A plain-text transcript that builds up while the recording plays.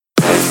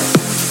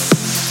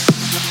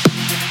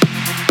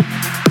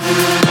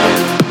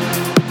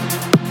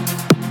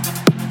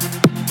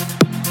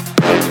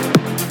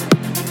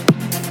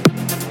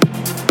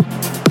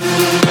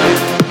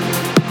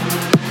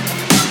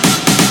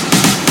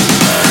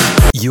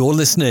You're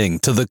listening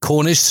to the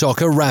Cornish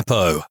Soccer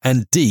Rappo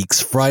and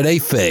Deeks Friday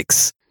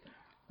Fix.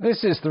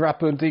 This is the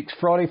Rappo and Deeks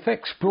Friday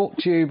Fix, brought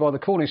to you by the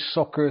Cornish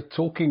Soccer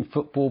Talking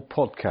Football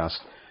podcast.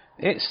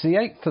 It's the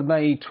 8th of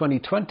May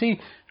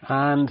 2020,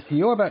 and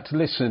you're about to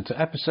listen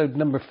to episode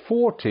number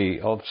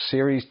 40 of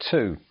Series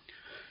 2.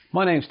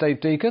 My name's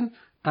Dave Deacon,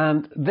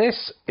 and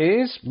this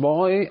is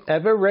my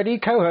ever-ready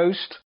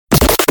co-host.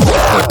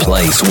 The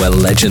place where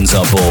legends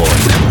are born.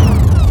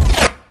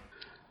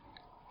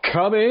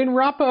 Come in,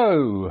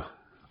 Rappo!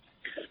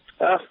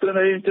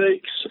 Afternoon,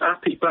 Deeks.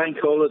 Happy bank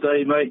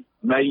holiday, mate.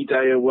 May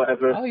Day or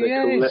whatever. Oh,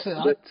 yeah,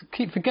 I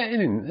keep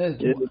forgetting.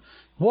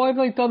 Why have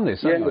they done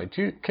this anyway?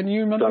 Can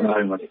you remember? I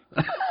don't know, mate.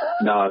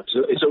 No,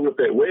 it's all a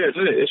bit weird,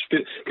 isn't it?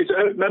 Because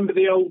I remember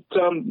the old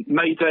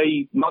May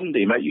Day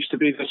Monday, mate. Used to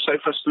be the South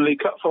Western League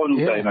Cup final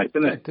day, mate,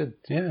 didn't it? It did,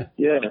 yeah.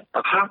 Yeah,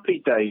 a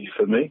happy day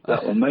for me,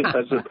 that one, mate,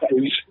 as opposed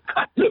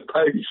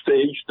to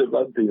Easter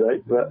Monday,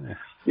 mate. But,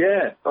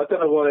 yeah, I don't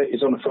know why it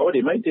is on a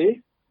Friday, mate, do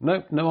you?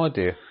 No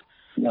idea.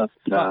 No,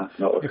 not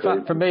a In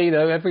fact, for me,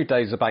 though, every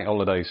day's a bank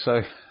holiday,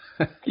 so...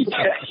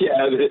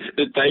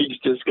 the days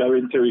just go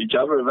into each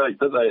other, mate,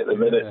 don't they, at the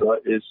minute? Yeah.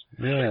 Like it's,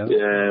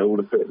 all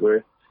a bit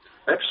weird.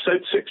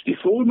 Episode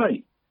 64,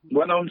 mate.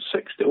 When I'm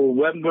 60, or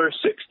when we're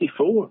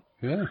 64.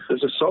 Yeah.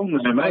 There's a song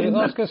there, mate.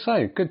 I was going to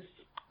say,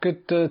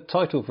 good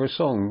title for a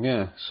song,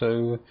 yeah.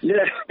 So...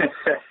 Yeah.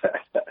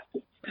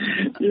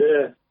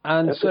 Yeah.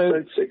 And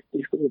episode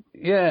 64.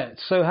 Yeah,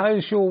 so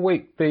how's your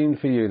week been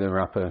for you then,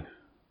 Rappo?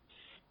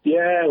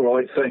 Yeah,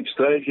 right, thanks,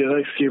 Dave. You know,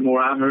 a few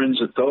more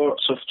hammerings of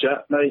darts off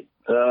Jack, mate.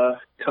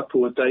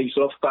 Couple of days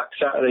off back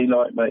Saturday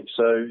night, mate.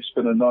 So it's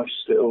been a nice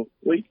little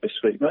week this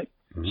week, mate.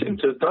 Seem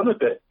to have done a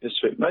bit this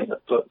week, mate.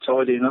 Like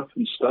tidying up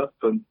and stuff.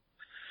 And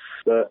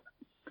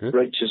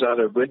Rach has had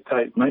her rib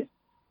tape, mate.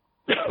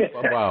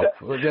 Wow.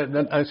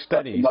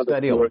 Steady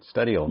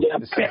on. Yeah.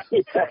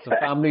 It's a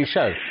family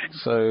show.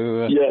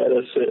 So yeah,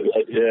 that's it,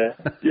 mate. Yeah.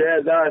 Yeah,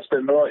 no, it's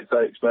been right,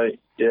 thanks, mate.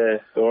 Yeah.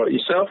 All right,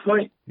 yourself,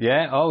 mate?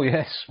 Yeah, oh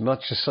yes,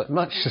 much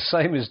the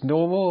same as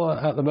normal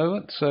at the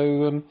moment.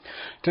 So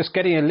just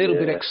getting a little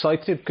bit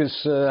excited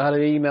because I had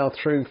an email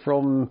through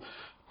from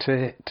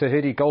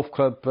Tahiti Golf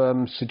Club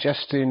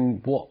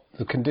suggesting what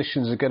the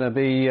conditions are going to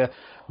be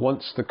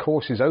once the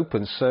course is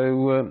open.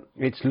 So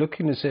it's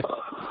looking as if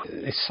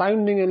it's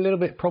sounding a little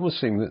bit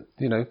promising that,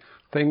 you know,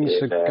 things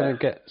are going to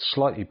get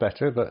slightly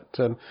better, but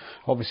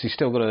obviously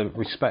still got to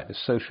respect the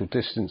social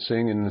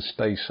distancing and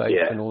stay safe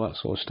and all that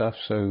sort of stuff.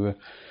 So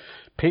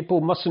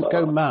people mustn't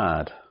go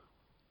mad.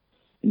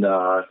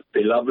 No, it'd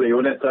be lovely,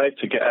 wouldn't it, Dave,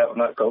 to get out on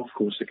that golf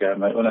course again,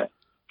 mate, wouldn't it?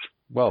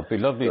 Well, it'd be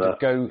lovely to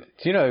go. Do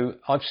you know,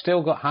 I've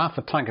still got half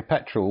a tank of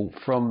petrol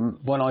from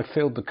when I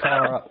filled the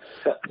car up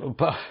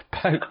about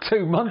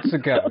 2 months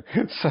ago.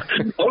 So,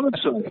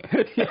 honestly?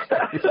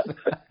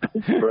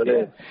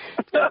 Brilliant.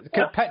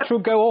 Can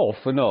petrol go off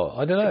or not?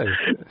 I don't know.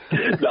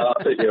 No,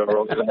 I think you're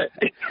wrong,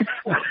 mate.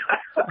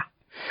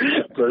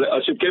 Brilliant. I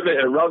should give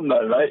it a run,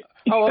 though, mate.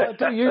 Oh, I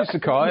do use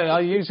the car. I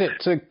use it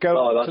to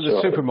go to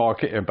the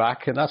supermarket and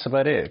back, and that's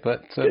about it.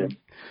 But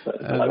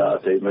that'll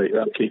do, mate.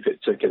 That'll keep it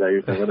ticking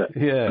over, won't it?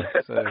 Yeah.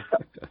 So.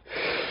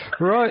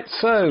 Right.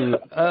 So,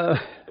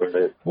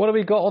 what have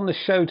we got on the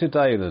show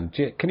today, then?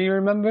 Can you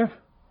remember?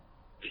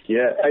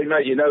 Yeah. Hey,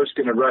 mate, you know it's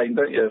going to rain,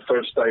 don't you? The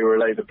first day we're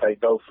allowed to play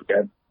golf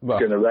again. Well,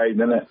 it's going to rain,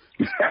 isn't it?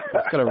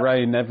 It's going to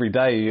rain every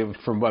day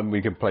from when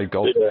we can play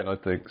golf again, I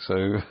think.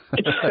 So.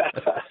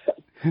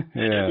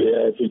 Yeah,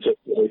 if you just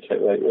okay,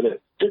 mate, with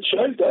it. Good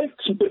show, Dave.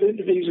 Some good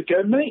interviews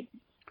again, mate.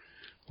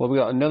 Well, we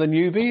got another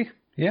newbie.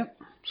 Yeah.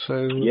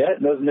 So. Yeah,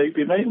 another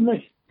newbie, mate, isn't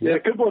he? Yeah,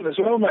 good one as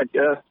well, mate.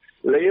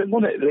 Liam,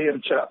 wasn't it?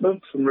 Liam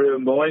Chapman from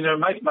Ruan Minor,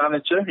 mate,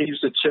 manager. He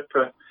was a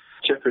chipper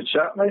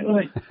chap, mate,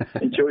 wasn't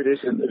he? Enjoyed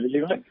his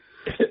interview, mate.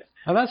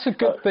 And that's a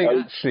good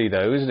thing, actually,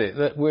 though, isn't it?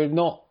 That we're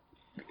not,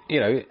 you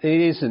know,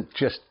 it isn't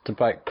just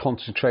about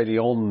concentrating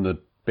on the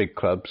big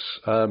clubs.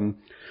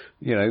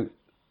 You know,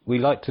 we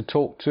like to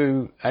talk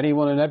to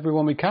anyone and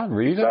everyone we can,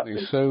 really, don't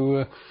we?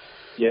 So,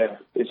 yeah,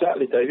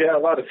 exactly, Dave. Yeah,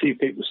 I've had a few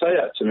people say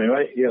that to me,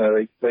 mate. You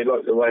know, they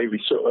like the way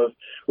we sort of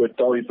were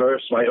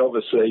diverse, mate.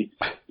 Obviously,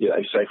 you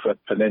know, say for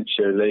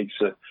Peninsula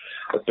League's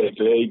a big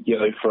league, you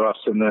know, for us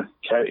in the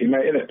county,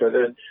 mate, isn't it?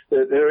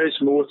 But there is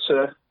more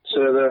to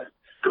the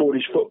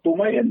Cornish football,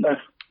 mate, isn't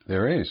there?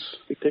 There is.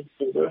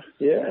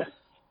 Yeah.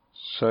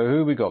 So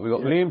who we got? We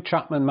got Liam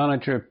Chapman,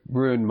 manager of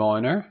Ruan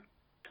Minor.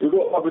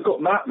 We've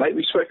got Matt, mate.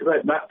 We spoke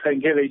about Matt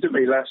Pengilly, didn't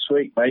we, last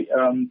week, mate?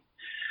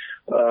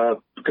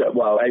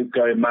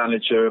 Outgoing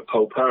manager of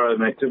Polperro,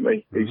 mate, didn't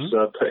we? Mm-hmm. He's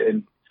put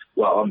in,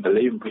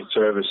 unbelievable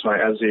service,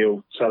 mate, as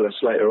he'll tell us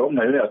later on,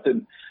 mate.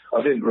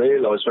 I didn't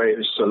realise, mate, it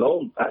was so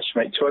long.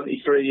 Actually, mate,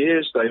 23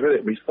 years,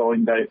 David. We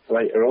find out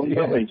later on,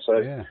 don't we? So.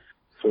 Yeah.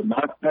 For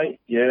Matt, mate,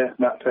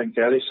 Matt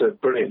Pengilly, so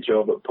brilliant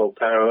job at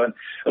Polperro,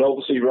 and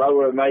obviously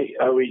Rower, mate.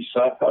 Always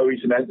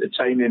an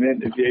entertaining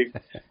interview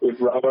with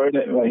Rower,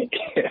 isn't it, mate?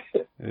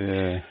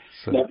 Yeah,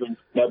 so.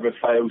 Never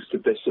fails to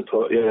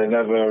disappoint. Yeah,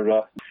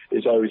 never.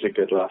 Is always a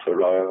good laugh at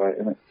Rower, mate,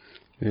 isn't it?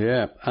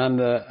 Yeah,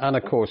 and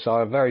of course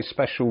our very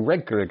special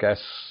regular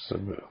guest,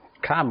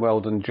 Cam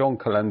Weldon, John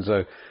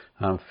Colenso,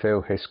 and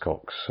Phil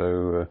Hiscox.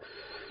 So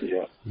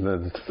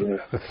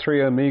the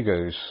three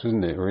amigos,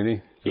 isn't it,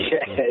 really?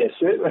 Yeah,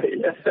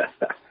 certainly.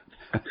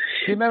 Do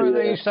you remember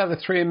they used to have the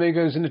three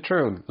amigos in the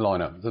trio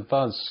lineup? The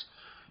Buzz,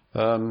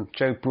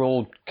 Joe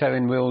Broad,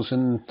 Kevin Wills,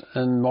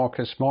 and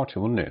Marcus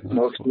Martin, wasn't it?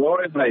 Marcus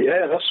Martin, mate.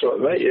 Yeah, that's right,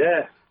 mate.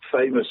 Yeah,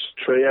 famous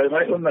trio,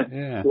 mate, wasn't it?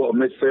 Yeah. What a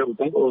midfield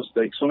that was,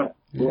 Deeks, wasn't it?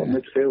 Yeah. What a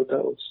midfield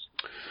that was.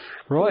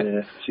 Right,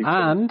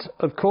 and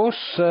of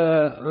course,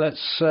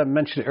 let's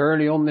mention it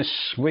early on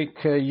this week.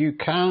 You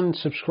can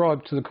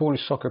subscribe to the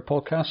Cornish Soccer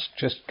Podcast.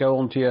 Just go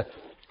onto your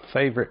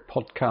favourite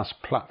podcast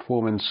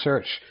platform and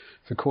search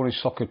for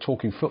Cornish Soccer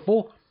Talking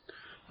Football,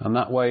 and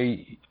that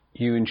way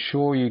you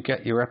ensure you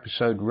get your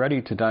episode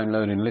ready to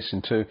download and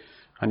listen to,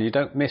 and you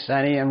don't miss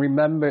any. And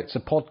remember, it's a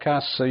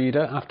podcast, so you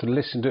don't have to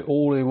listen to it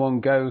all in one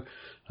go.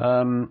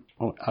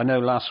 I know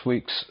last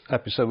week's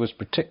episode was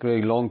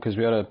particularly long because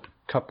we had a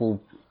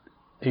couple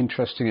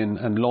interesting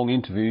and long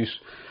interviews,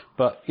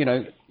 but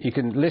you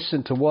can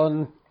listen to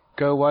one,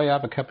 go away,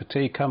 have a cup of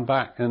tea, come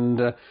back and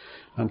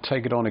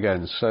take it on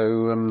again.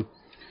 So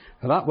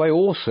that way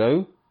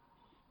also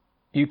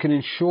you can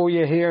ensure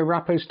you hear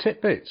Rappo's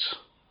tidbits.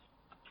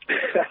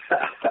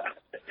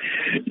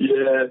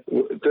 Yeah,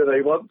 do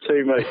they want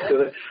to, mate?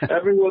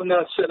 Everyone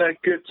said a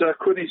good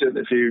Quinny's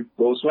interview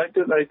was, mate,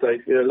 didn't they,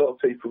 Dave? Yeah, a lot of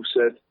people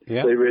said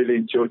they really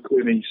enjoyed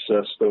Quinny's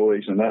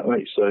stories and that,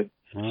 mate, so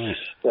that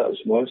was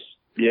nice.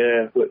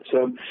 Yeah, but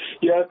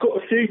I've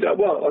got a few.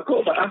 Well, I've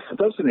got about half a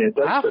dozen here.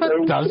 Half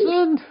a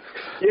dozen?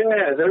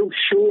 Yeah, they're all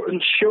short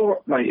and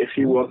short, mate. If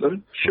you want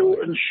them, short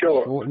and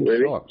short,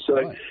 really. Short.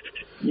 So,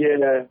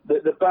 yeah,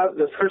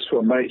 the first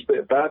one, mate, is a bit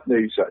of bad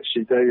news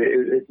actually.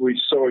 We're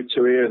sorry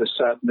to hear the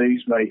sad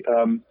news, mate.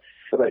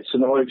 About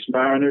St Ives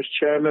Mariners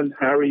chairman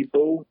Harry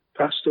Bull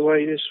passed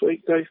away this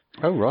week, Dave.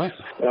 Oh right.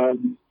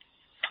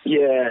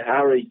 Yeah,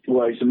 Harry,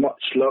 well, he's a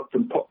much loved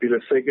and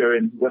popular figure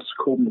in West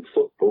Cornwall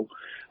football,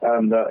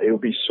 and he'll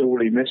be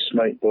sorely missed,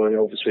 mate, by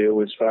obviously all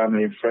his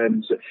family and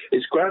friends.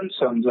 His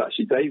grandsons,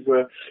 actually, Dave,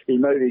 you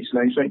know these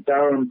names, mate,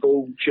 Darren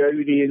Bull,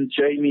 Jody and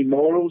Jamie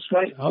Morals,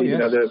 mate. Oh,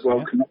 yes. They're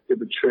well connected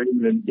with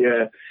Trim,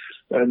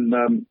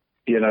 and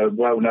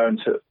well known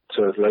to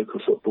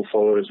local football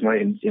followers,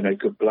 mate, and,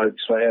 good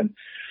blokes, mate, and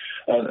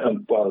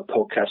the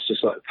podcast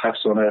just like to pass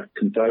on our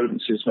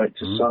condolences, mate,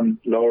 to son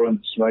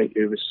Lawrence, mate,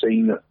 who was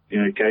seen at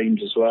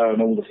games as well,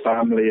 and all the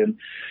family and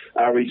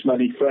Harry's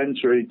many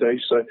friends, really, Dave.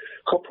 So a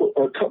couple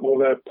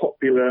of our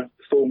popular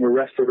former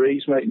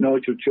referees, mate,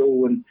 Nigel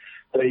Jewell and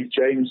Dave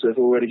James, have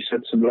already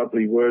said some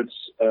lovely words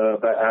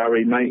about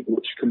Harry, mate,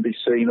 which can be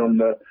seen on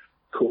the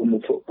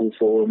Cornwall Football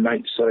Forum,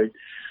 mate. So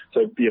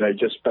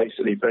just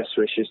basically best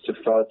wishes to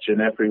Fudge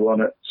and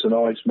everyone at St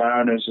Ives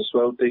Mariners as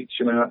well, Deeks.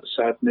 That's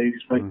sad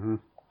news, mate. Mm-hmm.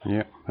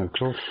 Yeah, of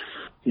course.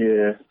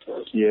 Yeah.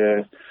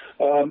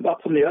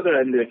 Up on the other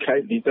end of the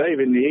county, Dave,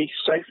 in the east,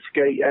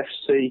 Southgate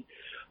FC,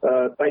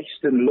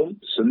 based in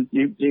Lunson.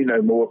 You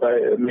know more about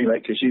it than me,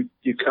 mate, because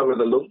you cover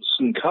the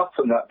Lunson Cup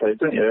and that, Dave,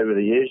 don't you? Over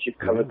the years, you've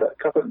covered that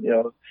cup, haven't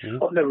you? Yeah.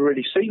 I've never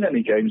really seen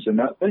any games in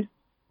that, Dave.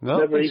 No,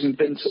 never even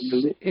been to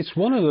the... It's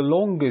one of the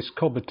longest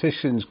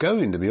competitions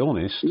going, to be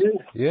honest.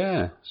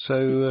 Yeah.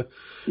 So,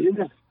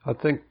 I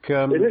think...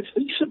 it is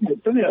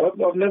decent, doesn't it?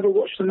 I've never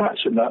watched a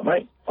match in that,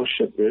 mate. I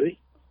should, really.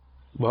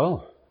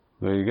 Well,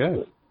 there you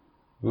go.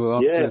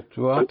 We'll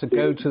have to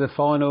go to the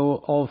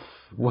final of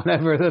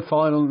whenever the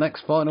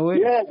next final is.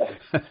 Yeah,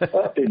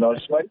 that'd be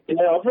nice, mate.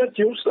 Yeah, I've read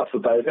your stuff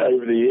about it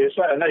over the years,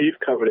 mate. I know you've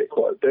covered it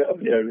quite a bit,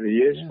 haven't you, over the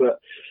years, but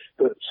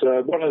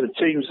one of the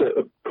teams that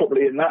are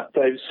probably in that,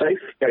 Dave,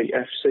 Southgate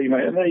FC,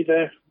 mate, are they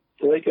there?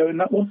 Do they go in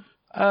that one?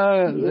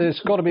 There's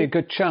got to be a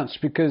good chance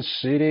because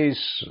it is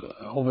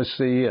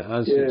obviously,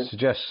 as it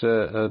suggests,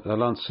 a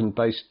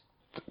Lanson-based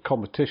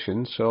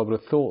competition. So I would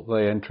have thought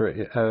they enter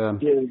it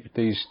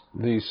these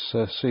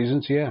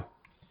seasons. Yeah.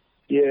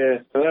 Yeah,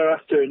 they're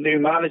after a new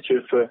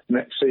manager for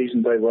next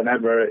season, Dave,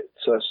 whenever it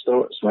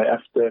starts, mate.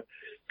 After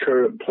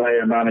current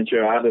player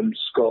manager Adam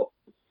Scott.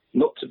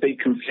 Not to be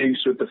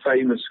confused with the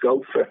famous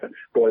golfer,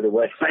 by the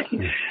way. I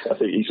think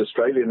he's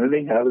Australian, isn't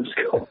he, Adam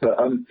Scott?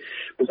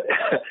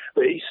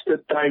 But he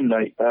stood down,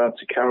 mate,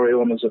 to carry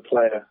on as a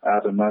player,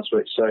 Adam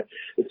Maswick. So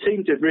the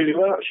team did really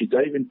well, actually,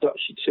 Dave, in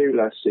Dutchy 2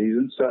 last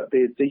season. So that'd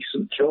be a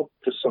decent job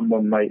for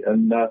someone, mate.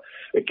 And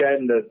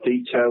again, the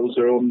details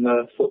are on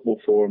the Football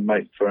Forum,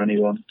 mate, for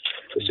anyone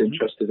that's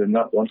interested in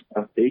that one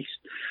at East.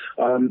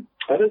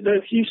 I don't know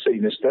if you've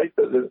seen this, Dave,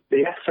 but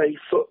the FA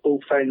Football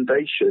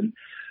Foundation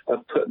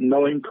have put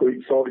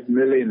 9.5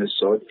 million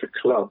aside for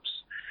clubs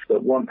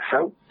that want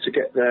help to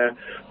get their,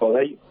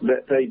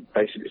 they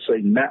basically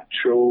say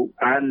natural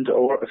and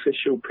or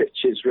artificial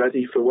pitches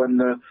ready for when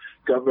the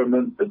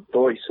government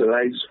advice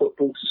allows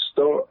football to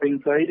start being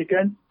played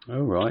again.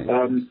 Oh, right.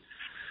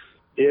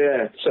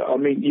 So, I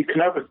mean, you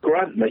can have a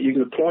grant, mate. You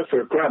can apply for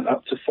a grant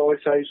up to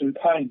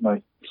 £5,000,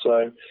 mate.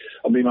 So,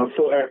 I mean, I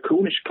thought our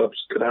Cornish clubs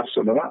could have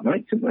some of that,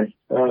 mate, couldn't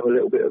they? A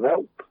little bit of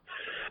help.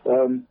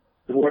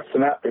 Worth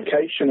an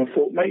application, I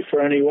thought, mate,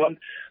 for anyone.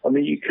 I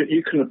mean,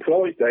 you can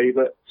apply, Dave,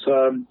 at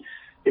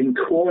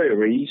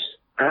inquiries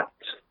at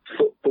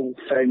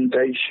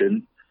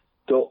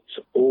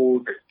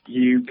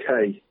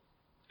footballfoundation.org.uk.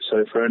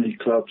 So for any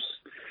clubs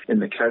in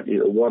the county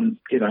that want,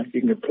 you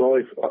can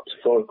apply for up to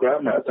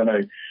 £5,000. I don't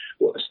know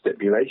what the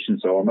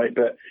stipulations are, mate,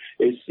 but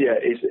it's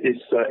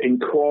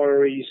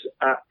inquiries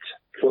at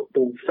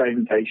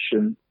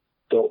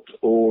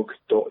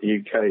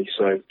footballfoundation.org.uk.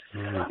 So,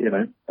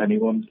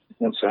 anyone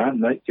wants a hand,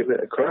 mate, give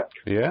it a crack.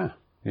 Yeah,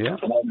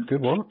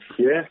 good one.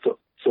 Yeah, thought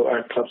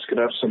our clubs could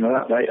have some of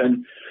that, mate.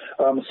 And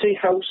see,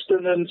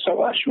 Helston and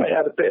Saltash, mate,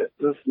 had a bit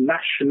of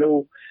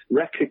national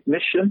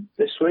recognition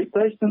this week,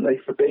 didn't they,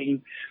 for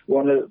being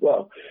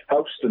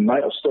Helston,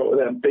 mate, I'll start with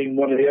them, being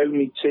one of the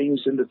only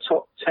teams in the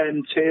top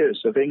 10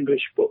 tiers of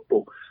English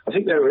football. I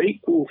think they were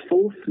equal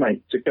fourth,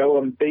 mate, to go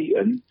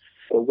unbeaten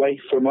away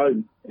from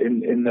home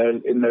in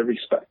their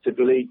respective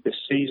league this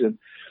season.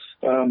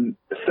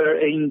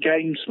 13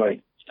 games,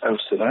 mate.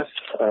 Helston has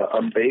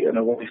unbeaten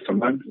away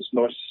from home. It's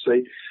nice to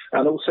see.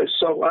 And also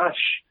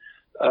Saltash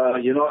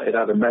United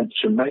had a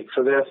mention, mate,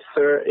 for their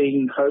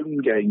 13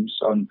 home games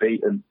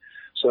unbeaten.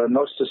 So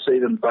nice to see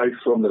them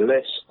both on the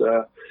list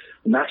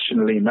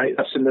nationally, mate.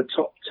 That's in the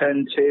top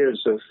 10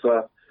 tiers of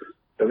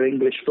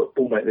English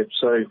football, mate.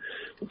 So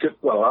good.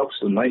 Well,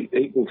 Helston, mate,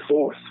 equal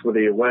fourth with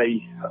the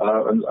away,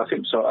 and I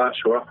think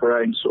Saltash were up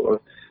around sort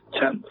of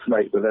 10th,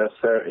 mate, with their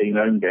 13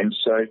 home games.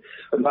 So,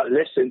 and that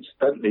list,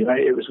 incidentally,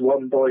 mate, it was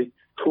won by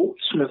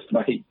Portsmouth,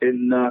 mate,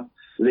 in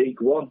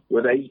League One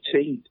with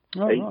 18.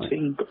 Oh,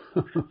 18.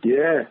 Right.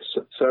 Yeah,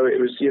 so it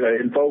was,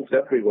 involved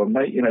everyone,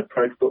 mate,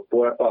 pro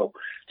football,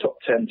 top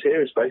 10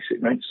 tiers, basically,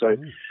 mate. So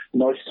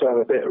nice to have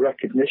a bit of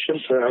recognition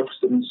for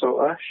Helston and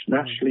Saltash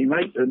nationally,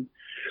 mate. And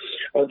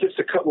just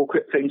a couple of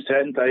quick things to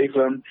end, Dave.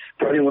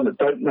 For anyone that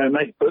don't know,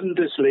 mate,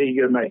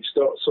 Bundesliga, mate,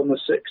 starts on the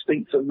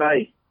 16th of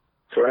May.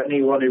 For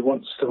anyone who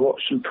wants to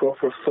watch some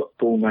proper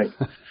football, mate.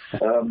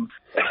 I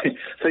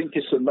think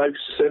it's the most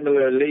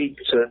similar league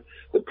to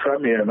the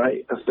Premier,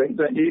 mate. I think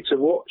that you to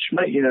watch,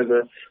 mate.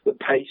 The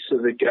pace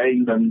of the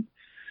game and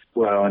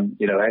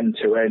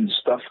end-to-end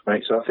stuff,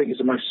 mate. So I think it's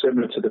the most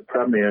similar to the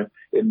Premier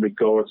in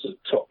regards to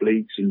top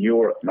leagues in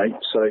Europe, mate.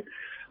 So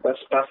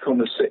that's back on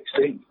the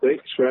 16th,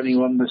 weeks for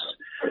anyone that's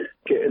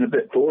getting a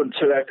bit bored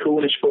until our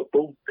Cornish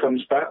football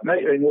comes back,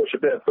 mate, and watch a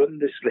bit of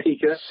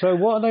Bundesliga. So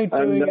what are they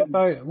doing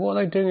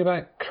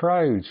about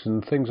crowds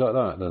and things like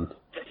that then?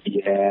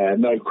 Yeah,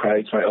 no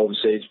crowds, mate.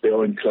 Obviously, it's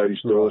behind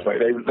closed doors,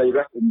 mate. They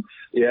reckon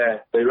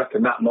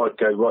that might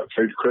go right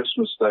through to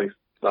Christmas, though.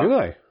 Do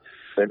they?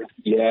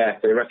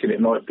 They reckon it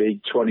might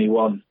be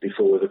 21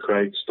 before the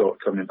crowds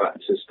start coming back to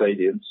the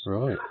stadiums.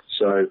 Right.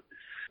 So,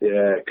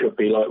 yeah, it could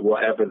be like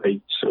whatever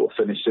they sort of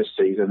finish this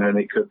season, and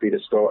it could be the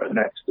start of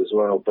next as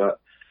well. But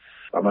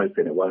I'm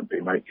hoping it won't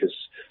be, mate, because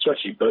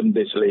especially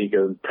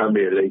Bundesliga and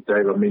Premier League,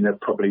 Dave, I mean, they're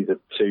probably the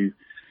two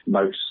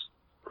most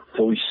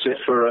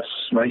vociferous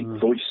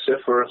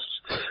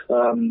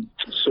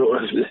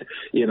sort of,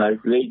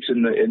 leagues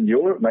in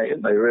Europe, mate,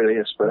 aren't they, really,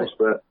 I suppose.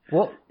 But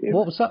what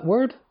was that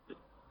word?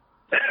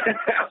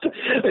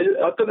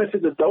 I don't know if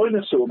it's a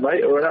dinosaur,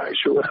 mate, or an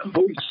actual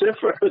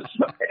vociferous,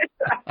 mate.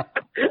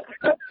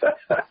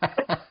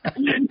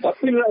 I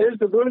think that is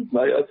the word,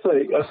 mate. I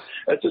think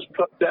I just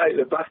plucked it out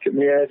the back of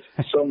my head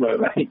somewhere,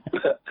 mate.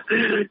 But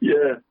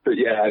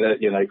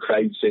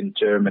crowds in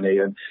Germany,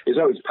 and it's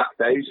always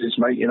packed houses,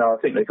 mate. I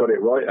think they got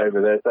it right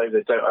over there. They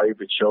don't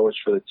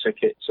overcharge for the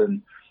tickets,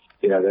 and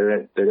they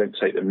don't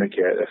take the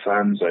mickey out of their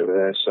fans over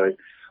there. So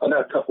I know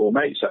a couple of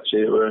mates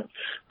actually that were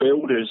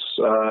builders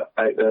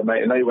out there,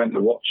 mate, and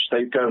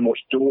they'd go and watch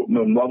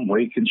Dortmund one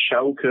week and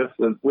Schalke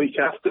the week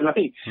after,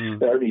 mate.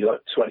 They're only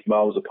like 20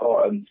 miles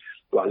apart, and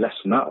less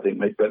than that, I think,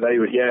 mate. But they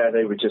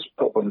would just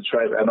pop on the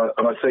train, and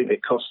I think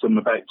it cost them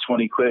about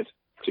 20 quid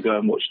to go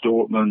and watch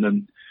Dortmund,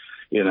 and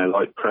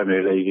like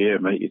Premier League here,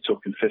 mate, you're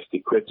talking 50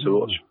 quid to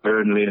watch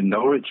Burnley and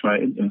Norwich,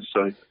 mate. And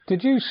so,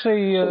 did you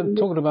see,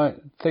 talking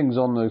about things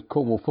on the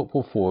Cornwall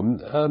Football Forum,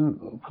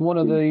 one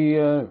of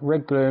the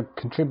regular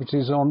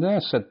contributors on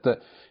there said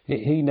that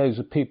he knows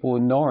of people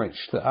in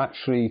Norwich that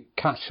actually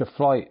catch a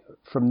flight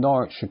from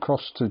Norwich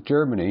across to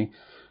Germany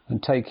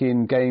and take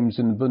in games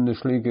in the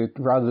Bundesliga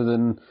rather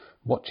than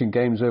watching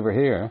games over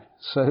here.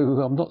 So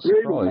I'm not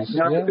surprised.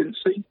 Really? I didn't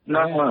see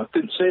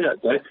that,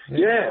 Dave.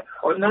 Yeah,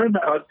 I know,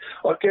 mate. I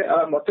get.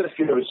 I don't know if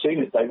you've ever seen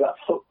it, Dave. That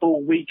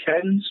Football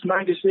Weekends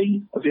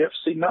magazine. Have you ever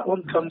seen that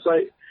one? Comes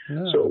out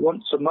sort of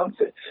once a month.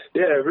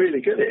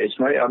 Really good it is,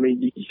 mate. I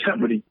mean, you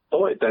can't really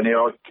buy it down here.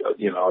 I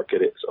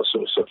get it. I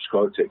sort of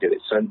subscribe to it, get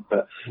it sent.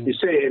 But you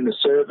see it in the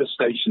service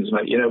stations,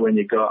 mate. When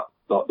you got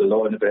like the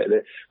line a bit,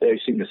 they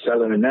seem to sell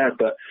them in there.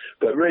 But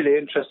really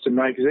interesting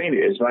magazine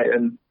it is, mate.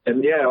 And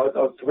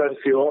I've read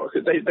a few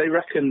articles. They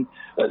reckon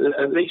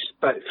at least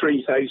about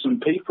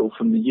 3,000 people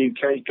from the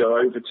UK go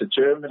over to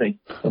Germany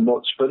and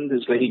watch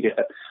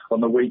Bundesliga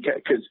on the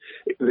weekend, because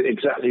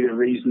exactly the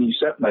reason you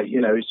said, mate.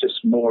 It's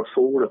just more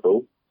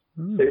affordable.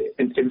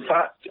 In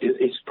fact,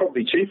 it's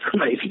probably cheaper,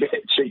 mate, if you get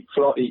a cheap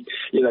flight.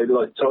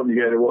 Like time you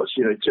go to watch,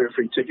 2 or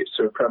 3 tickets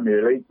to a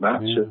Premier League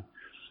match. Yeah.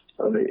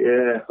 I mean,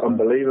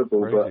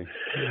 unbelievable. But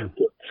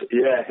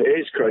it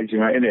is crazy,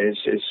 mate. It is.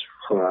 It's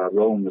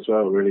wrong as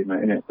well, really,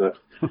 mate, isn't it? But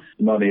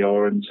money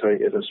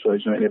orientated, I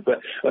suppose, mate.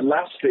 But and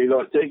lastly,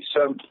 like Diggs,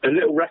 a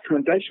little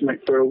recommendation,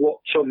 mate, for a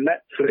watch on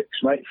Netflix,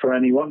 mate, for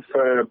anyone,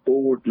 for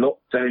bored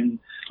lockdown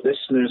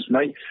listeners,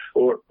 mate,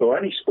 or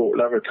any sport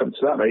lover, come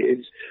to that,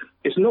 mate.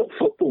 It's not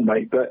football,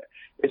 mate, but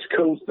it's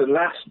called The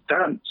Last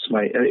Dance,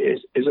 mate. And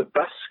it is a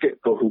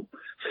basketball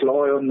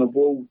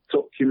fly-on-the-wall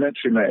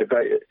documentary, mate,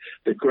 about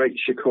the great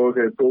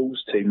Chicago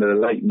Bulls team of the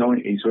late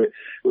 90s,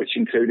 which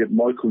included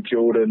Michael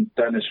Jordan,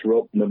 Dennis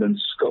Rodman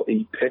and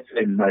Scottie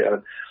Pippen, mate.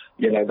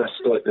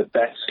 That's like the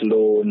best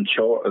law and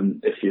charting,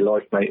 if you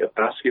like, mate, of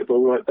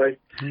basketball, right, Dave?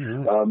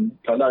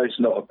 I know it's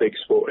not a big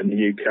sport in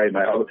the UK,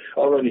 mate. I've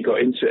only got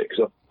into it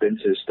because I've been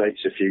to the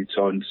States a few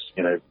times,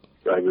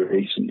 over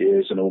recent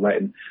years and all,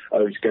 mate, and I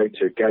always go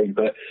to a game.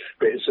 But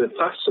it's a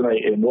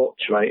fascinating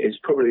watch, mate. It's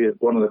probably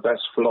one of the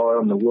best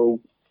fly-on-the-wall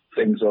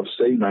things I've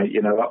seen, mate,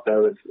 up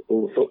there with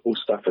all the football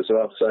stuff as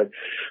well. So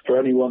for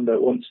anyone that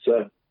wants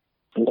to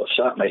watch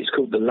that, mate, it's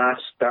called The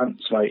Last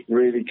Dance, mate.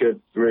 Really good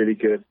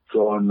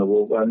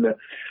fly-on-the-wall. And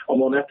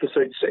I'm on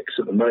episode 6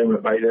 at the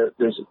moment, mate.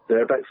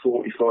 They're about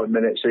 45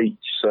 minutes each,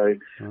 so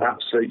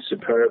absolute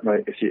superb,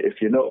 mate.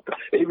 If you're not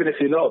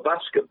a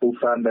basketball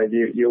fan, mate,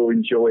 you'll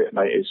enjoy it,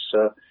 mate. It's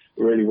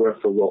really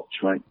worth a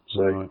watch, mate.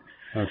 So, right.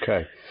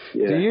 Okay.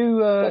 Yeah,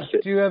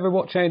 do you ever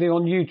watch anything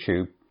on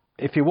YouTube?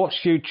 If you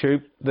watch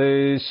YouTube,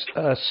 there's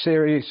a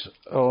series,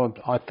 or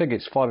I think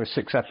it's 5 or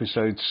 6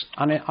 episodes,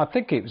 and I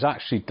think it was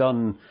actually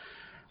done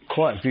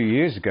quite a few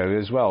years ago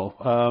as well.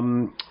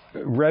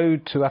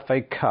 Road to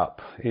FA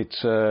Cup.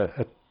 It's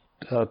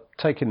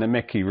taking the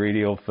mickey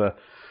really of a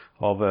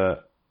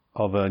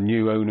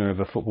new owner of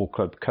a football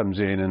club comes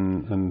in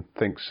and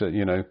thinks that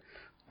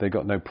they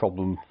got no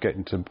problem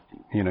getting to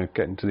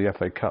the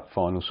FA Cup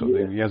final sort of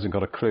thing. He hasn't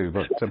got a clue,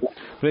 but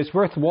it's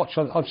worth a watch.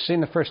 I've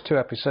seen the first 2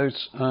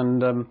 episodes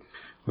and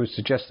would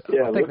suggest.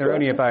 I think they're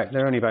only about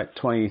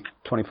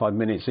 20-25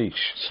 minutes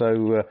each,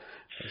 so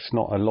it's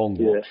not a long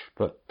watch.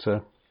 But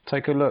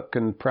take a look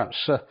and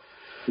perhaps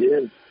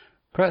we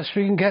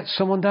can get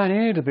someone down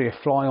here to be a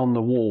fly on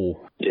the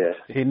wall. Yeah,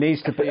 it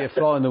needs to be a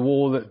fly on the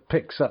wall that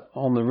picks up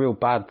on the real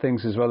bad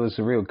things as well as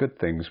the real good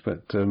things.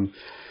 But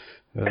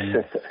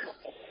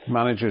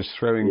managers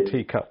throwing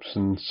teacups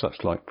and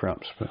such like,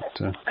 perhaps.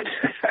 But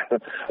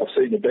I've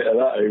seen a bit of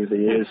that over the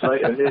years,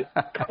 mate. Have you?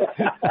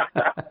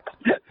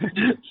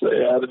 So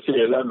I had a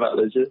few of them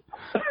managers.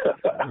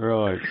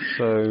 Right.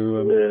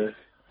 So,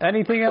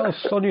 anything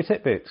else on your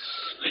tidbits?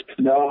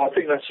 No, I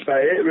think that's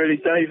about it, really,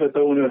 Dave. I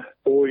don't want to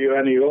bore you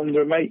any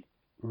longer, mate.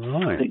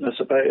 Right. I think that's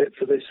about it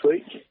for this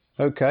week.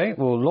 Okay.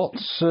 Well,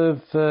 lots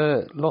of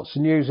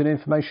news and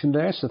information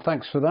there. So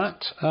thanks for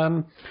that.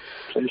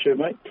 Pleasure,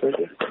 mate.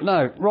 Pleasure.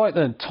 No, right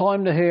then.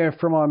 Time to hear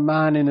from our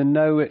man in the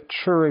know at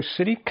Truro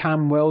City,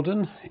 Cam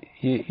Weldon.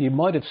 You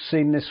might have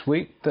seen this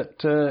week that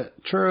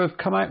Truro have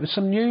come out with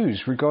some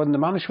news regarding the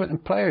management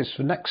and players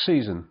for next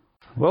season.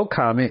 Well,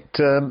 Cam, it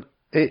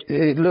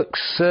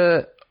looks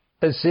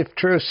as if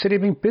Truro City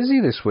have been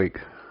busy this week.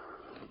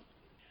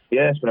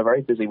 Yeah, it's been a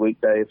very busy week,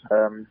 Dave.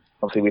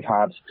 Obviously, we've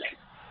had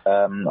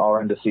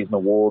our end of season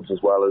awards,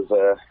 as well as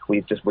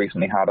we've just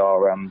recently had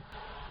our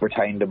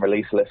retained and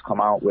release list come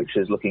out, which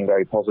is looking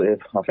very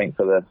positive. I think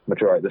for the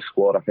majority of the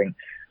squad, I think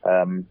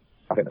the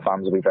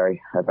fans will be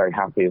very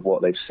happy with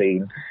what they've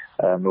seen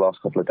the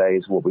last couple of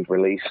days, what we've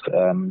released.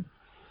 And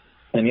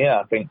yeah,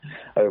 I think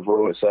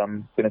overall it's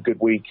been a good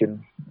week,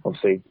 and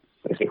obviously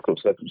it's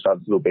difficult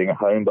circumstances of being at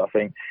home, but I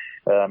think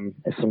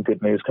it's some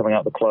good news coming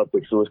out of the club,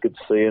 which is always good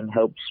to see and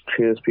helps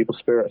cheers people's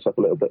spirits up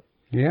a little bit.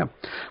 Yeah.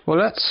 Well,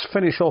 let's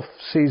finish off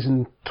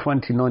season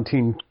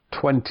 2019-20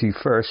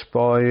 first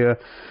by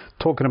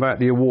talking about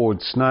the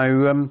awards.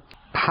 Now,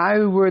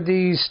 how were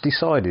these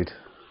decided?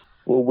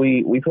 Well,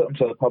 we put them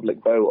to a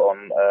public vote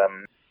on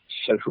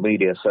social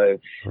media. So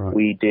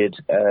we did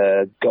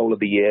Goal of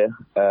the Year,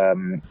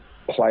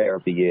 Player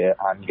of the Year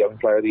and Young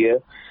Player of the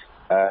Year.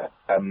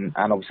 And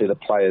obviously the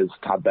players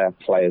had their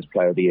Players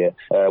Player of the Year.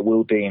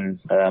 Will Dean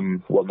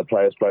won the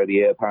Players Player of the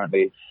Year.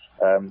 Apparently,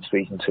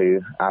 speaking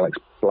to Alex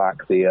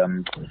Black,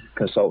 the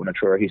consultant at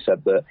Truro, he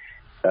said that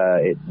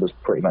it was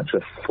pretty much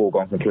a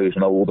foregone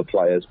conclusion. All the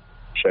players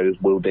chose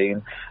Will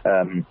Dean,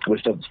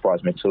 which doesn't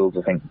surprise me at all.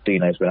 I think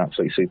Dino's been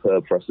absolutely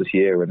superb for us this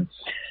year, and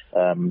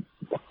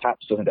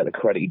perhaps doesn't get the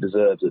credit he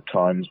deserves at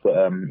times.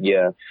 But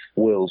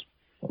Will's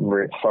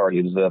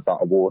thoroughly deserved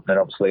that award. And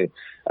then obviously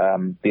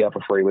the other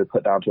 3 we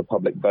put down to a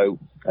public vote.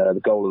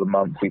 The goal of the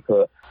month, we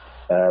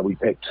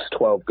picked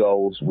 12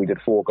 goals. We did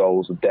 4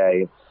 goals a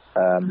day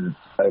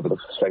over the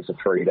space of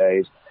 3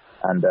 days,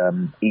 and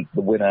the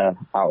winner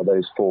out of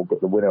those 4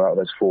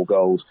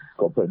 goals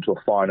got put into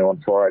a final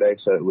on Friday.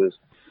 So it was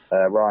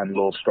Ryan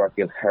Law's strike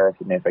against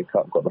Hereford in the FA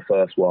Cup got the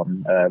first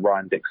one.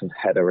 Ryan Dixon's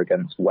header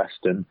against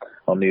Weston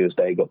on New Year's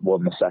Day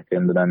won the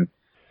second, and then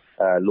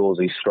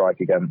Lawsey's strike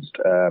against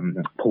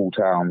Poole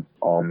Town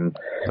on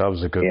that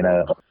was a good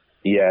one.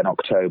 In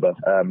October.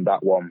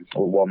 That one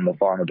won the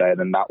final day, and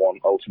then that one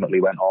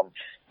ultimately went on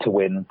to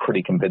win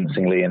pretty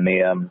convincingly in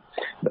the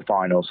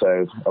final.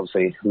 So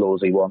obviously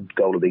Lawsey won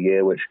Goal of the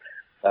Year, which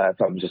That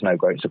was just no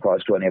great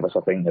surprise to any of us.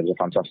 I think it was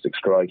a fantastic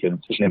strike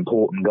and it's an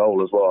important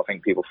goal as well. I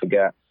think people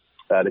forget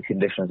the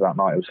conditions that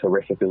night. It was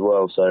horrific as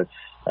well. So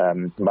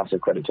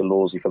massive credit to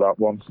Lawsey for that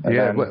one.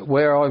 And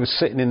where I was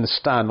sitting in the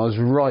stand, I was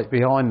right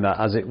behind that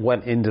as it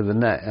went into the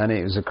net, and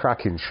it was a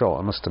cracking shot,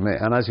 I must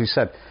admit. And as you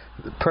said,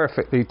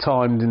 perfectly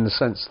timed in the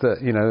sense that,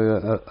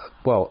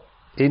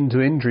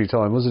 into injury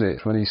time, wasn't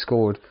it, when he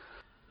scored?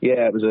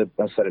 Yeah, it was it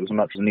was a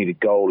much needed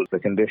goal. The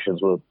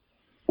conditions were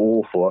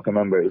awful. I can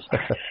remember it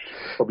was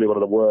probably one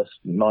of the worst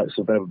nights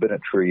I've ever been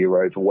at True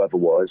Road for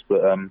weather-wise.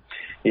 But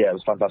it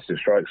was a fantastic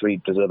strike, so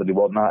he deservedly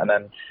won that. And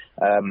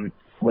then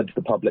went to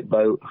the public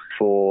vote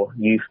for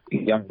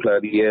Young Player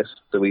of the Year.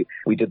 So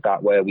we did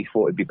that where we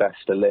thought it'd be best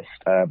to list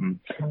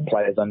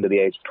players under the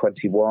age of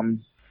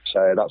 21.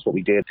 So that's what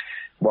we did.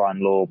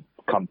 Ryan Law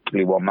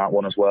comfortably won that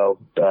one as well.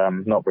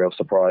 Not real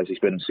surprise. He's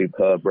been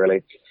superb,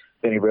 really.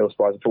 The only real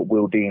surprise, I thought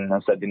Will Dean,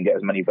 I said, didn't get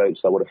as many votes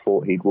as I would have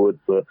thought he would.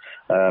 But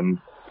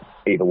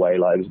either way,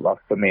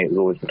 for me, it was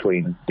always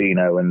between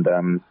Dino and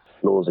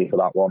Lawsey for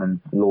that one,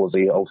 and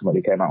Lawsey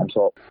ultimately came out on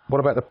top. What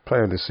about the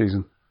player this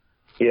season?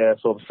 Yeah,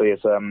 so obviously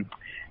it's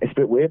a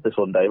bit weird this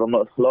one, Dave.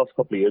 The last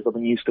couple of years I've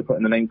been used to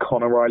putting the name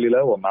Conor Riley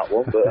Lowe on that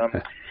one,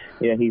 but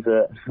he's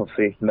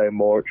obviously no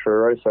more at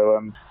Truro. So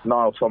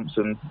Niall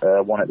Thompson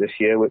won it this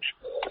year, which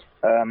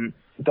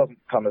doesn't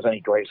come as any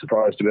great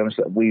surprise, to be honest.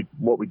 We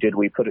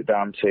put it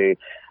down to,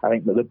 I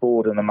think that the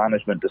board and the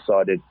management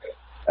decided,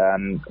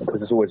 because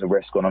there's always a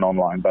risk on an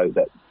online vote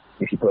that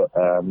if you put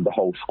the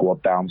whole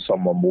squad down,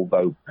 someone will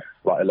vote,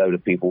 like a load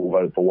of people will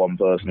vote for one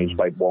person who's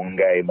played one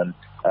game, and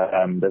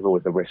there's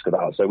always the risk of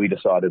that. So we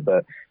decided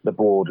that the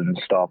board and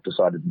staff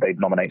decided they'd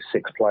nominate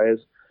 6 players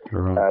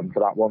for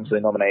that one. So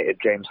they nominated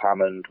James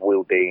Hammond,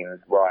 Will Dean,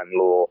 Ryan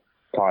Law,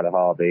 Tyler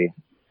Harvey,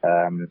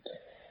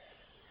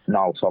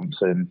 Niall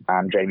Thompson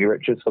and Jamie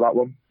Richards for that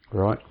one.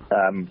 Right.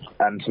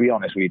 And to be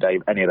honest with you,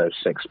 Dave, any of those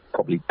 6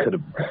 probably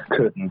could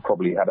and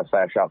probably had a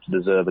fair shout to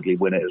deservedly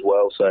win it as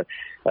well. So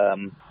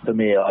for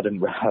me, I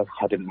didn't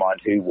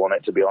mind who won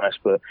it, to be honest.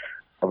 But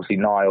obviously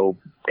Niall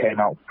came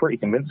out pretty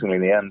convincingly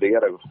in the end. He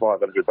had over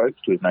 500 votes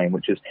to his name,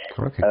 which is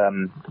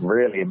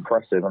really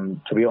impressive. And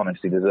to be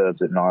honest, he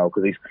deserves it, Niall,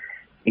 because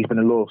he's been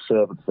a loyal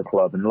servant to the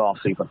club, and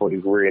last season I thought he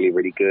was really,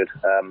 really good.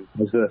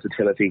 His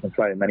versatility, he can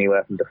play him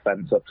anywhere from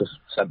defence up to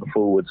centre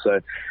forward. So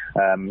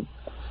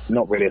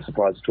not really a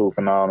surprise at all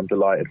for Niall. I'm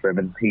delighted for him,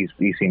 and he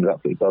seems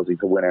absolutely buzzy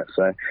to win it.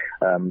 So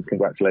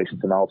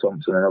congratulations to Niall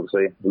Thompson, and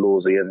obviously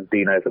Lawsey and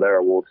Dino for their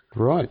awards.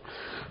 Right.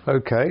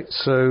 Okay,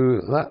 so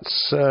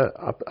that's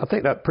I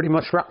think that pretty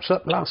much wraps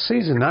up last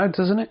season now,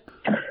 doesn't it?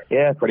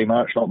 Yeah, pretty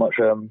much. Not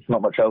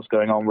much else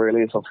going on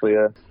really. It's obviously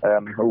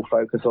all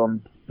focus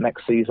on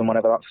next season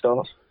whenever that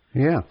starts.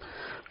 Yeah.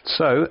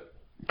 So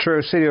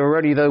Truro City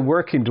already, though,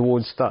 working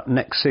towards that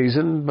next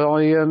season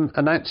by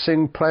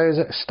announcing players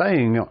that are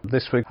staying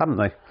this week, haven't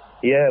they?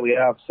 Yeah, we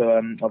have.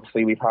 So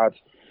obviously we've had,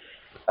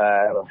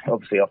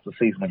 obviously after the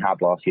season we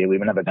had last year, we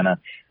were never going to,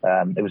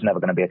 it was never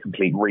going to be a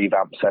complete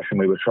revamp session.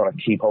 We were trying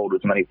to keep hold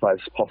of as many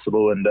players as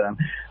possible, and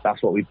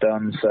that's what we've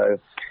done. So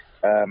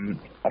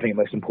I think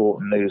the most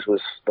important news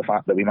was the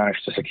fact that we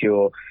managed to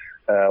secure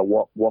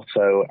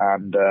Watto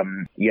and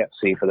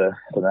Yetzi for the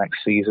next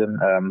season.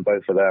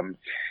 Both of them,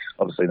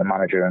 obviously the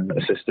manager and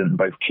assistant,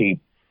 both key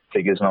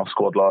figures in our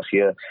squad last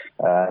year,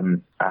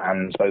 and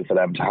both of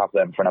them, to have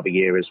them for another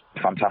year is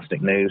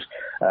fantastic news.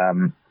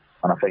 And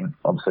I think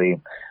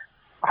obviously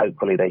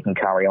hopefully they can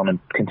carry on and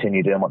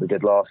continue doing what they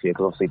did last year,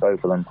 because obviously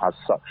both of them had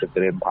such a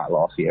good impact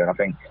last year, and I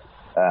think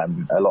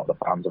a lot of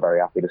the fans are very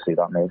happy to see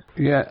that news.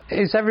 Yeah.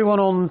 Is everyone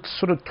on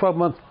sort of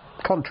 12-month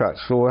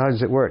contracts, or how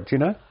does it work? Do you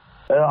know?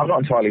 I'm not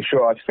entirely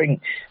sure. I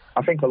think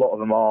a lot of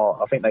them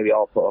are. I think maybe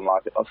I'll put on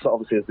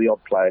obviously there's the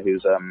odd player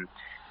who's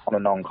on a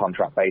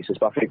non-contract basis,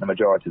 but I think the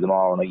majority of them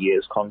are on a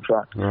year's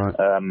contract. Right.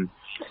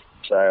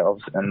 So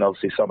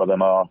obviously some of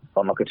them are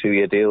on like a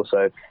 2-year deal.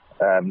 So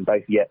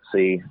both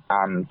Yetzi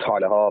and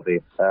Tyler Harvey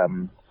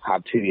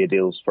had 2-year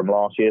deals from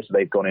last year, so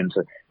they've gone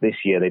into this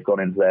year. They've gone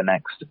into their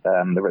next.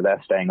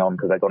 They're staying on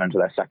because they've gone into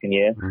their 2nd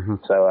year. Mm-hmm.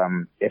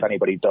 So if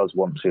anybody does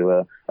want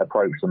to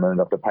approach them, then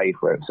they have to pay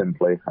for it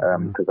simply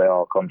because they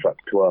are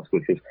contracted to us,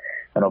 which is,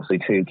 and obviously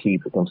 2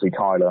 keepers. Obviously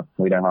Tyler,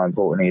 we know how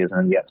important he is,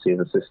 and Yetzi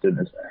as assistant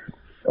is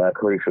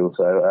crucial.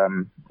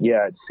 So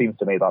it seems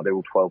to me like they're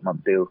all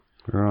 12-month deals.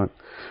 Right.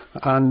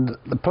 And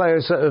the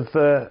players that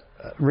have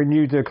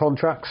renewed their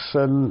contracts,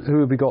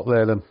 who have we got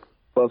there then?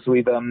 Well, so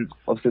we've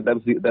obviously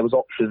there was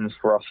options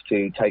for us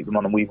to take them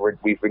on, and we've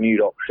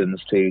renewed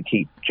options to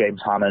keep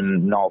James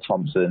Hammond, Niall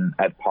Thompson,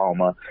 Ed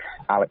Palmer,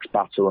 Alex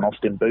Battle, and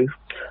Austin Booth.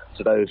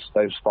 So those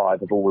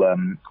 5 have all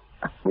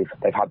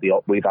we've had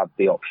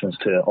the options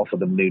to offer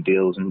them new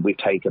deals, and we've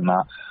taken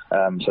that.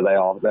 So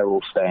they're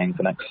all staying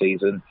for next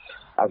season.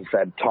 As I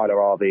said,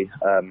 Tyler Harvey,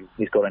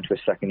 he's gone into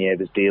his 2nd year of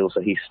his deal, so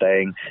he's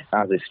staying,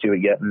 as is Stuart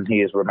Yetton. He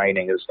is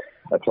remaining as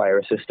a player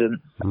assistant.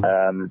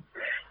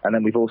 And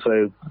then we've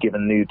also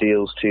given new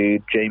deals to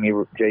Jamie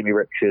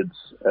Richards,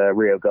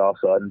 Rio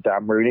Garza and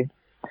Dan Rooney.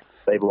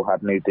 They've all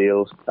had new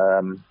deals.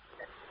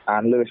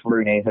 And Lewis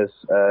Rooney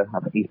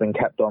he's been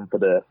kept on for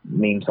the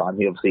meantime.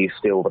 He obviously is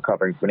still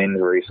recovering from an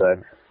injury, so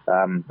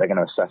they're going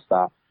to assess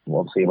that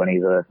obviously when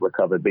he's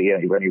recovered. But yeah,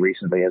 he only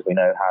recently, as we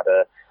know, had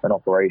an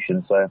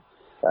operation, so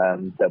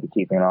they'll be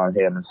keeping an eye on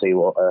him and see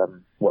what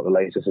the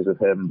latest is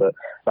with him. But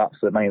that's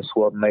the main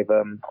squad, and they've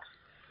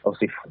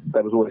obviously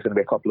there was always going to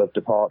be a couple of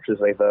departures.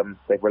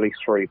 They've released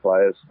 3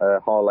 players: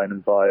 Harlane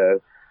and Bayo,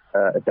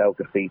 Adel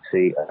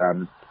Gafiti,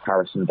 and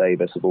Harrison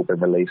Davis have all been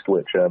released,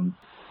 which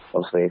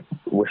obviously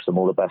wish them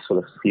all the best for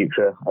the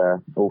future.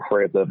 All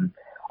 3 of them,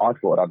 I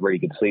thought, had really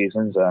good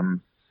seasons.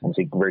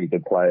 Obviously, really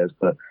good players,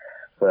 but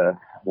for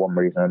one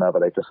reason or another,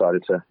 they've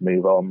decided to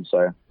move on.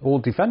 So all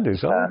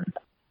defenders, aren't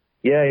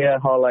they? Yeah.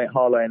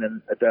 Harlane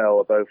and Adele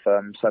are both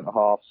centre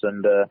halves,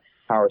 and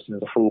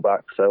Harrison's a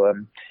fullback. So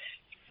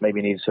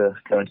maybe needs to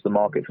go into the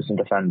market for some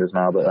defenders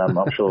now. But I'm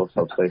sure,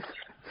 obviously,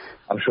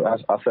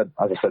 as I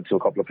said to a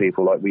couple of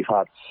people, like we've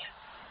had.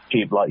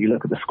 Like you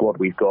look at the squad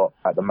we've got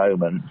at the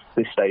moment.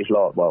 This stage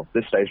last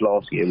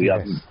year we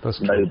had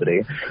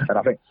nobody, and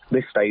I think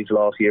this stage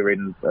last year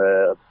in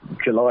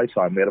July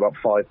time we had about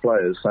 5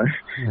 players. So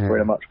we're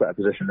in a much better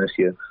position this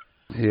year.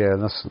 Yeah,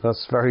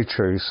 that's very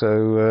true.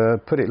 So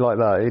put it like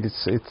that,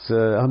 it's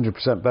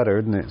 100% better,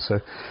 isn't it? So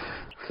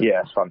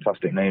yeah, it's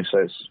fantastic news. So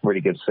it's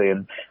really good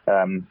seeing.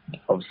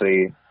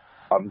 Obviously,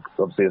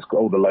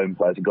 all the loan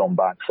players have gone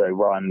back. So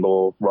Ryan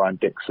Law, Ryan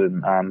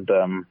Dixon, and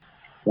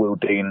Will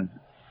Dean.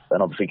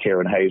 And obviously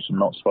Kieran Hayes from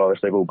Notts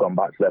Forest, they've all gone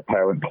back to their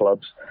parent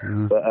clubs.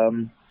 But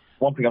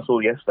one thing I saw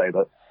yesterday,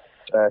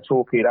 that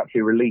Torquay had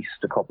actually released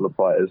a couple of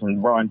players,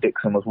 and Ryan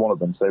Dixon was one of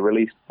them. So they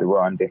released the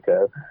Ryan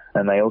Dicko,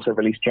 and they also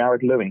released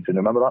Jared Lewington.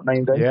 Remember that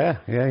name, Dave? Yeah.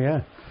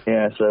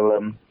 Yeah,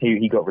 so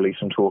he got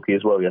released from Torquay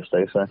as well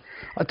yesterday, so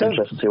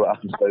interesting to see what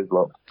happens to those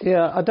lot.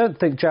 Yeah, I don't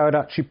think Jared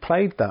actually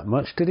played that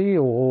much, did he?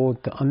 Or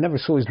I never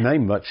saw his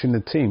name much in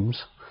the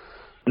teams.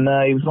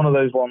 No, he was one of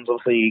those ones,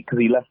 obviously, because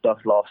he left us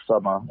last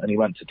summer and he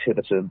went to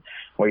Tiverton,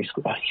 where he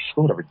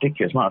scored a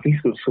ridiculous amount. I think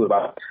he scored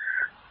about,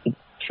 he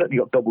certainly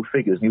got double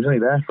figures, and he was only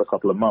there for a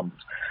couple of months.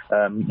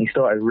 He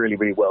started really,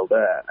 really well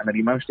there, and then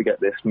he managed to get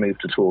this move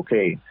to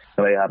Torquay.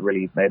 So they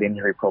had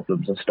injury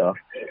problems and stuff.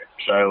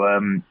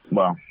 So,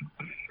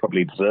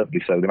 probably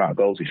deservedly so, the amount of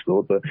goals he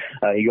scored, but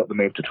he got the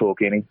move to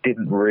Torquay, and he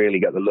didn't really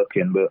get the look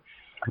in, but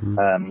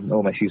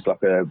almost used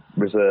like a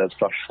reserve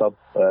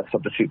 /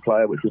 substitute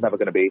player, which was never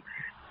going to be.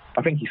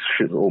 I think he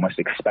should have almost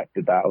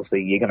expected that.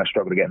 Obviously, you're going to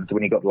struggle to get into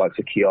when you got the likes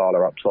of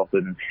Kiala up top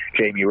and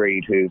Jamie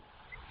Reid, who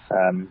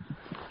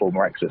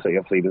former Exeter, so he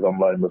obviously was on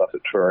loan with us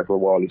at Truro for a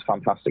while. He's a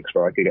fantastic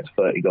striker. He gets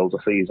 30 goals a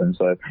season,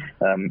 so it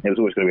was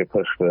always going to be a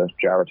push for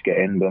Jared to get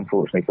in. But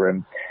unfortunately for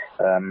him,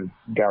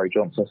 Gary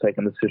Johnson's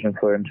taken the decision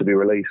for him to be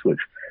released,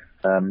 which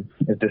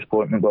is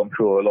disappointment. But I'm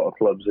sure a lot of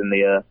clubs in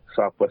the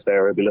southwest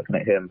area will be looking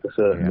at him for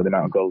certain with the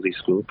amount of goals he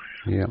scored.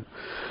 Yeah.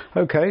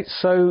 Okay,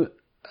 so.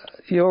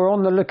 You're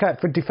on the lookout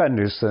for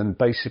defenders then,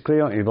 basically,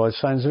 aren't you, by the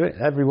sounds of it?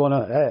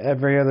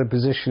 Every other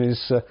position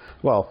is,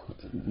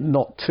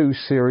 not too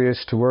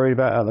serious to worry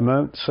about at the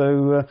moment.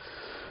 So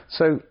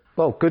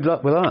good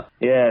luck with that.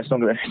 Yeah, it's not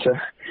going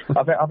to...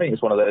 I think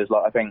it's one of those,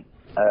 I think...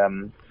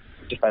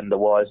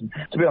 defender-wise. And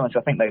to be honest,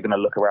 I think they're going to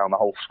look around the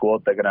whole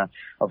squad. They're going to...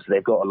 Obviously,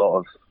 they've got a lot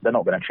of... They're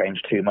not going to change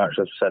too much.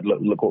 As I said,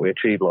 look what we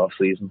achieved last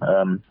season.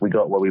 We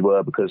got where we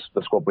were because of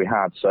the squad we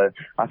had. So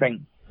I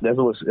think... There's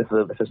always, if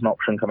there's an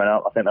option coming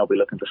out, I think they'll be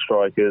looking for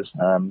strikers,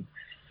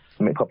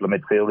 a couple of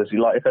midfielders.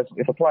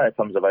 If a player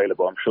comes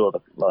available, I'm sure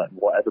that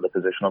whatever the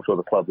position, I'm sure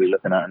the club will be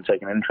looking at and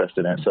taking interest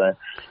in it. So,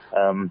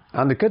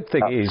 and the good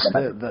thing is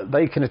that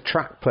they can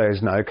attract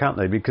players now, can't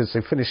they? Because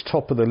they finished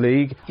top of the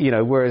league.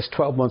 Whereas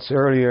 12 months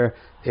earlier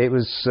it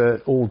was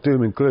all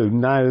doom and gloom.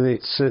 Now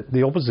it's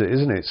the opposite,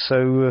 isn't it?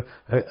 So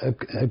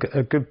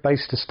a good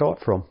base to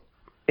start from.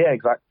 Yeah,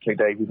 exactly,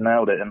 Dave. You've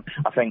nailed it, and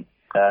I think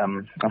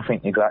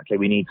exactly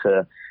we need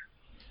to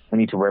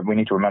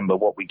remember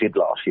what we did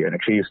last year and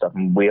achieve stuff,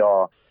 and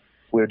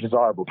we're a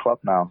desirable club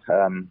now.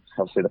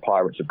 Obviously the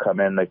Pirates have come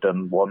in, they've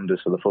done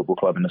wonders for the football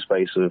club in the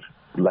space of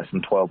less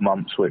than 12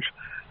 months, which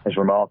is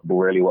remarkable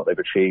really what they've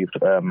achieved.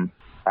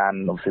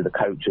 And obviously the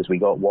coaches we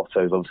got,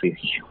 Watto's obviously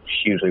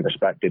hugely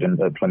respected in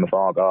Plymouth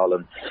Argyle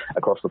and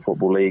across the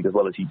Football League, as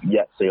well as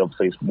Yetzi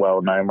obviously is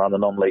well known around the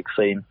non-league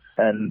scene.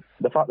 And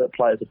the fact that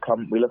players have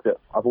come,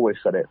 I've always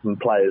said it, from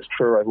players,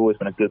 Truro have always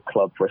been a good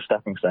club for a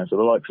stepping stone. So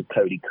the likes of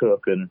Cody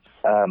Cook and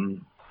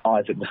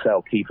Isaac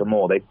Massell, Kiefer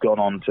Moore, they've gone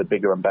on to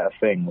bigger and better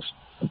things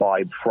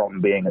from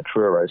being at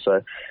Truro.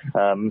 So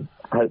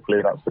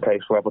hopefully that's the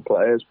case for other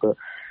players. But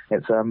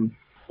it's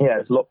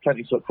there's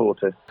plenty to look forward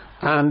to.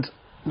 And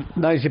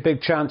now's your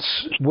big chance.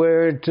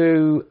 Where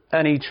do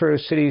any Truro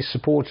City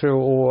supporter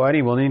or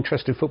anyone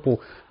interested in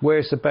football,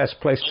 where's the best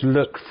place to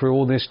look for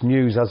all this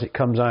news as it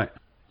comes out?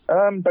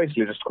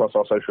 Basically just across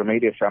our social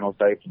media channels,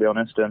 Dave, to be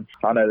honest. And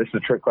I know this is a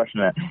trick question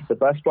here. The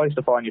best place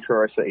to find your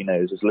Truro City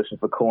news is listen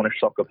to the Cornish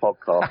Soccer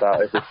Podcast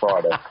out every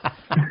Friday.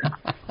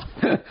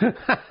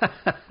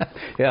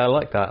 Yeah, I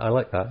like that.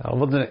 I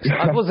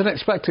wasn't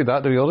expecting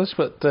that, to be honest.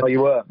 But oh,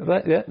 you were?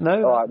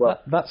 No. All right,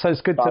 well, that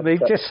sounds good to me.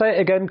 Just say it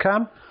again,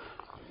 Cam.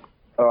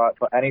 All right,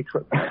 for any...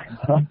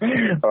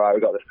 All right,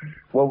 we got this.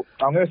 Well,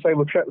 I'm going to say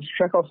we'll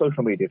check our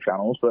social media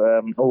channels, but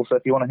also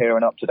if you want to hear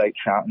an up-to-date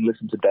chat and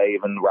listen to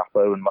Dave and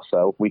Rappo and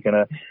myself, we can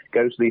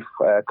go to the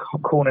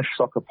Cornish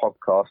Soccer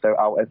Podcast. They're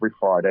out every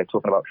Friday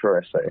talking about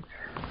Truro City.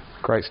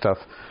 Great stuff.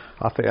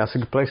 I think that's a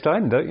good place to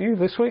end, don't you,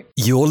 this week?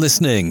 You're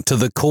listening to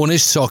the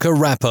Cornish Soccer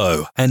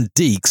Rappo and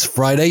Deeks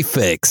Friday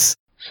Fix.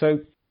 So,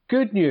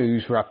 good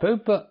news, Rappo,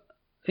 but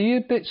are you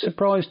a bit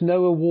surprised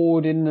no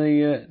award in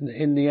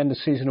the end of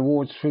season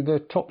awards for the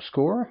top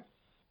scorer?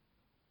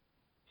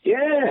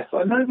 Yeah,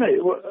 I know, mate.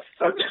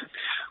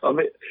 I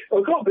mean,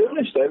 I've got to be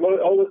honest, Dave.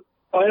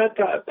 I had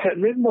that at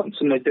Penryn once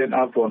and they didn't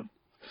have one.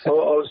 I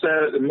was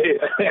there at the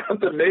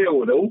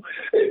meal and all.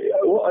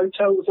 What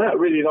hotel was that? A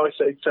really nice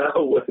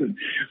hotel. And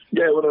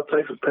yeah, when I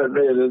played for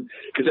Penryn,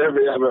 because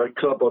every other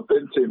club I've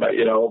been to, mate,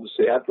 you know,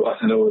 obviously had one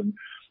and all. And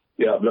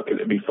yeah, I'm looking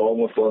at me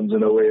Falmouth ones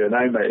and all here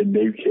now, mate, in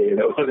Newquay.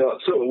 And I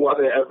sort of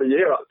won it every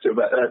year up to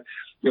about that.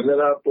 And then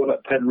I had one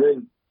at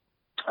Penryn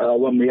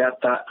when we had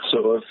that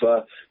sort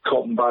of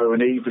Combo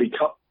and Evely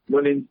Cup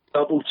winning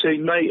double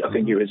team, mate. I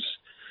think it was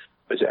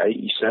it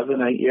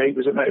 87, 88,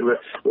 was it, mate?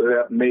 We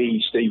had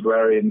me, Steve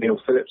Wherry and Neil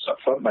Phillips up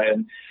front, mate,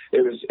 and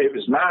it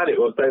was mad, it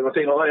was, Dave. I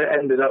think I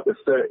ended up with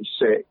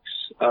 36.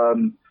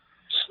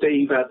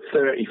 Steve had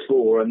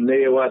 34 and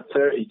Neil had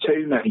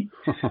 32, mate.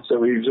 So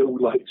we was all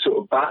like sort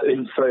of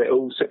battling for it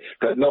all.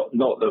 But not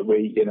that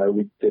we, you know,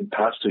 we didn't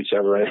pass to each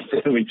other or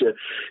anything. We just,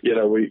 you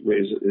know, it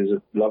was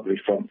a lovely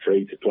front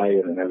three to play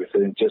in and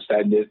everything. It just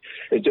ended.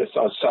 It just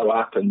so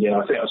happened, you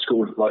know. I think I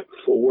scored like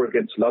 4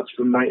 against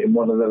Ludgvan, mate, in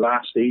one of the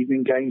last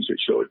evening games,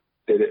 which sort of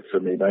did it for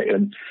me, mate.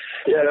 And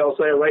yeah, I was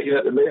there waiting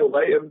at the meal,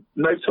 mate, and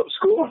no top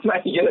score,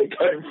 mate, you know,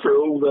 going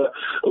through all the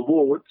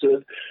awards.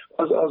 And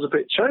I was a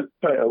bit choked,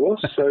 mate, I was.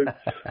 So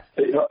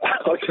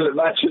I can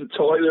imagine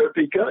Tyler would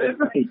be gutted,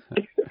 mate.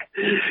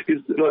 He's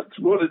like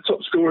one of the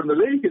top scorer in the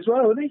league as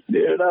well, isn't he?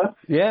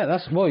 Yeah,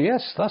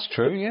 yes, that's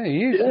true. Yeah,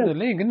 he is in the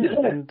league, isn't he?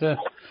 And,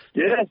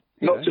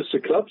 not just the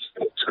club's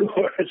top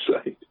scorer,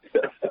 so.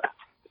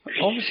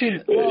 Obviously,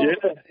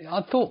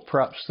 I thought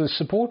perhaps the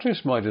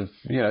supporters might have,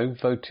 you know,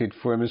 voted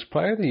for him as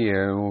Player of the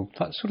Year or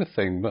that sort of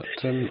thing. But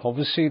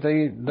obviously,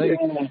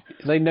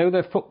 they know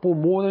their football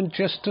more than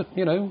just,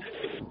 you know.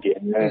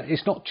 Yeah.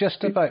 It's not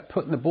just about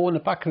putting the ball in the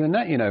back of the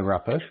net, you know,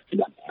 Rappo.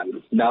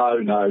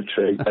 No,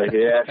 true.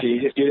 Yeah, if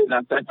you didn't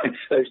have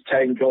those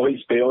 10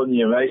 guys beyond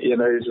you, mate, you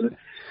know,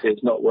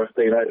 it's not worth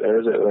being out there,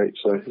 is it, mate?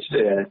 So,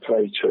 yeah,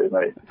 very true,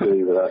 mate.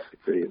 Agree with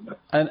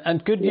that.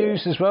 And good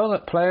news as well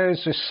that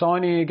players are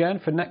signing again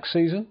for next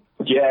season?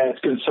 Yeah, I was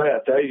going to say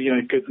that, Dave. You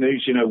know, good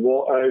news. You know,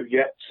 Watto,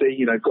 Yetzi,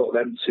 you know, got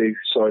them to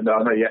sign.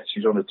 I know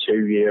Yetzi's on a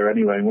 2-year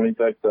anyway, won't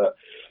he,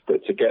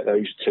 but to get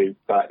those two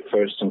back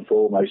first and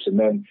foremost, and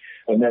then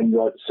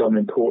like some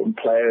important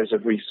players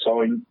have we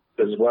signed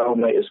as well,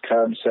 mate, as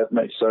Cam said,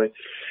 mate. So,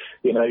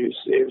 you know,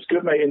 it was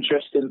good, mate.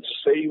 Interesting to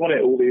see, wasn't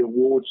it? All the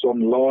awards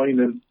online,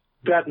 and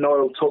we had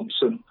Niall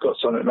Thompson got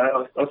something,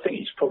 mate. I think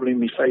he's probably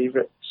my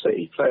favourite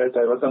City player,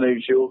 Dave. I don't know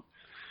who's your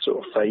sort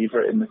of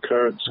favourite in the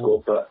current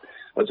squad, but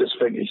I just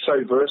think he's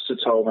so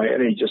versatile, mate,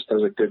 and he just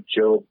does a good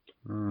job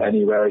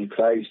anywhere he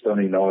plays,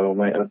 doesn't he, Niall,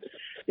 mate?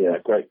 Yeah,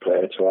 great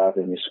player to have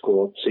in your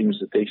squad.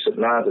 Seems a decent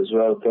lad as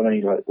well, doesn't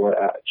he? Like, right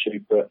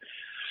attitude, but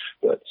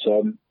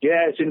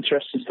yeah, it's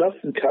interesting stuff.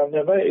 And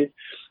Canada, mate,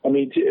 I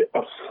mean,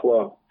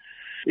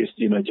 it's,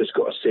 you know, just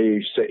got to see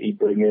who City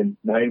bring in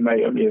now,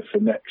 mate. I mean, for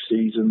next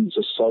season's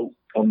assault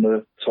on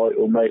the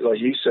title, mate. Like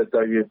you said,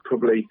 though, you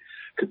probably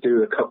could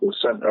do a couple of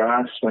centre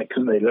halves, mate,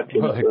 couldn't they?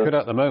 Well, they could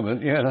at the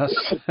moment, yeah.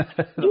 That's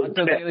I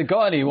don't think they've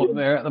got anyone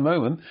there at the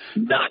moment.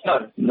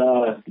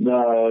 No,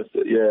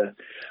 yeah.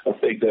 I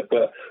think that,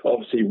 but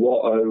obviously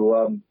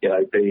Watto, you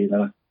know,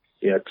 being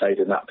played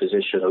in that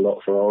position a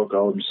lot for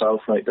Argyle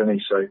himself, mate, doesn't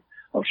he? So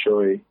I'm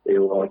sure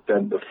he'll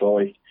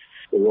identify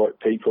the right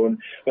people.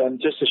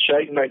 And just a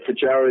shame, mate, for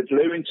Jared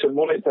Lewington.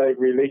 Wanted they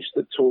released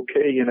the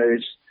Torquay, you know,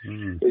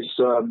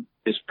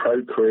 his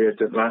pro career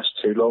didn't last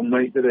too long,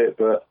 mate, did it?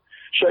 But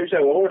shows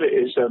how hard it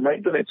is, though,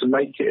 mate, doesn't it, to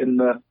make it in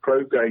the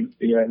pro game,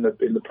 you know,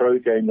 in the pro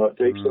game like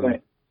Diggs, doesn't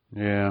it?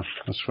 Yeah,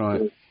 that's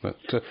right.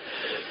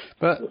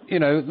 But you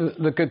know,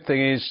 the good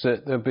thing is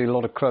that there'll be a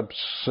lot of clubs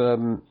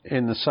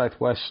in the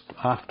southwest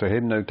after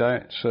him, no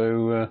doubt.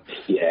 So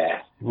you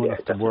won't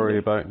have to worry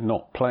about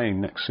not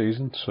playing next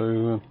season.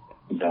 So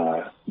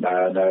no,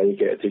 you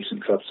get a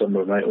decent club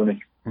somewhere, mate, won't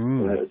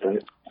you?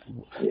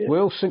 Yeah.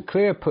 Will St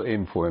Clair put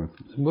in for him?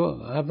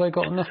 Well, have they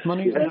got enough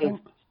money? Do you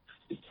think?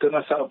 Don't know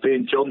if that'll be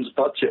in John's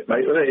budget,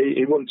 mate.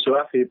 He wasn't too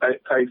happy about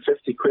paying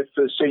 50 quid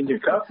for the senior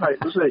cup, mate,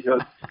 was he? Don't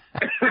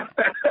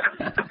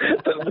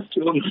know if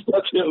John's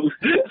budget will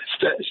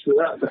stretch for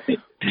that, mate.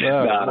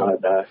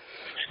 No.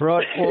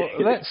 Right, well,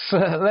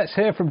 let's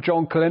hear from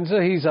John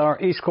Colenza. He's our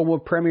East Cornwall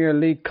Premier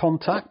League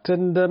contact,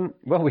 and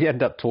we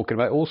end up talking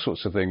about all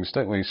sorts of things,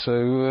 don't we?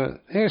 So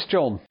here's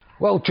John.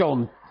 Well,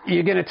 John,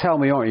 you're going to tell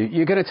me, aren't you?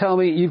 You're going to tell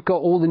me you've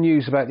got all the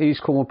news about the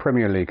East Cornwall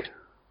Premier League.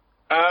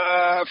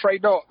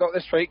 Afraid not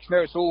this week. No,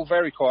 it's all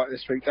very quiet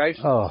this week, Dave.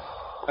 Oh.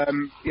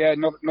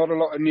 Not a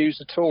lot of news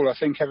at all. I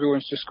think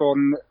everyone's just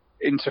gone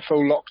into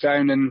full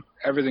lockdown and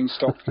everything's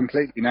stopped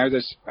completely now.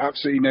 There's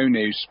absolutely no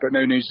news, but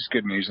no news is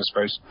good news, I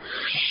suppose.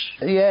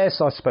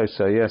 Yes, I suppose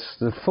so, yes.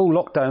 The full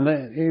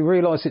lockdown, you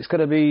realise it's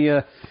going to be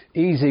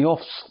easing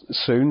off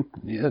soon.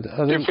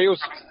 It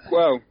feels,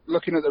 well,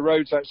 looking at the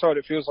roads outside,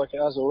 it feels like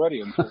it has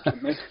already,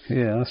 unfortunately.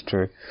 Yeah, that's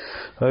true.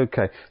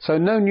 Okay, so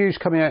no news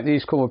coming out of the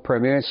East Cornwall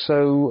Premier,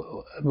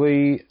 so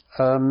we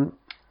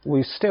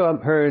still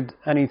haven't heard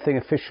anything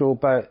official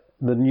about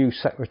the new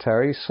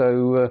secretary,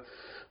 so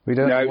we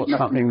don't know what's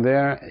happening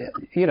there.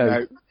 You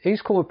know,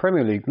 East Cornwall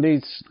Premier League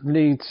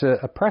needs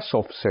a press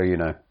officer, you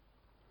know.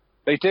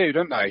 They do,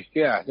 don't they?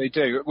 Yeah, they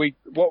do.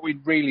 What we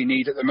really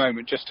need at the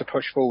moment, just to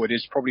push forward,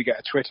 is probably get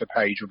a Twitter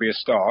page would be a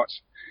start,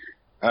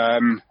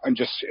 and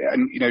just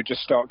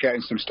start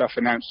getting some stuff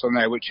announced on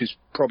there, which is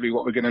probably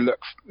what we're going to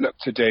look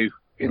to do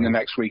in the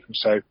next week or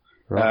so.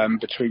 Right.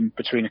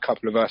 Between a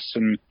couple of us,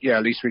 and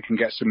at least we can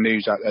get some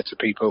news out there to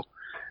people.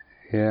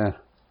 Yeah,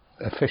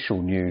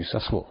 official news.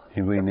 That's what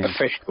we need.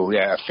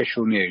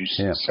 Official news.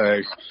 Yeah.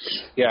 So,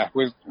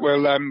 we'll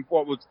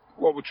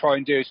what we'll try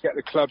and do is get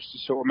the clubs to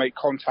sort of make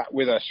contact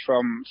with us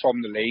from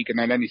the league, and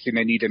then anything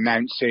they need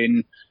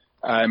announcing,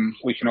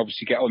 we can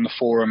obviously get on the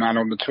forum and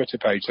on the Twitter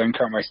page. Then,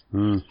 can't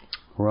we?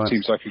 Right.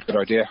 Seems like a good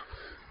idea.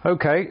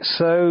 Okay,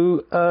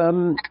 so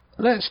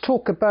let's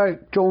talk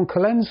about John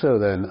Colenso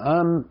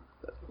then.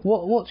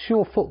 What's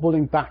your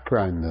footballing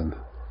background then?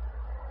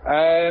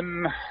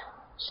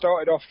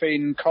 Started off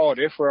in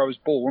Cardiff, where I was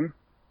born,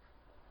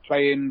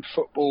 playing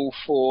football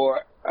for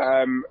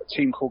a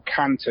team called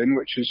Canton,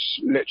 which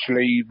is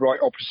literally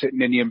right opposite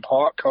Ninian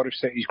Park, Cardiff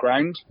City's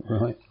ground.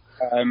 Right.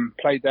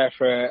 Played there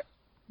for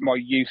my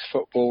youth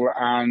football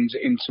and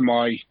into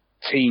my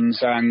teens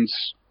and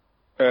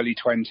early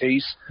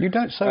 20s. You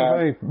don't sound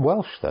very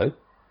Welsh, though.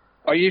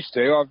 I used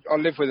to. I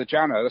live with a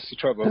Jana, that's the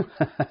trouble.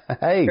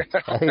 hey,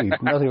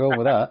 nothing wrong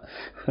with that.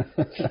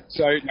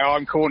 So, no,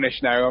 I'm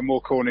Cornish now. I'm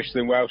more Cornish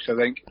than Welsh, I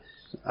think.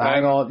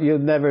 Hang on, you'll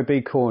never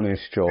be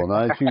Cornish, John.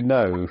 As you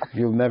know,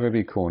 you'll never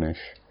be Cornish.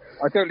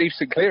 I don't leave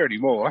St Cleer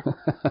anymore.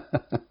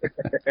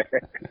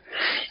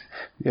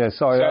 Yeah,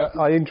 sorry, so,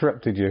 I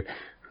interrupted you.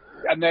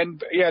 And then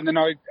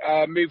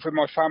I moved with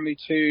my family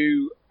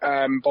to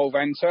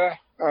Bolventa,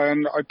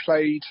 and I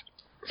played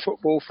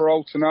football for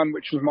Alton,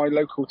 which was my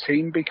local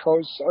team,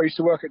 because I used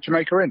to work at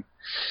Jamaica Inn.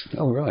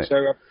 Oh, right.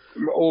 So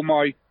all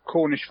my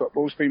Cornish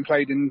football's been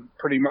played in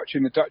pretty much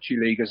in the Dutchy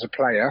League as a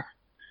player,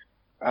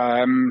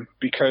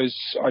 because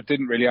I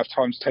didn't really have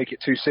time to take it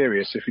too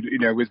serious. If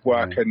with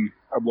work and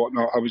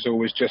whatnot, I was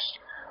always just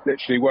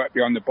literally work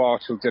behind the bar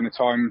till dinner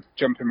time,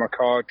 jump in my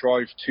car,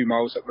 drive 2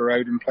 miles up the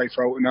road and play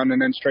for Alton,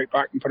 and then straight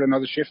back and put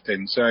another shift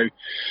in. So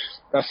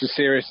that's as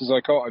serious as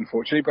I got,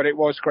 unfortunately, but it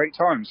was great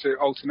times. So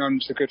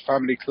Alton's a good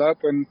family club,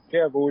 and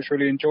I've always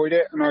really enjoyed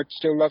it, and I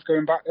still love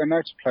going back there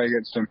now to play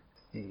against them.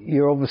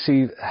 You're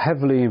obviously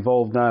heavily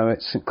involved now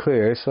at St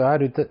Cleer, so how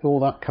did all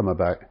that come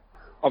about?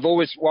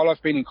 While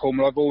I've been in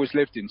Cornwall, I've always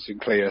lived in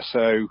St Cleer.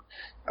 So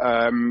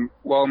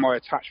while my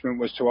attachment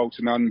was to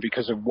Alton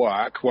because of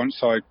work,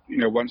 once I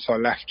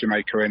left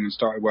Jamaica Inn and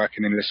started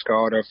working in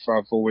Liscard,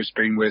 I've always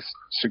been with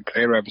St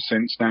Cleer ever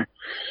since now.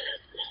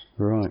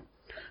 Right.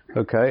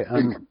 Okay.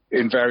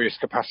 In various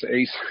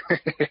capacities.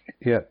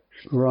 Yeah.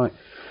 Right.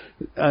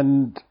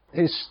 And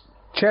is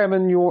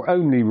chairman your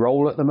only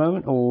role at the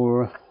moment,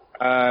 or?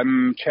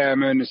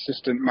 Chairman,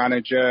 assistant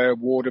manager,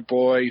 water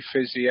boy,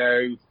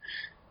 physio.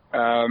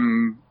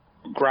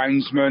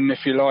 Groundsman,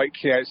 if you like.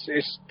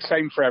 It's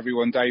same for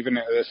everyone, Dave, isn't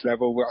it, at this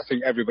level? I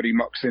think everybody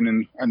mucks in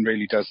and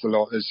really does the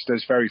lot.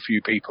 There's very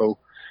few people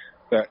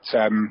that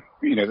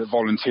that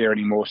volunteer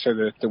anymore, so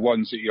the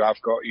ones that you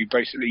have got, you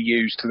basically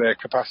use to their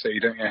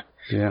capacity, don't you?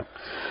 Yeah.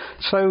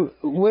 So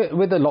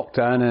with the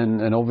lockdown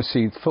and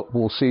obviously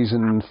football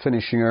season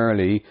finishing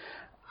early,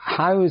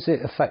 how has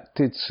it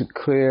affected St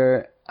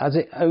Cleer? Has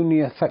it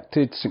only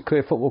affected St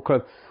Cleer Football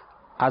Club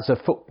as a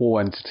football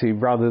entity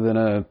rather than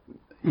a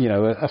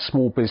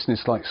small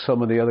business like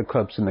some of the other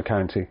clubs in the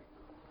county?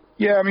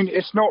 Yeah, I mean,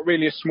 it's not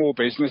really a small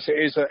business. It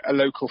is a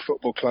local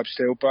football club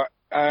still, but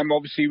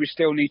obviously we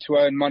still need to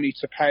earn money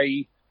to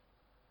pay,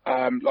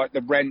 like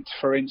the rent,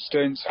 for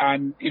instance,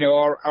 and,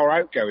 our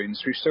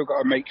outgoings. We've still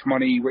got to make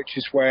money, which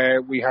is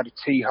where we had a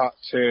tea hut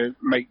to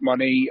make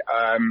money.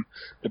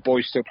 The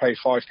boys still pay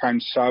 £5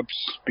 subs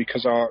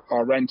because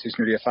our rent is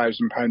nearly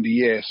 £1,000 a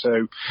year.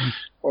 So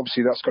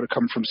obviously that's got to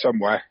come from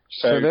somewhere.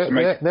 So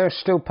they're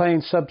still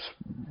paying subs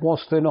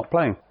whilst they're not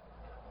playing?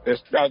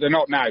 They're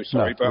not now,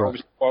 sorry, but right.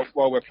 obviously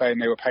while we're playing,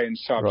 they were paying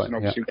subs, right, and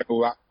obviously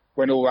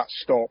when all that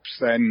stops,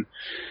 then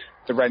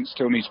the rent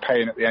still needs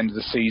paying at the end of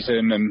the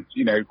season, and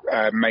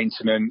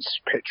maintenance,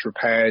 pitch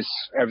repairs,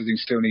 everything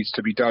still needs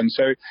to be done.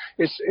 So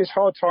it's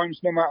hard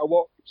times no matter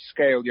what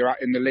scale you're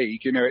at in the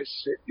league.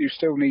 You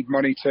still need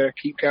money to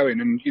keep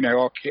going, and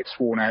our kit's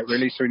worn out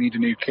really, so we need a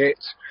new kit.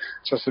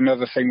 So that's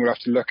another thing we'll have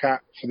to look at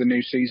for the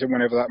new season,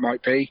 whenever that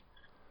might be.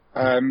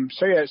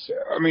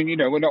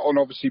 We're not on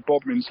obviously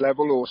Bodmin's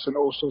level or St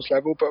Austell's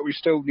level, but we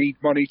still need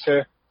money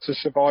to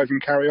survive and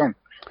carry on.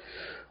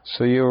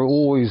 So you're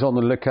always on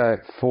the lookout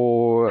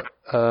for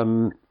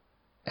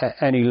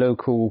any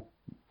local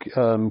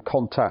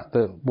contact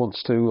that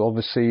wants to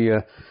obviously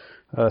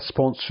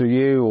sponsor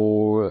you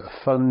or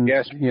fund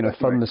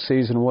fund the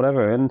season or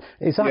whatever. And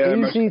is that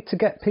easy to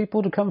get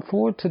people to come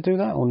forward to do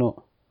that or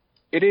not?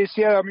 It is,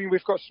 yeah. I mean,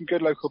 we've got some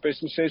good local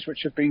businesses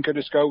which have been good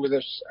as gold with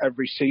us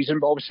every season.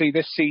 But obviously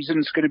this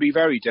season's going to be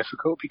very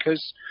difficult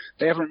because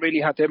they haven't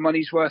really had their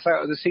money's worth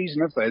out of the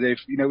season, have they?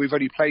 We've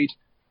only played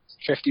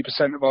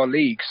 50% of our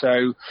league.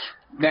 So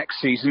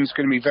next season's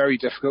going to be very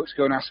difficult to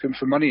go and ask them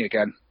for money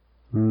again.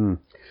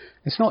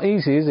 It's not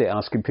easy, is it,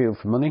 asking people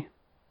for money?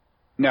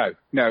 No,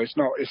 it's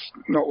not. It's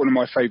not one of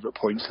my favourite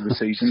points of the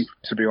season,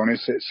 to be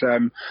honest. It's, I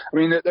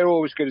mean, they're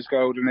always good as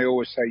gold, and they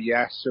always say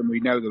yes, and we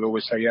know they'll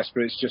always say yes.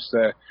 But it's just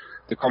the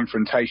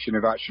confrontation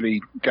of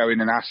actually going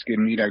and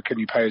asking, can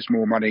you pay us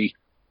more money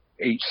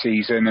each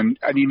season? And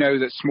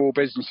that small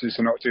businesses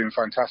are not doing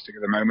fantastic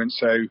at the moment,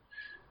 so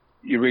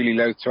you're really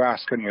loath to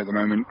ask, aren't you, at the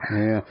moment?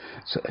 Yeah.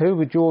 So, who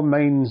would your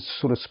main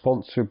sort of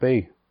sponsor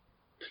be?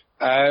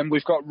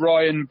 We've got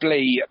Ryan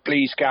Blee at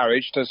Blee's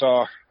Garage, does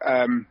our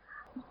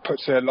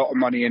puts a lot of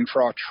money in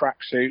for our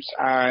tracksuits,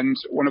 and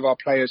one of our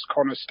players,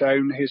 Connor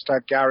Stone, his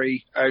dad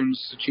Gary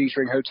owns the Cheese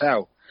Ring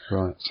Hotel.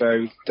 Right.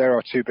 So there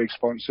are two big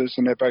sponsors,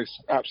 and they're both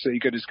absolutely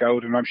good as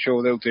gold, and I'm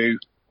sure they'll do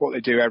what they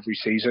do every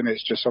season.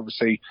 It's just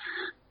obviously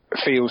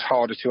feels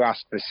harder to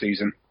ask this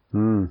season.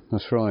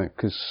 That's right,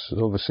 because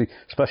obviously,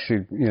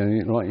 especially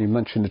like you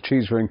mentioned, the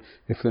Cheese Ring,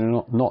 if they're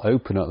not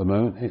open at the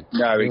moment, it's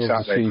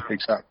exactly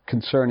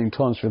concerning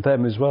times for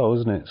them as well,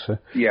 isn't it? So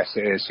yes,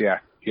 it is. Yeah,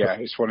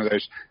 it's one of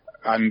those.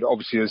 And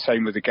obviously the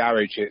same with the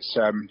garage. It's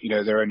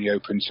they're only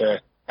open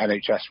to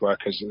NHS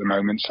workers at the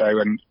moment. So,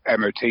 and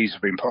MOTs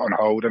have been put on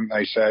hold, haven't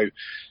they? So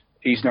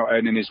he's not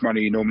earning his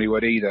money he normally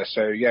would either.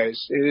 So yeah, it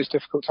is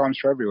difficult times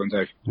for everyone,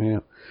 Dave.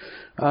 Yeah,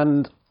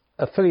 and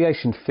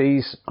affiliation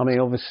fees. I mean,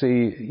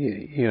 obviously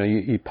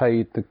you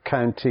pay the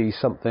county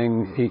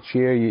something each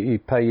year. You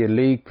pay your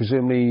league,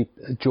 presumably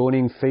a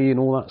joining fee and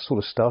all that sort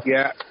of stuff.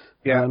 Yeah.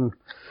 And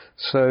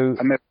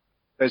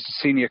there's a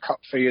senior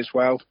cup fee as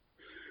well.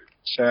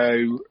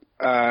 So.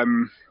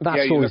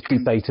 That's always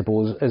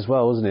debatable as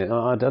well, isn't it?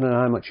 I don't know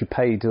how much you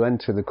pay to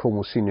enter the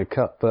Cornwall Senior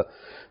Cup, but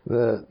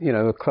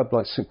a club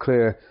like St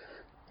Clair,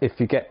 if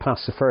you get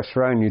past the first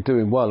round, you're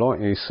doing well,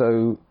 aren't you?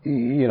 So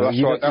you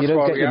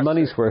don't get your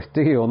money's worth,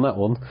 do you, on that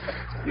one?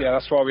 Yeah,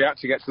 that's why we had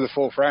to get to the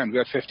fourth round. We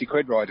had 50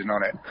 quid riding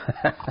on it.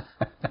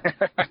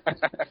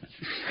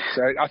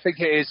 So I think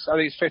it's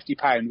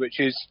 £50, which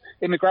is,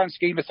 in the grand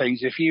scheme of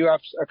things, if you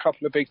have a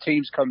couple of big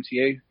teams come to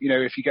you,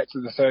 if you get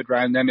to the third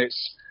round, then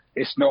it's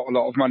not a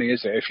lot of money,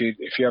 is it?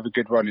 If you have a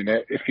good run in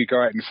it. If you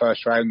go out in the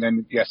first round,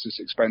 then yes, it's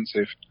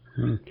expensive.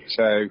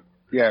 So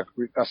yeah,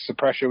 that's the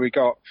pressure we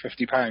got.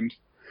 £50.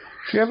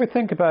 Do you ever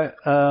think about?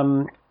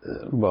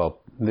 Well,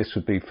 this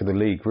would be for the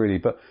league really,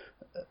 but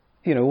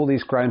all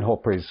these ground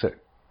hoppers that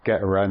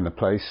get around the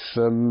place.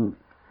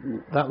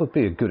 That would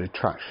be a good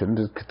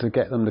attraction to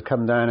get them to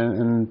come down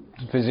and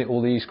visit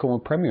all the East Cornwall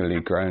Premier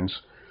League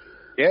grounds.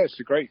 Yeah, it's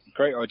a great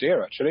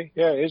idea actually.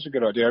 Yeah, it is a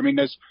good idea. I mean,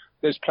 there's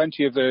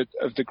plenty of the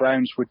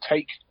grounds would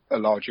take a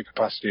larger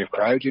capacity of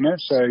crowd,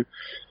 So,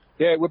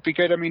 yeah, it would be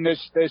good. I mean,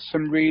 there's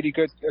some really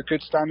a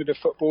good standard of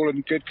football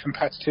and good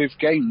competitive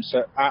games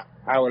at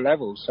our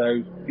level.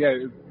 So, yeah,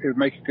 it would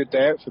make a good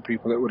day out for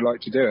people that would like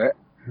to do it.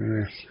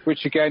 Yes.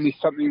 Which again is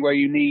something where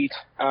you need,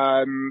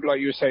 like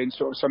you were saying,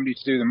 sort of somebody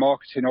to do the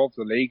marketing of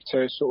the league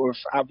to sort of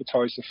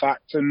advertise the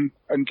fact and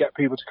get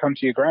people to come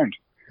to your ground.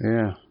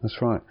 Yeah,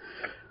 that's right.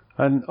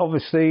 And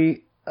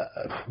obviously,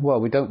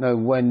 we don't know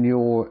when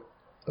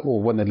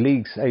when the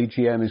league's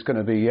AGM is going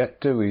to be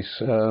yet, do we?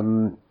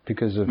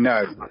 Because of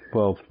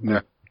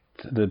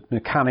the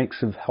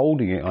mechanics of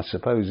holding it, I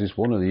suppose, is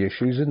one of the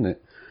issues, isn't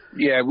it?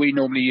 Yeah, we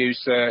normally use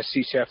the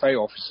CCFA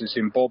offices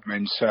in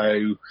Bodmin.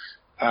 So,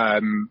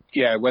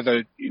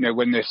 whether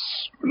when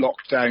this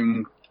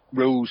lockdown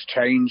rules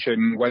change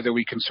and whether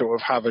we can sort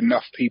of have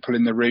enough people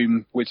in the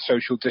room with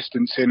social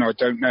distancing, I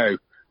don't know.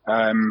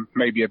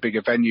 Maybe a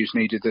bigger venue's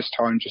needed this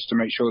time just to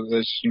make sure that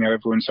there's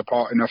everyone's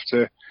apart enough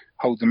to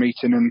hold the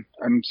meeting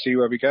and see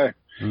where we go.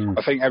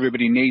 I think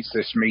everybody needs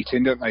this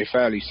meeting, don't they,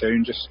 fairly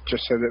soon, just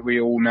so that we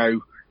all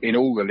know in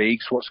all the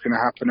leagues what's going to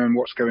happen and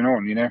what's going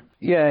on,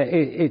 Yeah,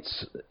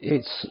 it's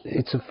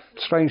a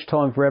strange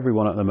time for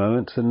everyone at the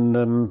moment,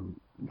 and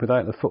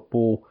without the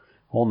football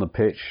on the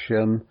pitch,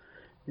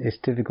 it's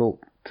difficult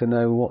to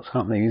know what's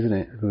happening, isn't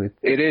it?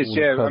 It is,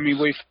 yeah.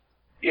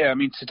 I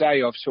mean,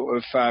 today I've sort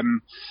of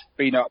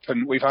been up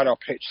and we've had our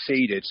pitch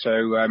seeded,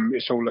 so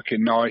it's all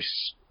looking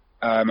nice.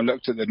 I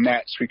looked at the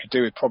nets. We could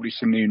do with probably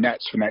some new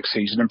nets for next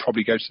season and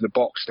probably go to the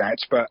box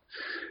nets. But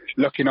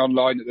looking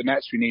online at the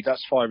nets we need,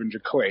 that's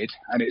 500 quid,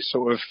 and it's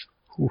sort of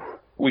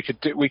we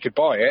could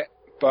buy it,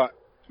 but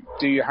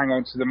do you hang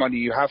on to the money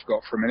you have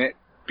got for a minute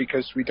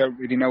because we don't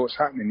really know what's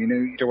happening?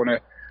 You don't want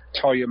to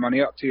tie your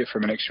money up, do you, for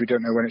a minute because we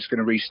don't know when it's going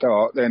to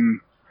restart.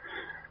 Then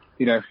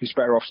he's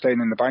better off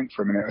staying in the bank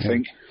for a minute, I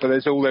think. But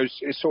there's all those.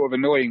 It's sort of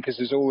annoying because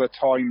there's all the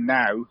time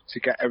now to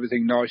get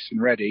everything nice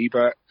and ready,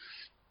 but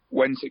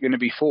when's it going to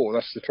be for?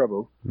 That's the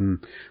trouble.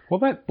 What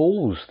about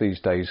balls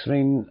these days? I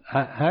mean,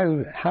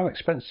 how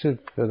expensive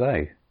are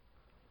they?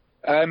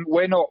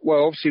 We're not,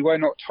 well, obviously we're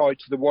not tied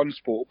to the one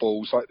sport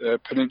balls like the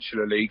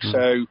Peninsula League,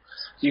 so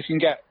you can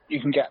get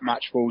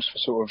match balls for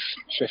sort of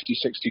 50,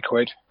 60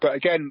 quid. But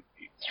again,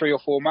 3 or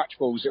 4 match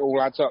balls, it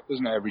all adds up,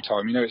 doesn't it, every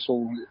time? It's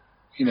all,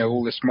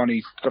 all this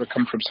money's got to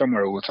come from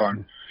somewhere all the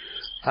time.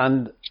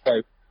 And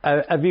so,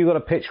 have you got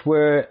a pitch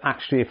where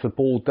actually if the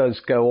ball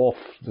does go off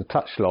the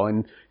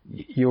touchline,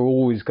 you're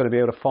always going to be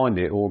able to find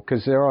it? Or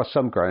because there are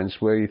some grounds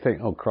where you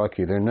think, oh,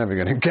 crikey, they're never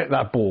going to get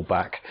that ball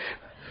back.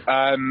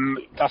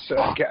 That's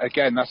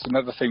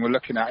another thing we're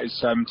looking at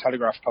is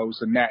telegraph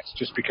poles and nets,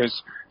 just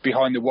because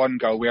behind the one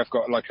goal we have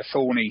got like a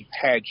thorny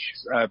hedge,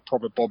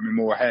 proper Bodmin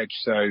Moor hedge.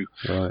 So,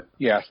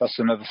 yeah, that's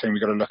another thing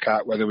we've got to look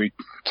at, whether we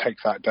take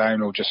that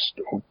down or just,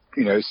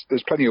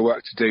 there's plenty of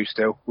work to do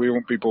still. We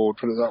won't be bored,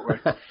 put it that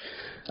way.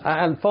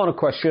 And final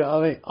question,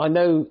 I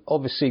know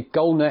obviously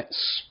goal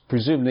nets,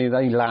 presumably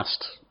they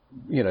last,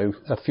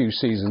 a few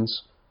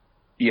seasons.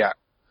 Yeah.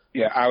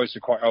 Yeah, ours are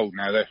quite old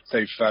now.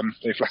 They've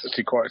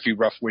lasted quite a few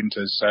rough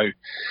winters, so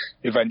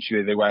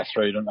eventually they wear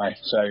through, don't they?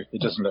 So it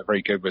doesn't look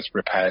very good with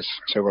repairs.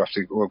 So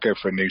we'll go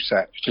for a new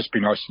set. It'd just be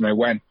nice to know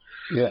when.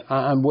 Yeah,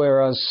 and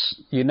whereas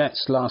your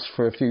nets last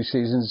for a few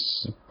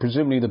seasons,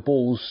 presumably the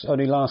balls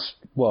only last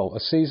a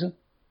season.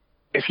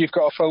 If you've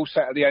got a full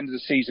set at the end of the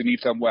season,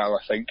 you've done well,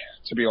 I think,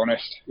 to be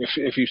honest.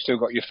 If you've still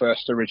got your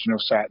first original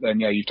set,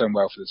 then yeah, you've done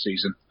well for the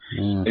season.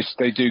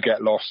 They do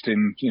get lost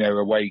in,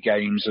 away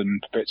games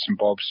and bits and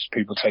bobs.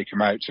 People take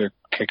them out to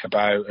kick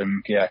about,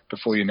 and yeah,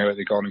 before you know it,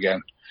 they're gone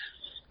again.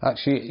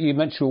 Actually, you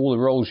mentioned all the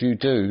roles you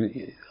do.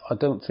 I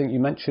don't think you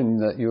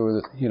mentioned that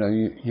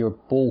you're a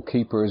ball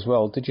keeper as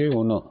well, did you,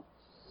 or not?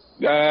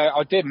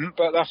 I didn't,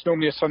 but that's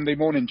normally a Sunday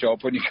morning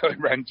job when you go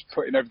around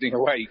putting everything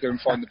away. You go and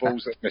find the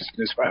balls that are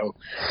missing as well.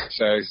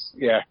 So,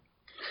 yeah.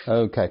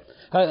 Okay.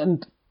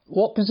 And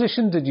what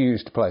position did you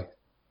used to play?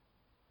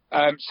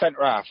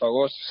 Centre half, I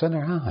was.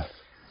 Centre half?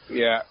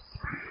 Yeah.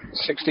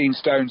 16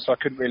 stone, so I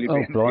couldn't really be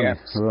in the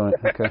ends. Right,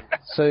 okay.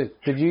 So,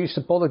 did you used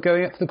to bother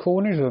going up to the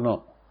corners or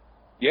not?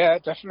 Yeah,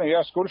 definitely. Yeah,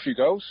 I scored a few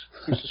goals.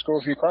 Used to score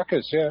a few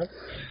crackers, yeah.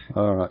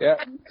 All right. Yeah.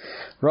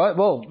 Right,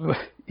 well,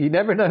 you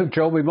never know,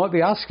 John. We might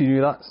be asking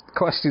you that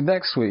question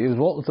next week. Is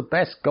what was the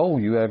best goal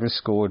you ever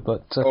scored?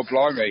 But oh,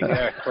 blimey,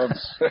 yeah,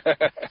 crumbs.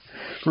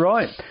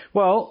 Right.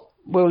 Well,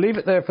 we'll leave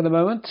it there for the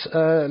moment.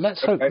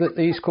 Let's hope that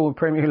the East Cornwall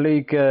Premier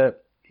League,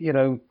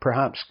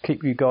 perhaps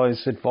keep you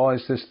guys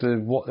advised as to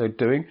what they're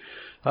doing.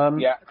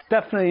 Yeah.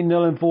 Definitely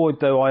null and void,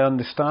 though, I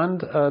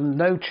understand.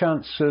 No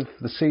chance of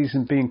the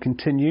season being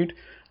continued.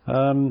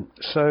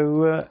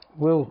 So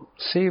we'll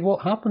see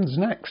what happens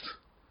next.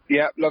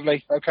 Yeah,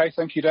 lovely. Okay,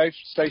 thank you, Dave.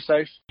 Stay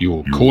safe.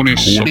 Your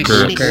Cornish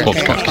Soccer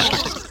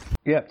Podcast.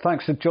 Yeah,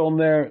 thanks to John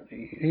there.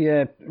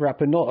 Yeah,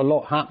 Rapper, not a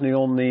lot happening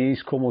on the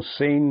East Cornwall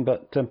scene,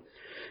 but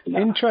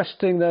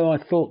interesting, though, I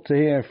thought, to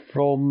hear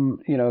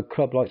from, a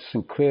club like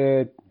St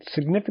Clear,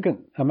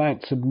 significant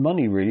amounts of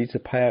money, really, to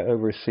pay out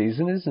over a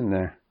season, isn't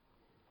there?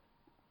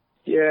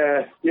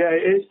 Yeah,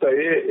 it is, though.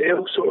 It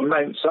all sort of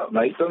mounts up,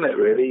 mate, doesn't it,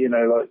 really?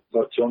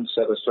 Like John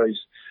said, I suppose,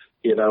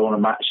 on a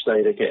match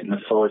day, they're getting the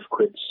 £5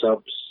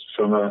 subs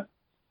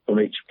from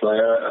each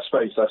player. I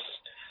suppose that's,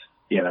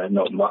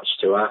 not much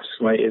to ask,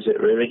 mate, is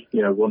it really?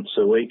 Once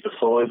a week, a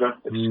 £5.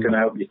 It's going to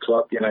help your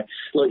club,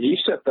 Like you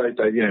said, though,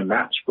 Dave,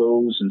 match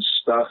balls and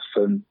stuff,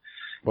 and,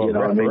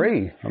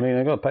 referee.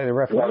 They've got to pay the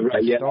referee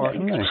to start,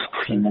 haven't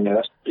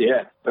they?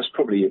 That's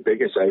probably your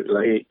biggest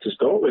outlay to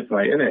start with,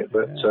 mate, isn't it?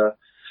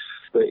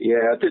 But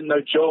yeah, I didn't know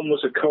John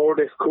was a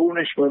Cardiff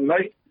Cornishman,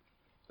 mate.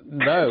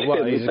 No,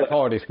 well, he's a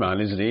Cardiff man,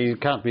 isn't he? He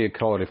can't be a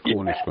Cardiff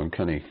Cornishman,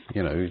 can he?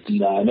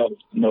 No,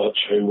 not a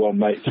true one,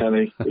 mate, can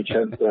he? We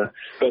can't.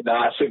 But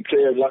St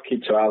Clear lucky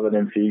to have an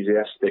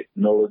enthusiastic,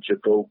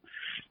 knowledgeable,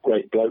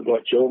 great bloke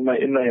like John,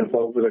 mate, isn't they,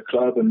 involved with the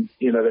club? And,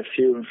 they're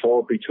few and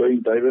far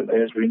between, Dave, aren't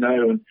they, as we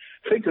know. And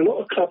I think a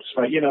lot of clubs,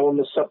 mate, on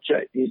the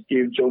subject, you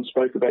and John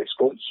spoke about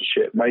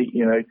sponsorship, mate,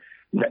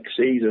 next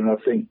season, I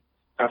think,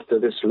 after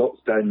this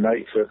lockdown,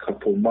 mate, for a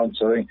couple of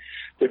months, I think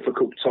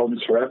difficult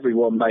times for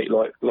everyone, mate,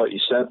 like you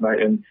said, mate,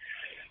 and,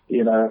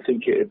 I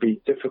think it'd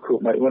be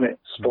difficult, mate, wouldn't it,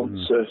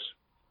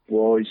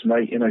 sponsors-wise,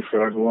 mate,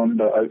 for everyone,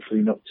 but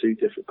hopefully not too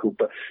difficult.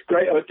 But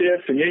great idea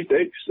from you,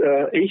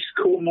 Dukes. East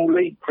Cornwall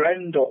League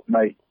ground op,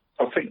 mate.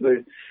 I think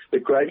the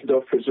ground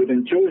offers would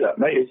enjoy that,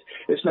 mate.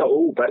 It's not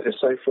all about the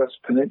South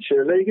West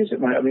Peninsula League, is it,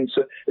 mate?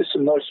 So there's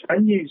some nice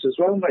venues as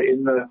well, mate,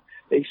 in the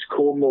East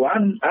Cornwall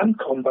and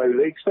Combo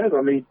Leagues there.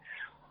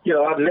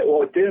 I had a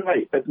little idea,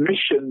 mate.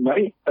 Admission,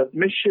 mate.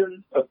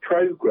 Admission, a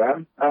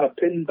programme, and a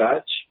pin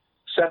badge.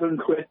 £7,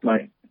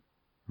 mate.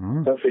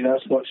 Don't think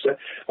that's much there.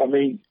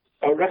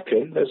 I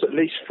reckon there's at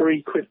least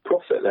 £3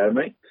 profit there,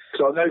 mate.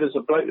 Because I know there's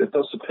a bloke that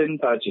does the pin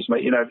badges,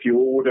 mate. If you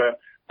order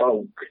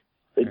bulk,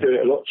 they do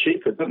it a lot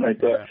cheaper, don't they?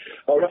 But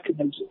I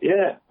reckon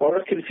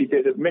if you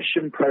did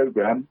admission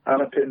programme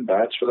and a pin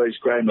badge for those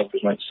ground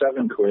offers, mate,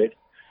 £7.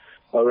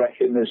 I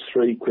reckon there's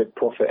 £3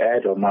 profit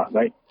add on that,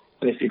 mate.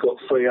 And if you got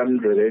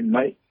 300 in,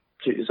 mate,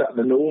 is that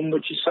the norm,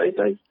 would you say,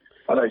 Dave?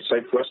 I know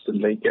South Western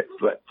League get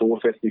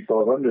 450,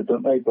 500,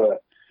 don't they?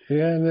 But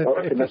yeah,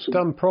 if it's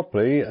done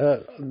properly,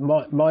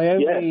 my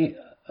only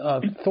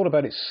I've thought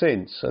about it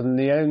since, and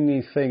the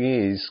only thing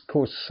is, of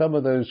course, some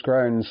of those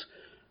grounds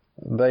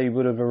they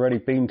would have already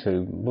been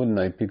to, wouldn't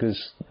they?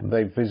 Because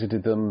they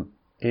visited them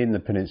in the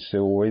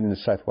Peninsula or in the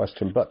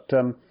Southwestern. But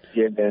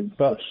you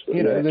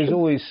know, there's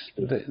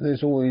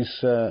always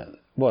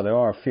well, there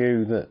are a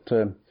few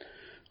that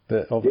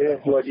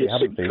obviously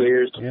haven't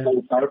been.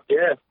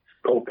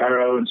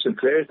 Polperro and St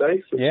Clair's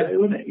Day,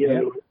 wouldn't it?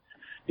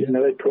 You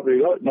know, they'd probably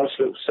like nice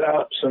little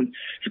setups, and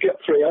if you get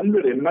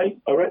 300 in, mate,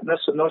 I reckon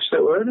that's a nice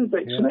little earning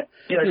bit, isn't it?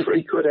 You know,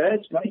 £3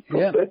 heads, mate.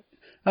 Probably.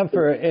 And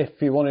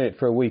if you wanted it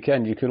for a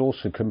weekend, you could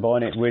also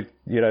combine it with,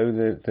 you know,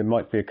 there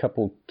might be a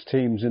couple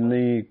teams in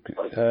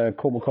the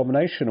Cornwall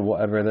Combination or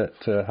whatever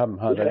that haven't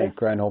had any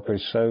ground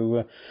hoppers.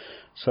 So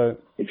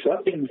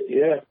exactly,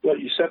 like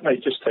you said, mate,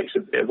 it just takes a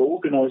bit of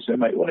organising,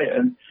 mate, wouldn't it?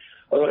 And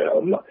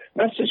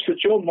message for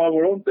John while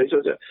we're on this.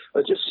 I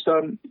just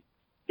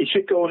you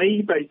should go on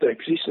eBay there,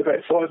 because it's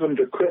about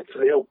 £500 for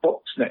the old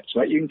box nets,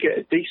 mate. You can get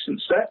a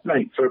decent set,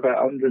 mate, for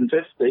about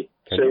 150,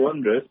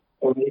 200.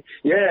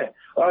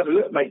 I had a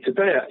look, mate,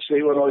 today,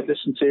 actually, when I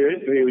listened to your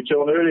interview with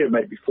John earlier,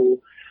 mate, before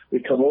we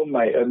come on,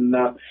 mate. And,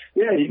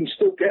 you can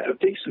still get a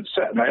decent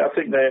set, mate. I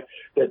think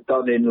they're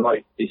done in,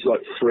 it's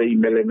 3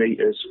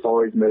 millimetres,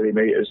 5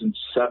 millimetres and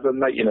 7,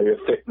 mate, you know, your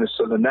thickness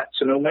of the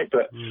nets and all, mate.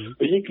 But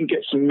you can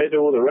get some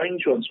middle of the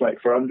range ones, mate,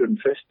 for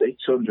 150,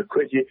 200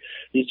 quid.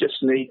 You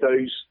just need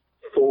those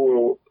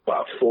 4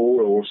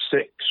 or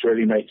 6,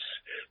 really, mate,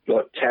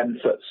 like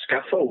 10-foot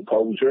scaffold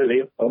poles,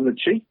 really, on the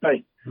cheap,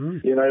 mate.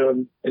 You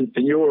know, and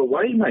you're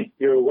away, mate.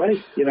 You're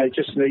away. You know,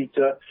 just need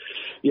to,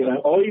 you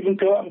know, I'll even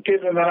go out and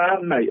give them a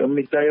hand, mate, on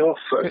my day off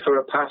for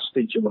a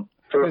pasty, John.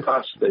 For a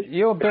pasty.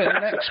 You're a bit of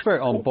an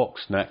expert on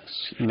box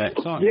nets,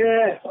 aren't you?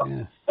 Yeah.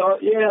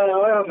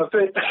 I am a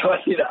bit.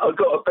 You know, I've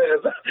got a bit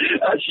of,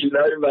 as you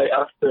know, mate,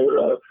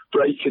 after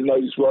breaking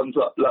those ones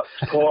up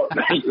apart,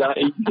 mate, that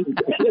evening.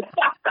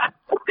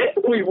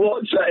 We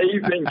watched that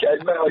evening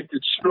game, mate. I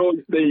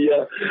destroyed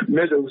the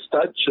middle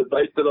stanchion,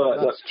 mate.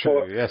 That's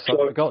true. Yes,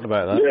 I've forgotten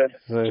about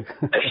that.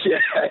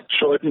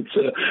 Trying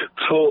to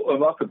taut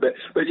them up a bit.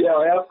 But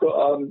I have got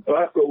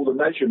all the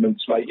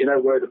measurements, mate. You know,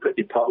 where to put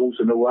your poles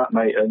and all that,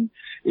 mate. And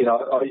you know,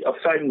 I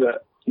found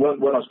that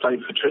when I was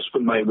playing for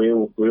Trispan, mate, we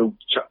all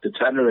chucked a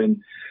tenner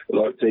in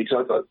like these.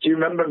 Do you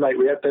remember, mate?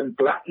 We had them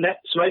black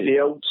nets, mate,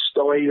 the old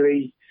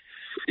styly.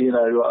 You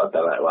know, I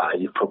don't know. Well,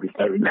 you probably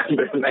don't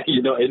remember, mate.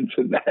 You're not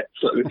into nets.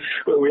 So,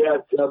 but we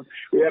had a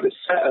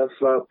set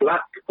of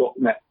black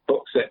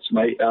box sets,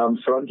 mate,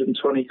 for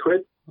 120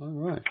 quid. All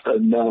right.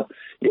 And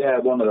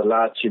one of the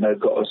lads, you know,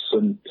 got us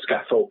some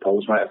scaffold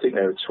poles, mate. I think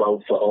they were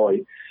 12 foot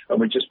high,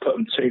 and we just put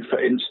them 2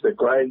 foot into the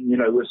ground, you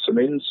know, with some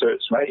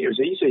inserts, mate. It was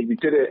easy. We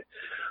did it.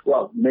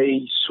 Well,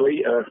 me,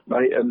 Sweeter,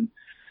 mate, and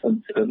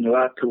a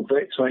lad called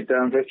Vix, mate,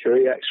 down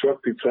Vickery,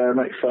 ex-rugby player,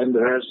 mate, friend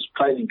of ours, was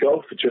playing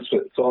golf for just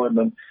at the time,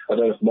 and I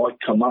don't know if Mike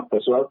come up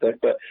as well there,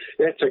 but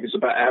it took us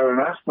about an hour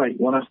and a half, mate,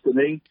 one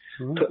afternoon,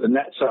 put the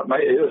nets up,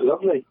 mate. It was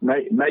lovely,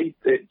 mate.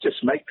 It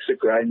just makes a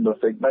ground, I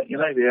think, mate, you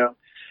know,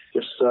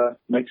 just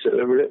makes it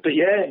a bit. But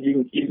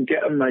you can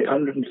get them, mate,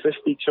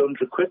 150,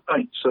 200 quid,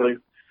 mate. So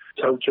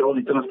tell John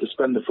you don't have to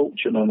spend a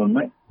fortune on them,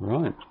 mate.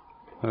 Right.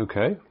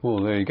 Okay.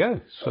 Well, there you go.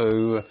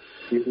 So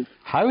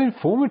how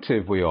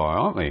informative we are,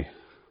 aren't we?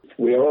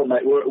 We are,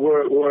 mate.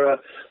 We're a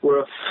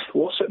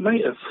what's it,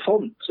 mate? A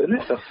font,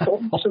 isn't it? A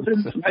font of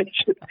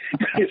information.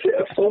 Is it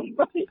a font,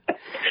 mate?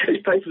 He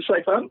played for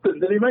Southampton,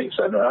 didn't he, mate?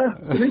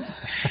 Didn't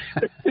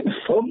he?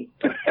 Font.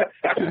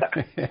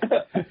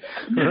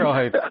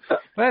 Right.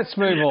 Let's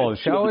move on,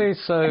 shall we?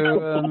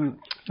 So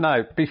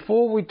now,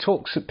 before we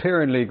talk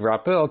Superior League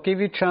Rapper, I'll give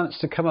you a chance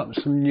to come up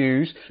with some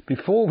news.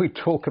 Before we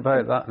talk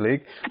about that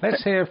league,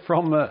 let's hear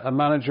from a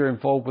manager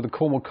involved with the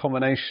Cornwall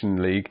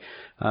Combination League,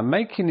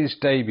 making his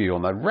debut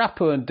on the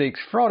Rapper and Deeks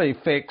Friday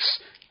Fix.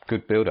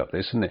 Good build-up,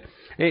 this, isn't it?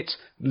 It's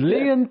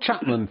Liam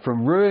Chapman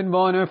from Ruin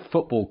Minor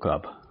Football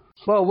Club.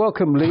 Well,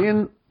 welcome,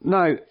 Liam.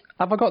 Now,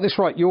 have I got this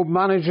right? You're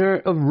manager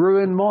of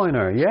Ruin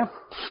Minor, yeah?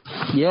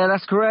 Yeah,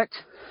 that's correct.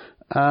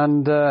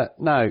 And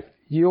now,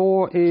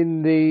 you're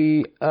in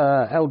the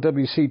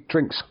LWC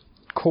Drinks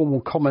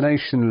Cornwall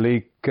Combination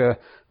League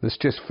that's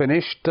just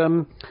finished.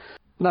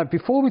 Now,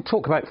 before we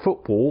talk about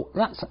football,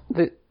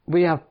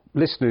 we have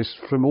listeners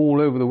from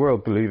all over the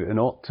world, believe it or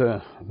not.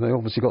 They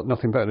obviously got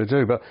nothing better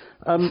to do. But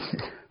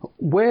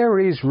where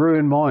is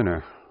Ruin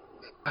Minor?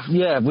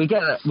 Yeah, we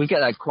get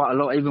that quite a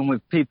lot, even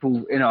with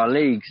people in our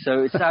league.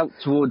 So it's out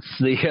towards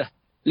the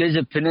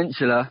Lizard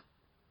Peninsula,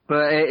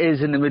 but it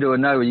is in the middle of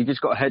nowhere. You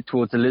just got to head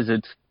towards the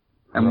Lizard,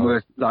 and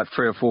we're like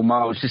 3 or 4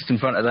 miles just in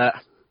front of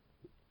that.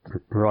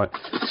 Right.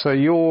 So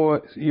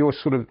your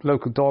sort of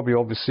local derby,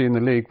 obviously, in the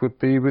league would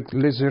be with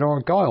Lizard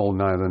Argyle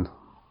now, then.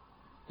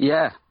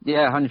 Yeah,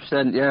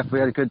 100%. Yeah, we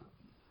had a good.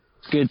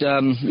 We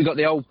got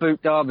the old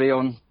boot derby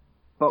on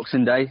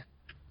Boxing Day.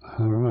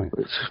 All right.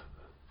 Which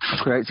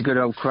creates a good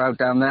old crowd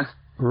down there.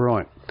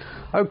 Right.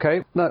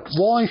 Okay. Now,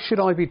 why should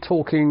I be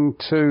talking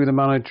to the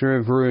manager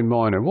of Ruin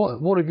Minor?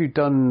 What have you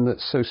done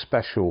that's so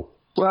special?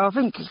 Well, I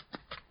think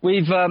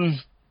we've.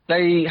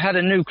 They had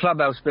a new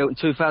clubhouse built in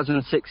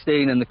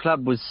 2016, and the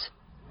club was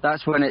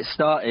that's when it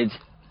started.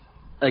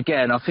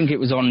 Again, I think it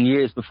was on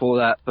years before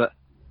that,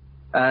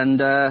 and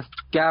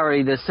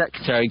Gary, the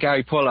secretary,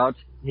 Gary Pollard,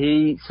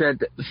 he said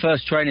that the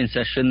first training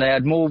session they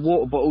had more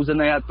water bottles than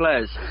they had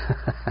players.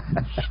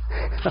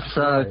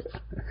 So,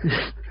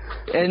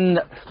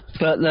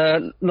 but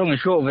the long and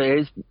short of it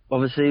is,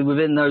 obviously,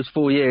 within those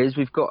 4 years,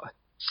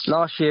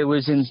 last year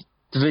was in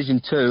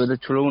Division 2 of the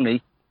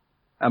Trelawney,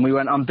 and we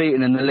went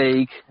unbeaten in the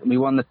league, and we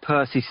won the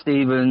Percy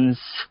Stevens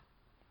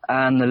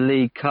and the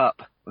League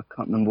Cup. I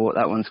can't remember what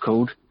that one's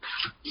called.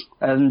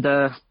 And,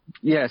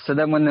 so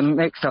then when the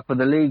mix-up of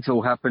the leagues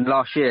all happened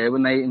last year,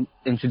 when they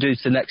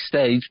introduced the next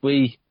stage,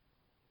 we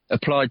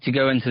applied to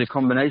go into the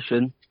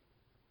combination.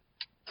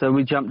 So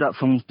we jumped up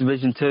from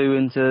Division 2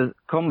 into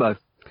combo.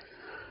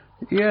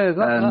 Yeah,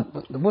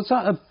 was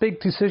that a big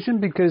decision?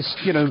 Because,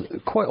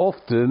 quite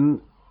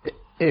often,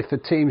 if a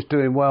team's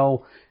doing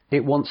well,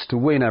 it wants to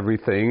win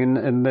everything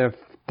and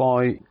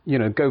thereby,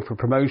 go for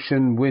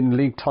promotion, win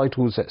league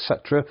titles,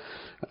 etc.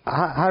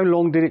 How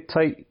long did it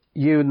take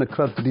you and the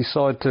club to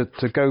decide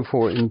to go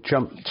for it and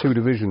jump 2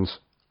 divisions?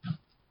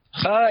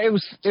 It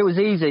was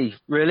easy,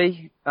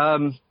 really.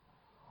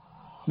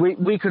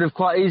 We could have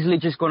quite easily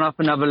just gone up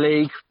another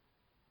league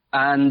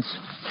and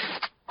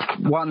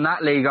won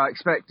that league, I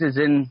expect, as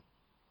in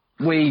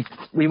we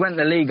went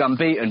the league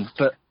unbeaten,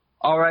 but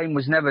our aim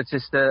was never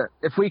just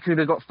if we could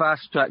have got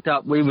fast-tracked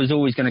up, we was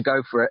always going to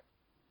go for it.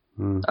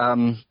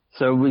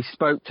 So we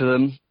spoke to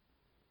them,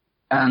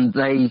 and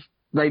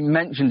they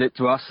mentioned it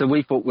to us, so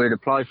we thought we'd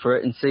apply for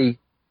it and see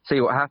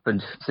what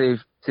happened, see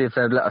if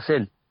they'd let us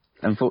in.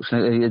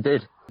 Unfortunately, it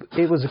did.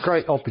 It was a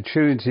great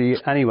opportunity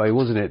anyway,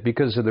 wasn't it?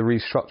 Because of the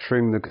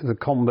restructuring, the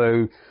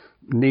combo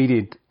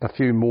needed a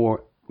few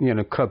more,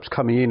 clubs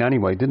coming in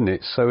anyway, didn't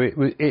it? So it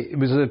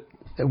was a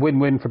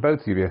win-win for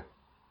both of you.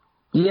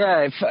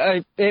 Yeah,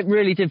 it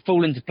really did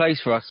fall into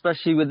place for us,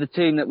 especially with the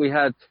team that we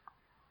had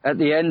at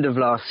the end of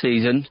last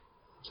season.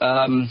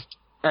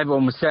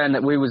 Everyone was saying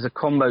that we was a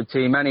combo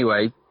team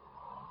anyway.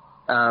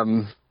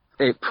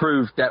 It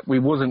proved that we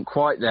wasn't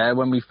quite there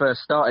when we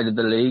first started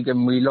the league,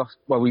 and we lost.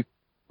 Well, we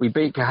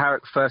beat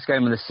Caharrock first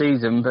game of the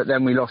season, but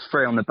then we lost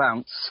 3 on the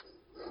bounce.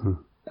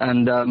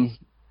 And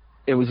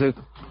it was a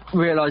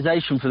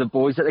realisation for the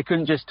boys that they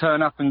couldn't just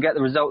turn up and get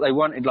the result they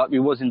wanted like we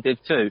was in Div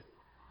 2.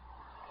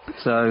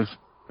 So,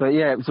 but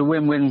yeah, it was a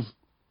win-win.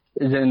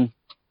 As in,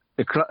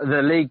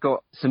 the league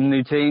got some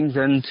new teams,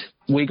 and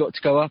we got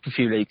to go up a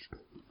few leagues.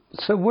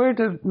 So where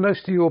do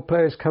most of your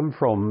players come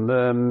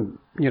from?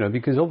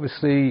 Because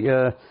obviously,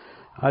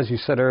 as you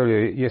said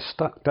earlier, you're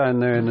stuck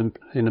down there in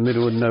the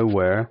middle of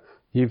nowhere.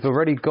 You've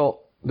already got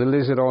the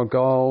Lizard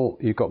Argyle,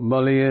 you've got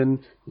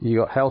Mullion, you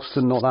got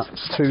Helston, not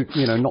too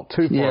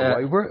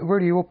far away. Where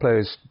do your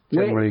players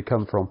generally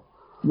come from?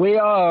 We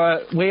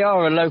are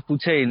a local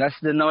team. That's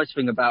the nice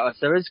thing about us.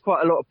 There is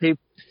quite a lot of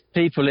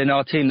people in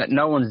our team that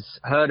no one's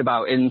heard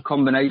about in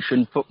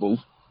combination football.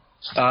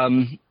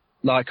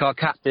 Like our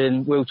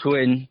captain, Will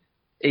Twin,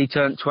 he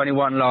turned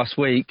 21 last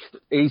week.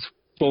 He's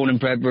born and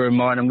bred Ruan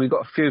Minor, and we've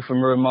got a few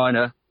from Ruan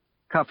Minor, a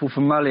couple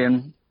from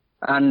Mullion,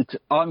 and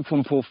I'm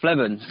from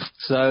Porthleven.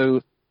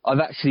 So I've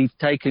actually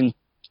taken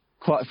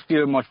quite a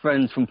few of my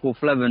friends from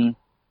Porthleven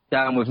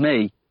down with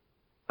me.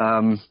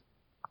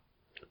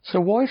 So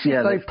why should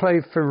they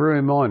play for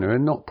Ruan Minor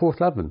and not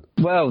Porthleven?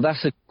 Well,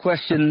 that's a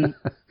question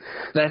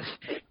that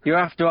you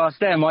have to ask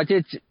them. I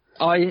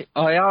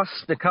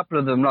asked a couple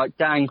of them, like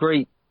Dan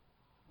Greet,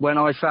 when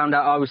I found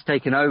out I was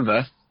taking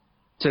over,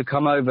 to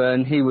come over,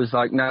 and he was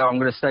like, no, I'm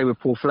going to stay with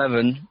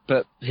Porthleven,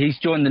 but he's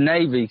joined the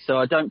Navy, so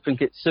I don't think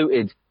it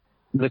suited.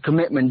 The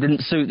commitment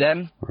didn't suit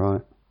them.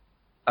 Right.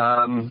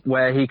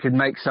 Where he could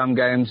make some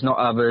games, not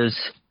others.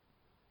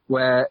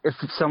 Where if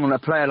a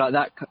player like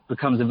that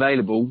becomes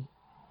available,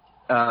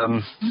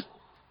 and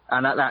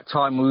at that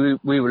time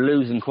we were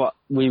losing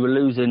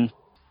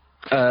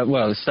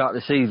the start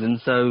of the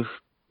season, so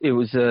it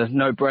was a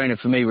no-brainer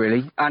for me,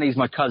 really. And he's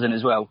my cousin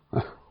as well.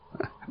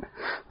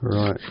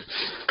 Right.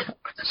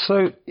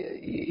 So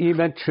you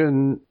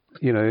mentioned,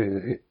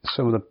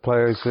 some of the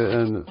players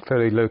are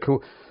fairly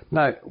local.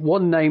 Now,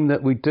 one name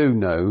that we do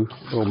know,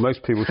 or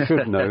most people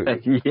should know,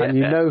 and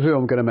you know who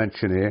I'm going to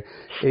mention here,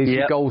 is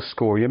your goal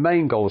scorer, your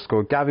main goal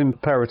scorer, Gavin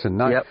Perroton.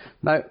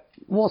 Now,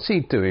 what's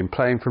he doing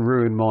playing for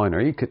Ruan Minor?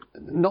 He could,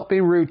 not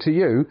being rude to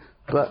you,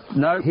 but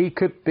he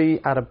could be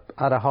at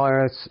a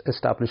higher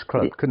established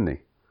club, couldn't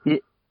he?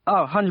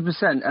 Oh,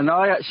 100%. And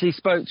I actually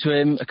spoke to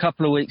him a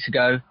couple of weeks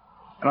ago,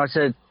 and I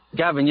said,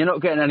 Gavin, you're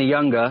not getting any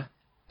younger.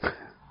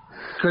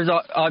 Because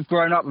I've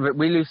grown up with it.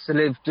 We used to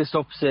live just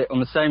opposite on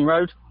the same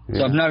road.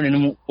 So I've known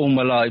him all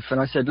my life. And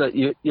I said, look,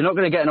 you're not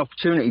going to get an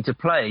opportunity to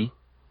play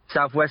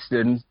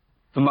Southwestern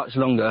for much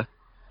longer.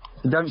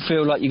 So don't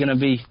feel like you're going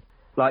to be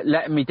like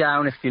letting me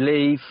down if you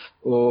leave.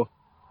 Or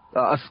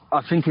I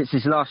think it's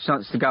his last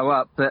chance to go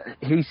up. But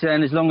he's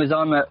saying as long as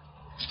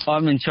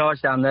I'm in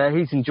charge down there,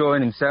 he's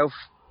enjoying himself.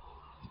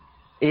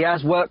 He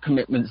has work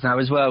commitments now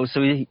as well.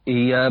 So he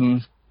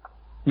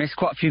missed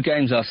quite a few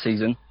games last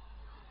season.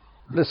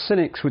 The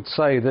cynics would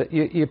say that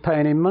you're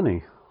paying him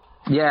money.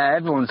 Yeah,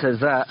 everyone says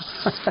that.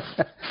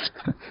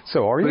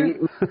 So are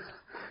you?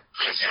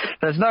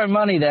 There's no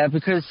money there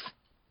because,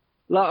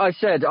 like I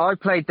said, I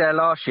played there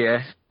last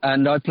year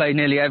and I played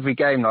nearly every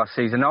game last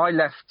season. I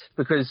left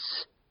because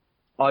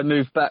I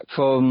moved back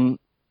from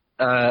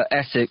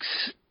Essex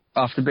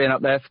after being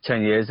up there for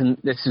 10 years, and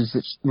this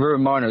is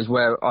Ruan Minor is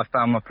where I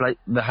found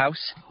the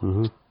house.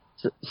 Mm-hmm.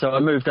 So I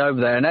moved over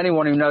there, and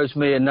anyone who knows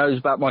me and knows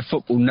about my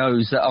football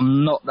knows that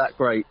I'm not that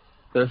great.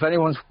 So if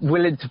anyone's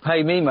willing to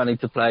pay me money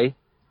to play,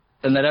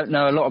 then they don't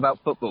know a lot about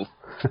football.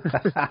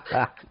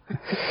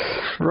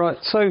 Right,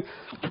 so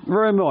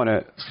Ruan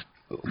Minor,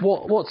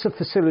 what's the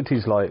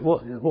facilities like?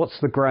 What's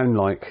the ground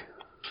like?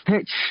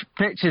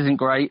 Pitch isn't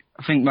great.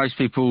 I think most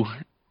people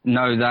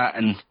know that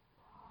and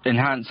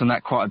enhance on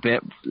that quite a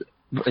bit.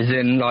 As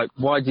in, like,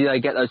 why do they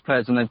get those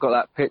players when they've got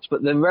that pitch?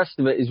 But the rest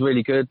of it is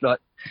really good. Like,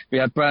 we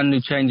had brand new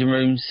changing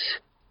rooms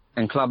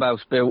and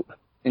clubhouse built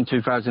in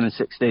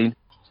 2016.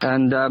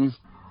 And,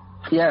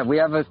 yeah, we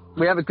have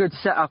a good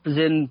setup, as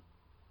in,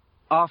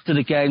 after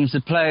the games, the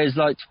players,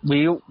 like,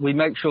 we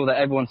make sure that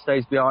everyone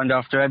stays behind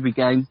after every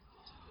game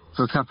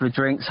for a couple of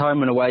drinks,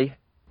 home and away.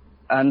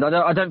 And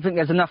I don't think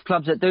there's enough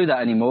clubs that do that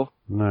anymore.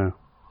 No.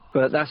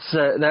 But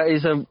that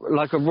is a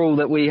rule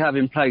that we have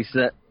in place,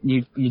 that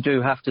you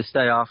do have to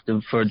stay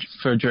after for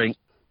a drink.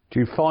 Do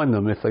you fine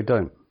them if they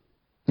don't?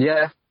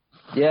 Yeah.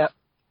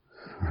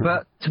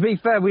 But to be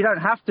fair, we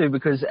don't have to,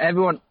 because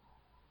everyone,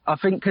 I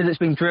think because it's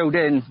been drilled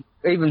in,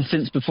 even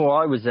since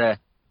before I was there,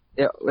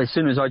 as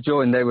soon as I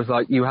joined, they was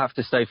like, you have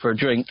to stay for a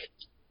drink.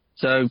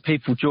 So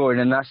people join,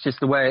 and that's just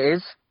the way it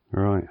is.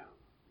 Right.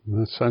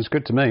 That sounds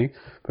good to me.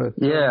 But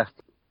yeah.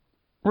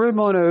 Ruan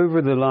Minor,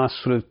 over the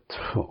last sort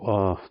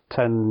of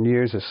 10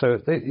 years or so,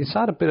 it's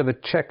had a bit of a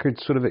checkered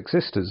sort of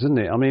existence, isn't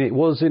it? I mean, it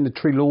was in the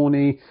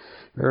Trelawney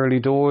early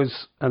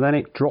doors, and then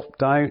it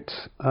dropped out,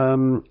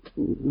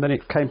 then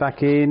it came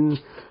back in,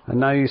 and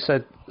now you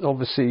said,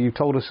 obviously, you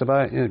told us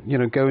about,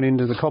 going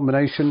into the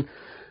combination.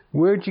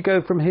 Where'd you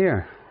go from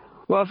here?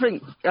 Well, I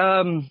think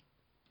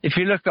if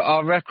you look at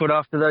our record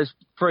after those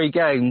 3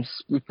 games,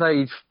 we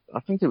played, I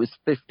think it was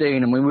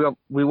 15, and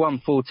we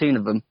won 14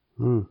 of them.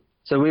 Mm.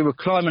 So we were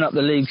climbing up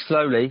the league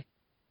slowly,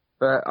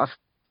 but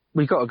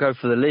we got to go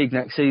for the league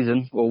next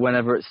season, or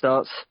whenever it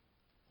starts.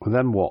 Well,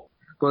 then what?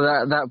 Well,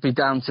 that would be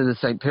down to the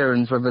St.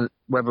 Piran's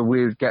whether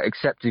we would get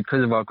accepted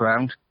because of our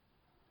ground.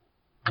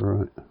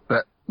 Right.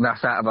 But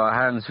that's out of our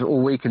hands.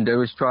 All we can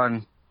do is try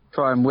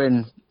and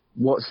win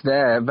what's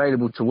there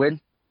available to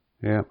win.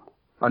 Yeah.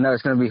 I know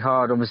it's going to be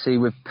hard, obviously,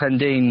 with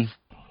Pendine.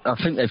 I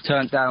think they've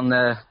turned down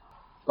their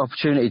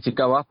opportunity to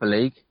go up a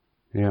league.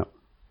 Yeah.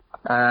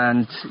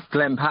 And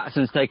Glenn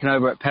Patterson's taken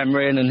over at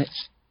Penryn, and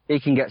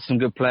he can get some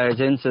good players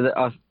in, so that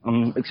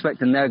I'm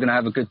expecting they're going to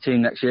have a good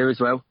team next year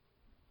as well.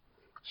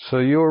 So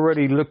you're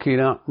already looking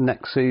at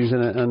next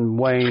season and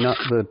weighing up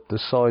the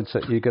sides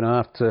that you're going to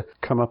have to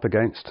come up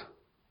against?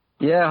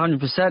 Yeah,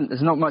 100%.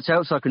 There's not much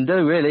else I can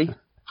do, really,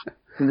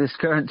 in this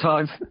current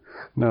time.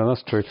 No,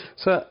 that's true.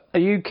 So are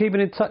you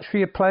keeping in touch with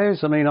your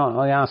players? I mean,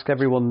 I ask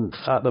everyone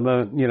at the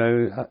moment,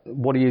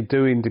 what are you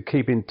doing to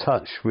keep in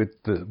touch with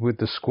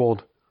the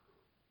squad?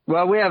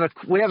 Well, we have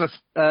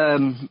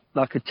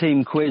a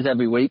team quiz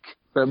every week,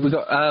 but we've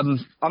got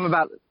I'm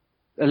about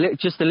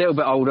just a little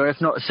bit older,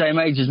 if not the same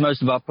age as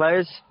most of our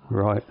players.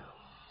 Right.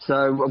 So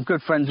I'm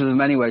good friends with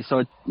them anyway.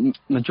 So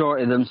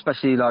majority of them,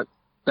 especially like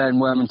Ben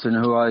Wormington,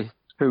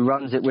 who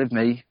runs it with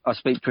me, I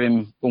speak to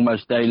him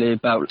almost daily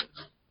about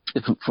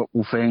different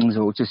football things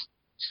or just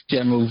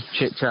general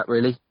chit chat,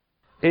 really.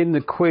 In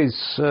the quiz,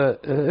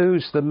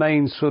 who's the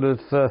main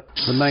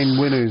the main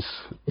winners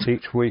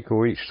each week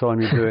or each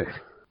time you do it?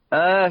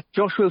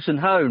 Josh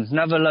Wilson-Hone,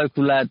 another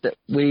local lad that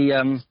we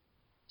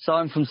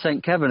signed from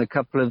St. Kevin a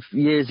couple of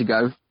years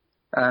ago,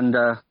 and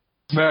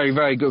very,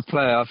 very good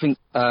player. I think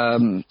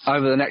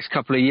over the next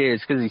couple of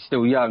years, because he's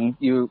still young,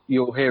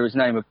 you'll hear his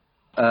name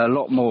a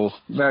lot more.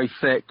 Very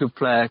fit, good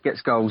player,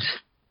 gets goals.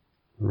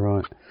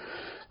 Right.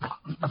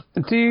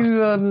 Do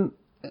you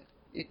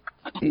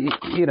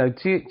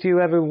do you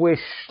ever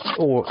wish,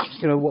 or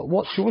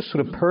what's your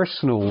sort of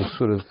personal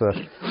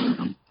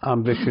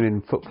ambition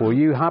in football? Are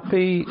you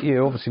happy?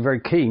 You're obviously very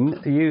keen.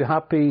 Are you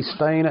happy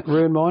staying at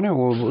Ruan Minor,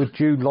 or would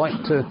you like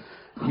to?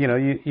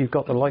 You've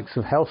got the likes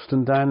of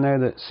Helston down there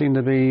that seem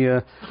to be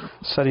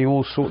setting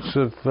all sorts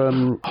of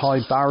high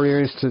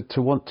barriers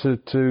to want to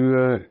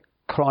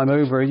climb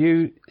over. Are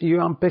you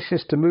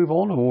ambitious to move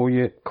on, or are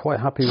you quite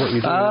happy what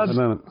you're doing at the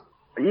moment?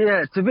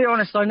 Yeah, to be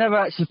honest, I never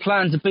actually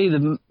planned to be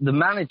the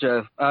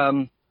manager.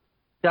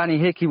 Danny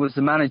Hickey was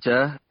the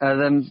manager,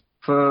 and then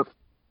for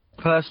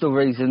personal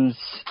reasons,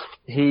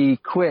 he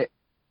quit.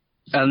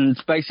 And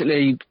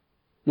basically,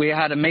 we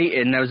had a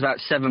meeting. There was about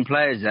 7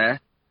 players there,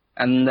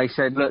 and they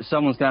said, "Look,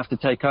 someone's going to have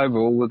to take over,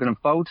 or we're going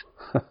to fold."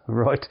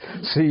 Right.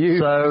 So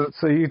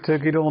you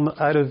took it on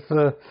out of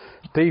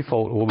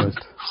default almost.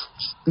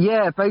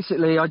 Yeah,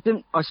 basically,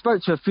 I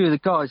spoke to a few of the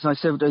guys, and I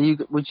said,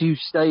 "Would you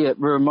stay at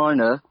Ruan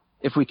Minor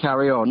if we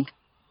carry on?"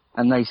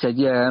 And they said,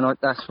 yeah, and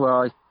that's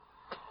where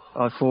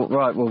I thought,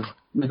 right, well,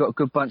 we've got a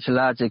good bunch of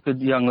lads,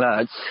 good young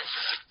lads.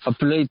 I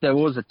believe there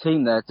was a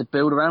team there to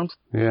build around.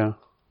 Yeah.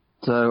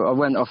 So I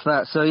went off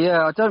that. So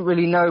yeah, I don't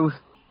really know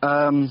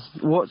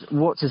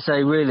what to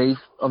say really.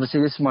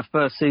 Obviously, this is my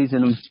first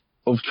season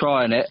of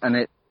trying it, and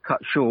it cut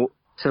short.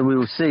 So we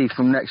will see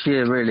from next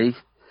year really.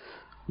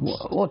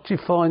 What do you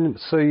find?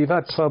 So you've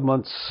had 12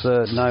 months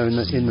now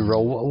in the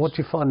role. What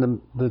do you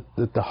find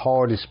the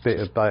hardest bit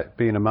about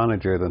being a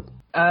manager then?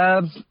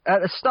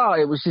 At the start,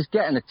 it was just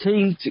getting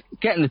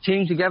the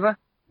team together.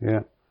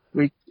 Yeah.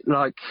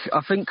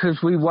 I think because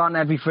we won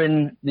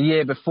everything the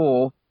year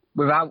before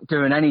without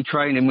doing any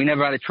training. We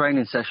never had a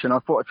training session. I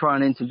thought I'd try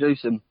and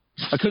introduce them.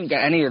 I couldn't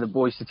get any of the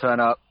boys to turn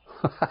up.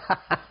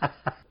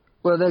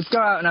 Well, they'd go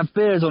out and have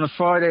beers on a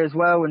Friday as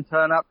well and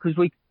turn up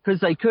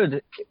because they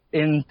could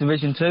in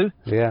Division 2.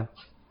 Yeah.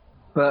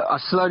 But I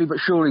slowly but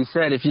surely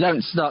said, if you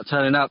don't start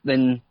turning up,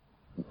 then,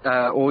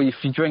 or if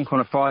you drink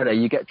on a Friday,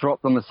 you get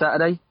dropped on the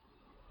Saturday.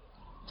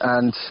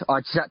 And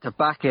I just had to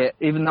back it,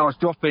 even though I was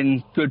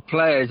dropping good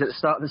players at the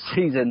start of the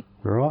season.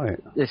 Right.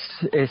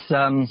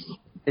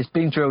 It's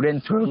been drilled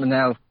into them, and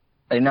now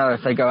they know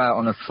if they go out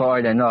on a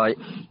Friday night.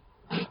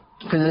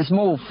 Because it's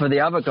more for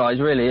the other guys,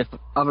 really. If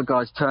other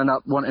guys turn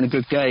up wanting a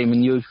good game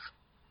and you've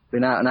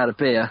been out and had a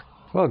beer.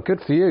 Well, good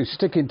for you,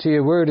 sticking to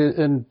your word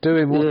and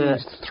doing what you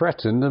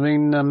threatened. I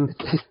mean,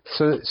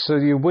 so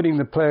you're winning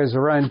the players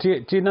around.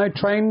 Do you now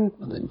train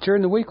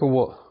during the week or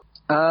what?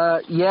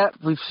 Yeah,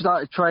 we've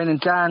started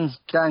training.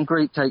 Dan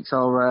Greek takes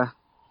our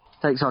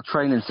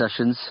training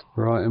sessions.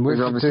 Right, and where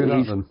do you do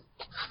that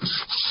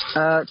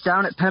then?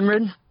 Down at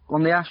Penryn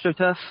on the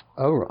AstroTurf.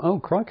 Oh,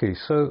 crikey!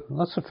 So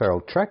that's a fair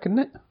old trek, isn't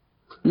it?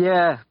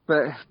 Yeah,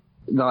 but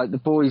like the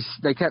boys,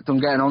 they kept on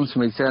getting on to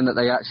me saying that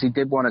they actually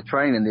did want to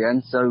train in the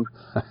end, so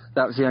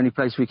that was the only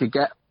place we could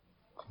get.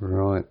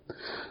 Right.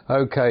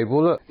 Okay.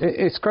 Well, look,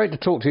 it's great to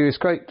talk to you. It's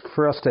great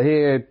for us to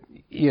hear.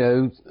 You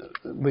know,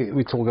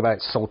 we talk about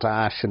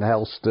Saltash and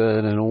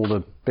Helston and all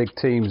the big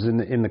teams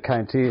in the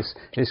county.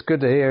 It's good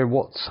to hear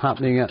what's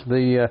happening at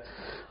the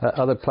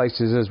other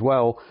places as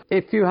well.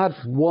 If you had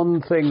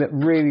one thing that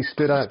really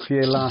stood out for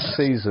you last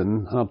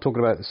season, and I'm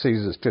talking about the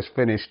season that's just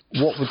finished,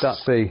 what would that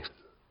be?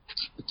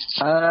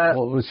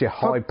 What was your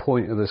high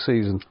point of the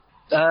season?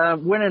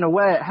 Winning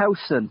away at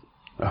Helston.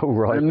 Oh,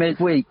 right. In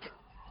midweek.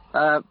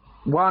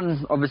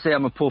 One, obviously,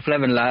 I'm a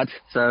Porthleven lad,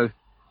 so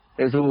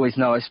it was always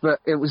nice. But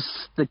it was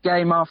the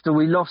game after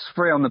we lost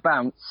 3 on the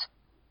bounce,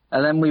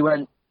 and then we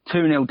went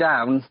 2-0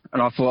 down,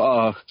 and I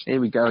thought, oh, here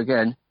we go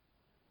again.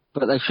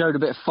 But they showed a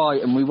bit of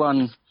fight, and we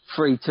won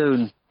 3-2,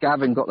 and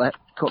Gavin got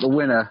the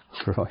winner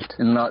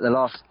in like the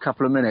last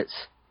couple of minutes.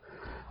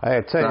 Hey,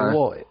 I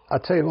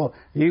tell you what,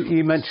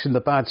 you mentioned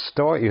the bad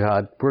start you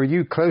had. Were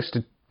you close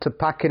to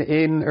packing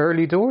in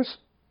early doors?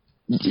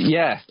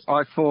 Yeah,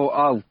 I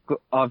thought,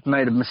 I've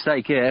made a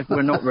mistake here.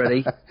 We're not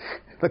ready.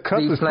 The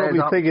club was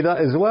probably thinking that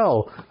as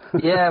well.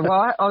 Yeah,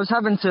 well, I was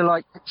having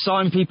to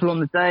sign people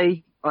on the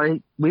day.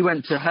 We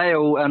went to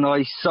Hale and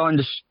I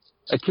signed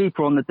a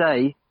keeper on the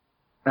day,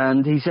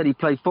 and he said he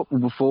played football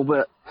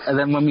before, and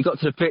then when we got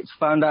to the pitch,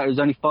 found out he was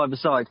only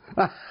 5-a-side.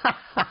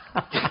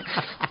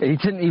 He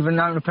didn't even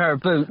own a pair of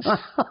boots. Oh,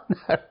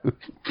 no.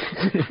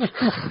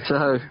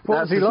 So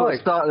what was he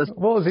like?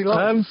 What was he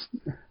like?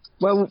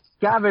 Well,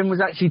 Gavin was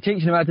actually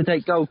teaching him how to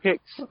take goal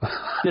kicks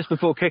just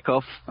before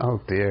kick-off. Oh,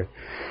 dear.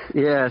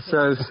 Yeah,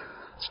 so...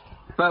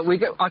 But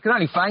I can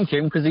only thank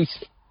him because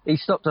he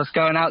stopped us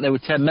going out there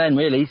with 10 men,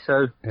 really,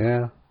 so...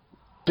 Yeah.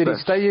 Did he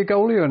stay your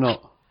goalie or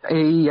not?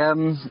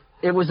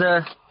 It was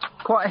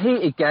quite a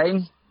heated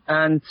game,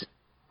 and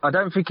I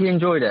don't think he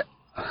enjoyed it.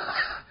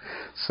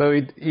 So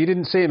you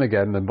didn't see him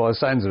again, then, by the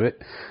sounds of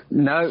it?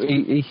 No,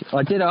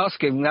 I did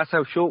ask him, that's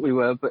how short we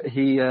were, but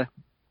he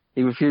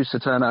refused to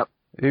turn up.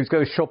 He was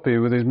going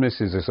shopping with his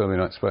missus or something,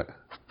 I expect.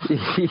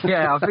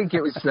 Yeah, I think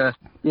it was.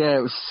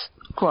 It was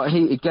quite a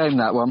heated game,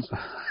 that one.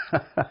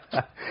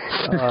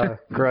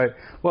 Great.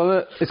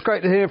 Well, it's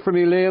great to hear from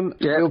you, Liam.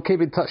 Yeah. We'll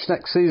keep in touch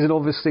next season,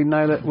 obviously,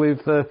 now that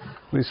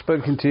we've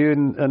spoken to you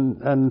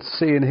and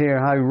see and hear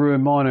how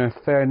Ruan Minor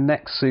fare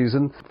next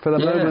season. For the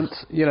moment,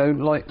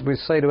 like we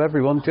say to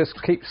everyone, just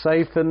keep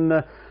safe and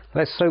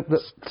let's hope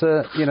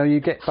that you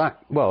get back.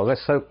 Well,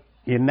 let's hope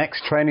your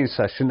next training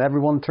session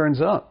everyone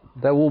turns up.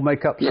 They'll all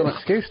make up some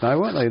excuse now,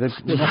 won't they?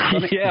 They've not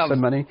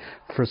done it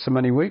for so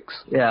many weeks.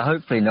 Yeah,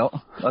 hopefully not.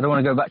 I don't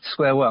want to go back to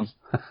square one.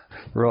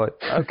 Right.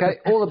 Okay.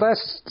 All the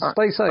best.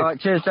 Stay safe. All right.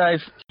 Cheers, Dave.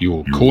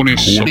 Your Cornish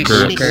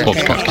Soccer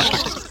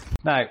Podcast.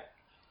 Now,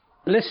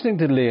 listening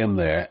to Liam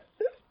there,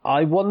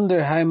 I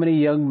wonder how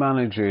many young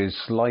managers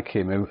like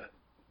him who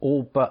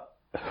all but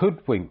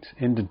hoodwinked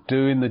into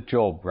doing the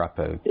job,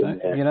 Rappo.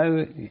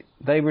 Yeah.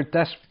 They were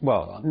desperate.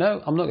 Well,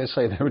 no, I'm not going to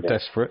say they were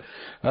desperate,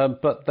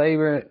 but they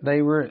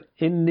were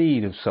in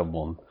need of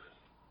someone.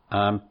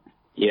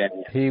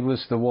 He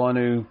was the one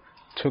who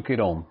took it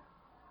on,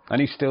 and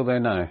he's still there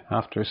now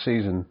after a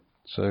season.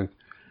 So,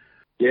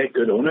 yeah,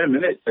 good on him,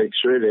 isn't it? Thanks,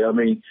 really. I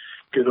mean,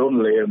 good on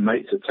Liam,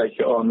 mate, to take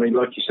it on. I mean,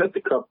 like you said,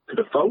 the club could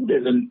have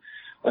folded, and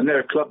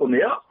they're a club on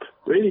the up,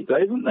 really,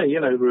 Dave, aren't they?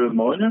 Ruan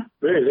Minor,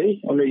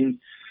 really. I mean,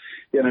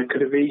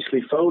 could have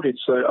easily folded.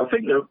 So I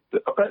think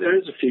I bet there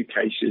is a few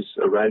cases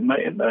around,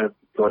 mate, isn't there?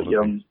 Like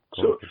young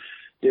sort of,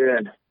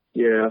 yeah,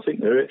 I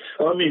think there is.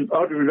 I mean,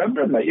 I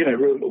remember, mate,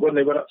 when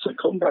they went up to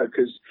Combo,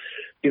 because,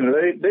 they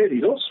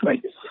only lost,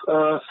 mate,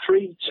 3-2,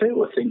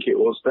 I think it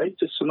was, to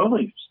St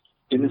Ives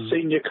in the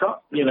Senior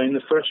Cup, in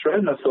the first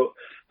round. I thought,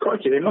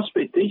 crikey, they must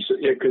be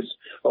decent, because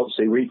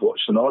obviously we've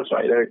watched St Ives,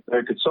 mate, they're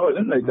a good side,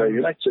 aren't they,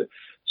 to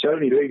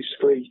only lose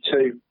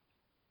 3-2.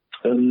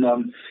 And,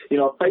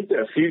 I played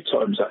there a few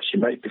times,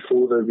 actually, mate,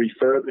 before the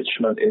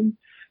refurbishment in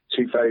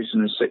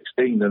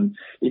 2016, and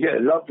you get a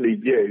lovely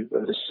view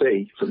of the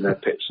sea from their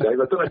pitch, Dave.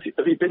 I don't know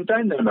have you been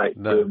down there, mate?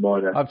 No.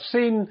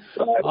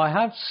 I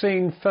have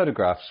seen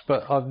photographs,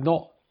 but I've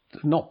not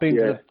been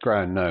to the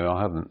ground. No,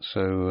 I haven't.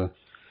 So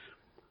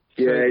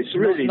it's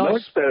really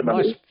nice there,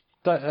 mate.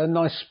 A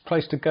nice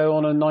place to go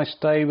on a nice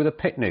day with a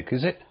picnic,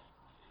 is it?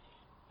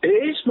 It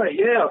is, mate,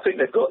 yeah. I think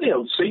they've got the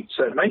old seats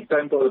there, mate,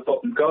 down by the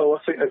bottom goal.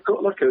 I think they've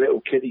got like a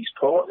little kiddies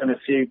park and a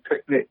few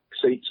picnic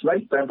seats,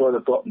 mate, down by the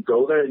bottom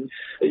goal there. And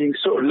you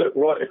can sort of look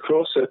right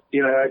across it,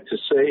 out to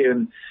sea,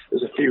 and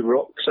there's a few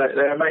rocks out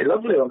there, mate.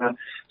 Lovely on a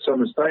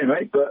summer's day,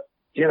 mate. But,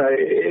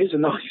 it is a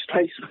nice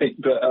place, mate.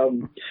 But,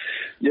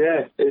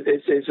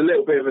 it's a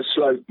little bit of a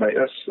slope, mate.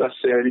 That's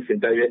the only thing,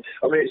 David.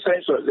 I mean, it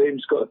sounds like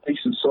Liam's got a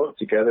decent side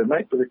together,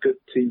 mate, with a good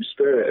team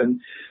spirit. And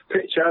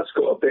pitch has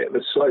got a bit of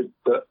a slope,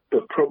 but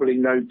probably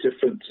no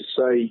different to,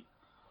 say,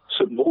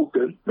 St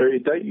Morgan.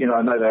 Really,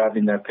 I know they're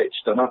having their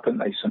pitch done up, aren't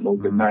they, St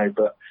Morgan now,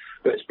 but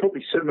it's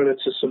probably similar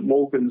to St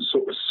Morgan's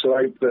sort of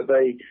slope that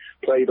they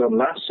played on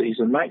last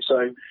season, mate.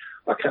 So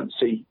I can't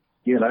see,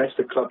 if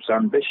the club's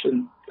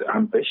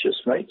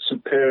ambitious, mate,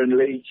 St Piran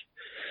League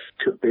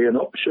could be an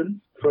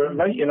option for them,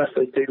 mate, if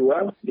they do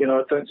well.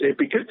 I don't see, it'd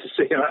be good to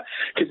see that,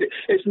 because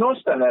it's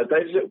nice down there.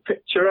 There's a little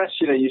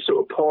picturesque, you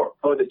sort of park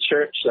by the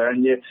church there,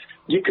 and you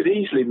could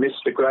easily miss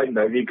the ground,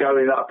 though. You're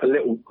going up a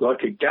little,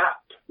 like a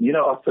gap,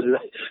 up a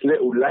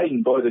little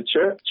lane by the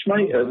church,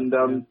 mate, and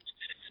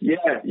you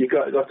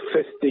got like a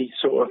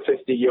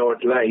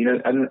 50-yard lane,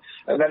 and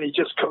then you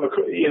just come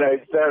across,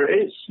 there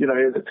it is,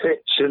 the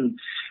pitch, and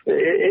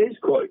it is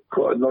quite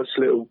a nice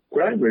little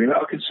ground, really.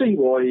 I can see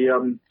why,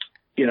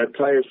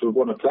 players would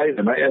want to play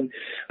them, mate. And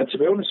to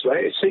be honest,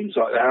 mate, it seems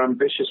like they're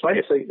ambitious,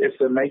 mate. If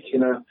they're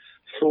making a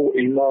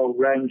 40-mile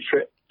round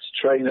trip to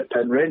train at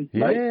Penryn,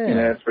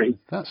 mate,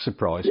 that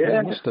surprised me,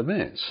 I must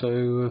admit.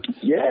 So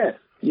I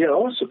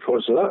was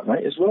surprised with that,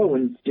 mate, as well.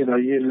 When you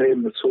and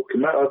Liam were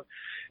talking about,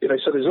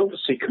 so there's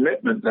obviously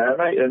commitment there,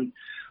 mate, and.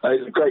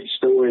 It's a great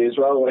story as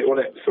well. I want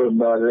it from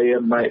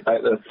Liam, mate,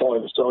 about the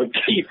five-side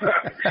keeper.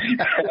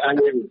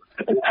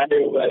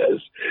 Annual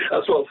letters.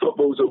 That's what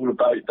football's all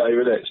about,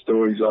 David, isn't it?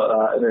 Stories like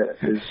that,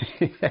 isn't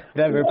it?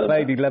 Never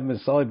played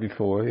 11-a-side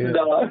before. Yeah.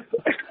 No.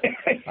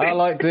 I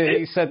liked it.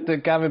 He said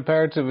that Gavin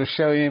Perrington was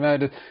showing him how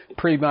to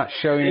how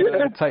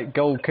to take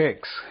goal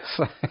kicks.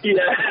 So.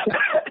 Yeah.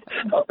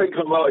 I think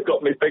I might have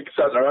got me big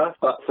centre half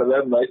back for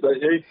them, mate, don't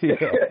you?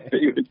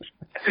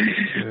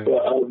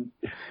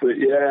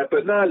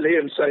 But no,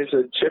 Liam saves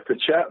a chipper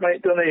chat,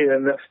 mate, doesn't he?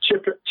 And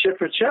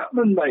Chipper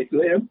Chapman, mate,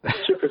 Liam.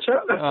 Chipper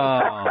Chapman.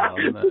 Oh,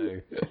 no.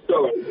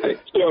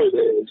 Sorry,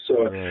 Liam,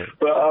 sorry.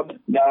 But,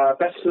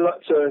 best of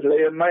luck to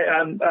Liam, mate,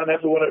 and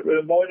everyone at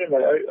Reminder,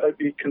 mate. I hope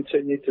you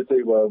continue to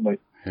do well, mate.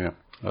 Yeah.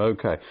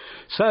 Okay.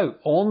 So,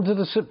 on to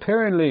the St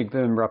Piran League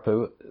then,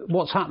 Rappo.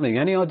 What's happening?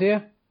 Any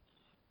idea?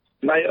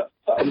 Mate,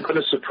 I'm going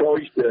to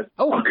surprise you.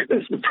 Oh. I'm going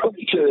to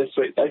surprise you this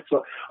week. I've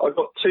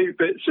got 2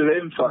 bits of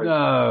info.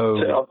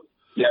 No.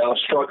 I've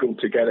struggled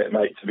to get it,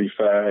 mate, to be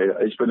fair.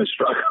 It's been a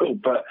struggle.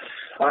 But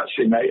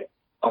actually, mate,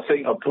 I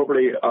think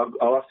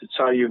I'll have to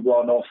tell you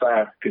one off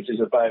air, because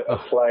it's about a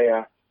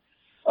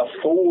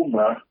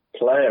former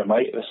player,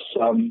 mate, that's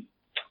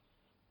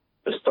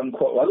done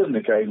quite well in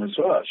the game as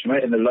well, actually,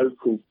 mate, in the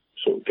local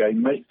sort of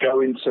game, mate,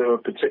 going to a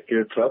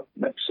particular club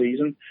next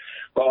season.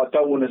 But I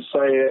don't want to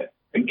say it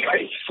in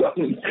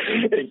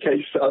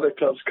case other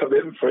clubs come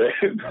in for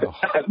him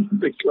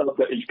and the club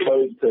that he's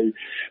going to.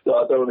 So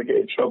I don't want to get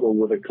in trouble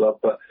with the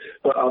club. But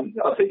I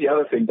think the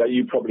other thing that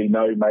you probably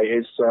know, mate,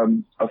 is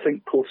I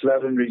think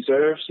Portlaoise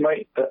Reserves,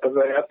 mate, they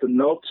had the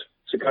nod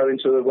to go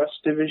into the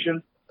West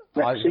Division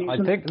next season. I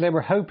think they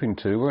were hoping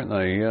to, weren't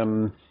they?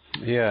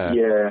 Yeah.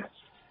 Yeah.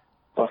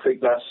 I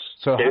think that's...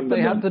 So have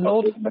they had the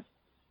nod?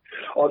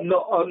 I'm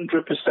not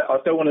 100%. I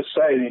don't want to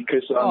say anything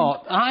because...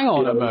 hang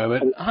on a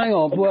moment. Hang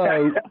on.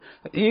 Whoa.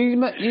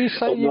 You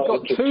say you've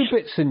got 2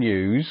 bits of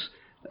news,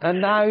 and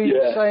now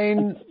you're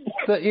saying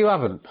that you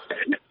haven't.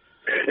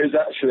 It's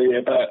actually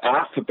about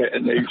half a bit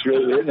of news,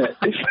 really, isn't it?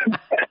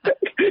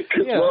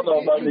 Because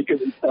I'm only going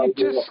to tell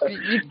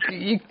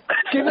you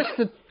give us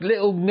the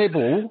little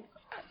nibble,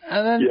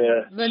 and then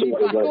you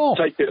back off.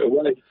 Take it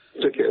away.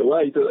 Took it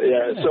away,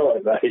 yeah,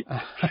 sorry, mate.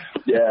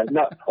 Yeah,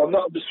 no, I'm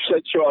not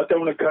 100% sure. I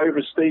don't want to go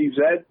over Steve's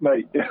head,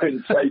 mate,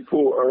 and say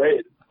Porter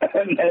in,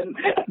 and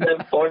then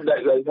find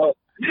out they're not.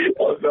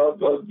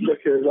 I'm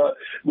looking like,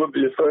 wouldn't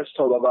be the first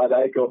time I've had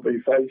egg on my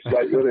face,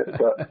 mate, would it?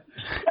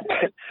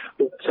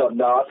 But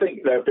no, I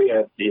think there'd be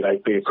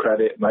a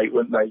credit, mate,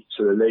 wouldn't they,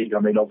 to the league? I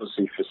mean,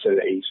 obviously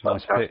facilities,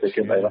 fantastic, pitch,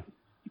 and they.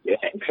 Yeah,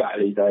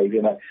 exactly, Dave.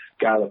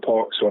 Gala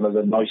Park's one of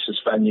the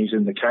nicest venues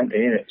in the county,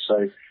 isn't it?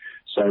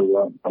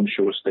 So I'm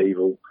sure Steve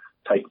will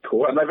take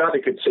port. And they've had a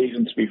good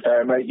season, to be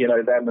fair, mate.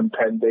 Them and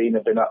Pendine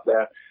have been up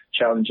there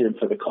challenging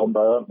for the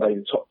combo, aren't they?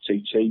 The top two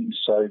teams.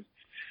 So,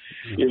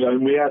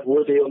 and we had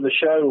Woody on the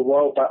show a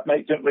while back,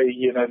 mate, didn't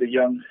we? The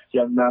young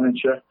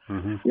manager,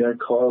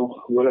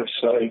 Kyle Willis.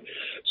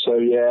 So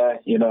yeah,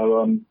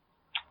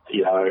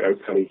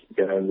 hopefully,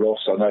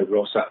 Ross. I know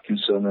Ross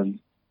Atkinson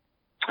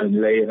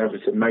and Lee and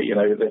everything, mate.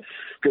 The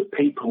good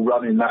people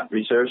running that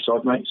reserve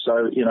side, mate.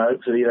 So,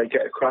 hopefully they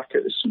get a crack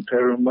at the St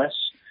Piran West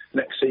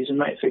next season,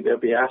 mate. I think they'll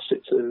be an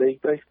asset to the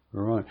league, Dave.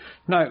 Right.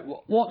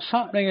 Now, what's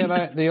happening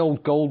about the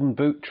old Golden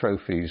Boot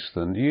trophies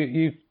then?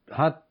 You've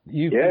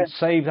been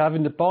saved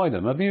having to buy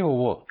them, have you, or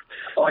what?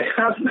 I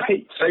have,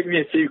 mate. Saved me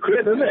a few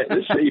quid, hasn't it,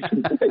 this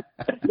season?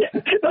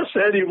 That's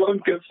the only one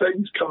good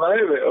thing's come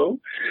out of it all.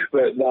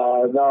 But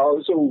no,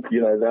 it's all,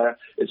 there.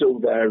 It's all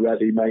there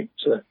ready, mate,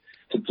 to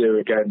do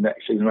again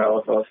next season.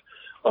 I've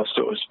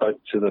sort of spoke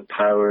to the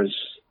powers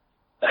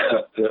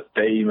that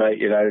be, mate.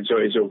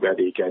 It's all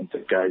ready again to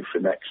go for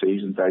next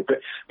season, Dave. But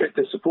a bit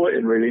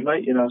disappointing, really,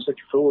 mate. I was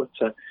looking forward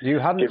to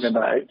giving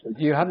that out.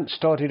 You hadn't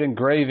started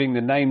engraving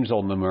the names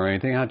on them or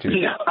anything, had you?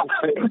 No,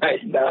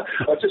 mate, no.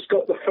 I just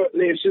got the foot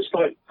leaves, just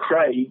like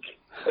Craig.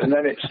 And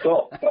then it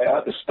stopped. I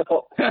had to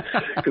stop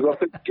because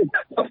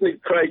I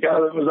think Craig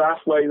Allen was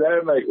halfway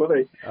there, mate,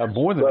 wasn't he?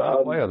 More than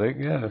halfway, I think.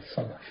 Yeah.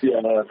 Yeah,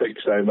 I think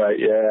so, mate.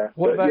 Yeah.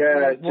 What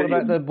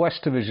about the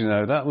West Division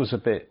though? That was a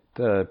bit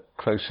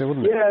closer,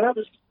 wasn't it?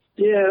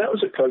 Yeah, that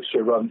was a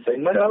closer run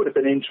thing, mate. That would have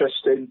been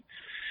interesting.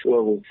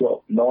 Well, we've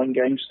got 9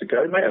 games to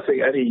go, mate. I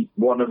think any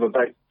one of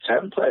about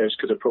 10 players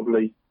could have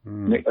probably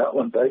nicked that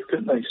one, Dave,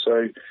 couldn't they?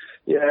 So,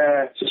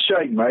 yeah, it's a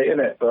shame, mate, isn't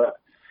it? But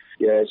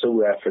yeah, it's all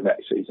there for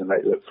next season,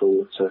 mate. Look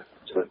forward to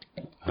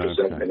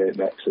presenting it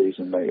next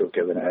season, mate, or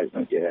giving it out,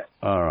 mate, yeah.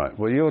 All right.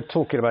 Well, you're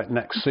talking about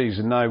next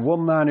season now.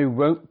 One man who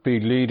won't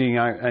be leading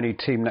out any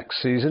team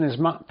next season is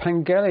Matt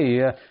Pengelly,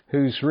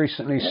 who's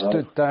recently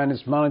stood down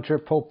as manager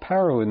of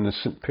Polperro in the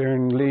St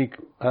Piran League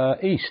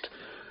East.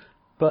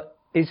 But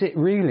is it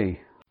really?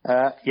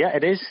 Yeah,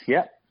 it is,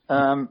 yeah.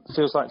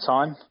 Feels like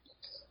time.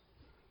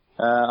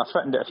 I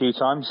threatened it a few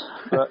times,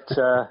 but...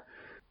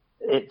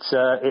 It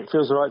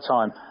feels the right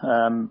time.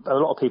 A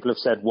lot of people have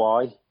said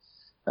why,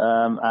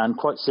 and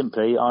quite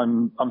simply,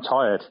 I'm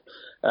tired.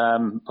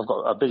 I've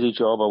got a busy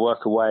job. I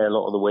work away a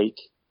lot of the week,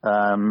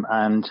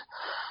 and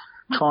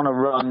trying to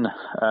run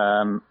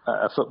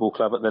a football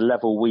club at the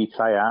level we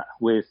play at,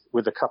 with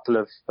a couple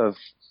of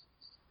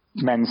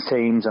men's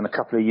teams and a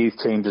couple of youth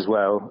teams as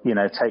well,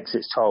 takes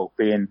its toll.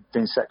 Being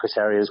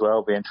secretary as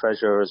well, being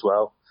treasurer as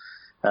well,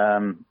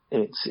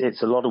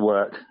 it's a lot of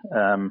work.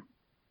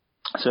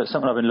 So it's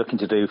something I've been looking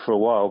to do for a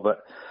while,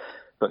 but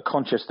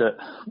conscious that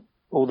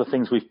all the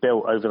things we've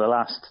built over the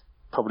last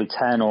probably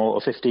 10 or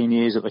 15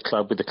 years at the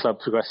club, with the club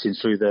progressing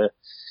through the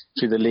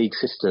league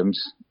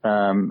systems,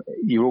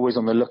 you're always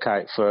on the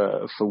lookout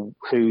for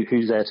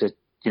who's there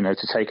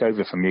to take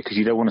over from you, because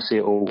you don't want to see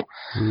it all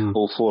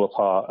fall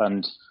apart.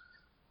 And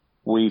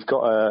we've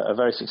got a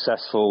very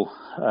successful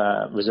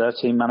reserve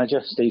team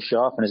manager, Steve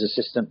Sharp, and his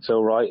assistant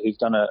Phil Wright, who've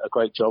done a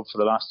great job for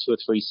the last 2 or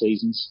 3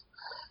 seasons.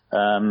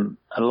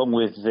 Along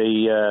with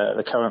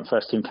the current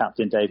first team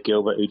captain Dave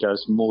Gilbert, who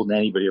does more than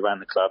anybody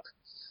around the club.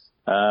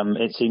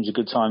 It seems a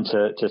good time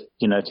to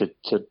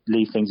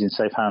leave things in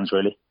safe hands,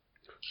 really.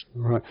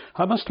 Right.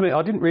 I must admit,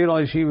 I didn't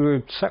realise you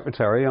were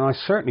secretary, and I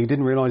certainly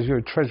didn't realise you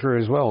were treasurer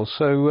as well.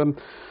 So,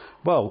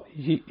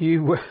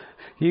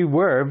 you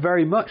were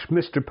very much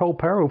Mr.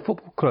 Polperro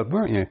Football Club,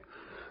 weren't you?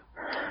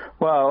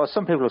 Well,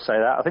 some people will say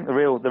that. I think the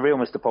real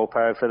Mr.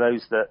 Polperro, for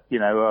those that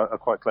are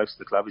quite close to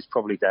the club, is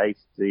probably Dave,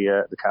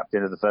 the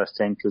captain of the first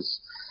team,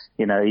 because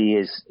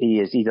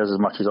he does as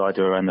much as I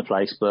do around the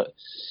place. But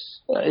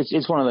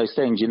it's one of those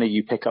things,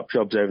 you pick up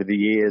jobs over the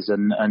years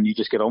and you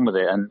just get on with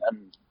it, and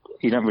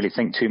you don't really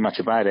think too much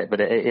about it.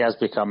 But it has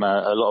become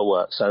a lot of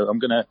work. So I'm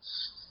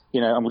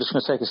just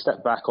going to take a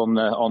step back on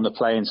the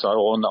playing side,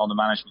 or on the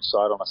management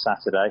side, on a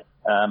Saturday,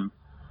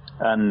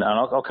 and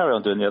I'll carry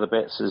on doing the other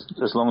bits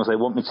as long as they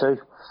want me to.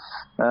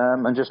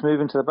 And just move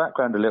into the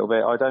background a little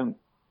bit. I don't,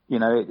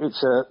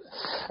 it's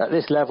at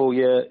this level,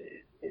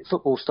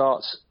 football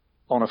starts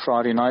on a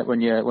Friday night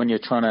when you're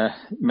trying to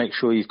make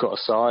sure you've got a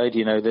side.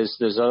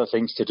 There's other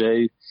things to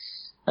do.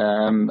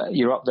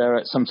 You're up there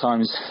at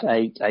sometimes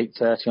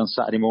 8:30 on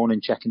Saturday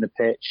morning checking the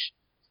pitch.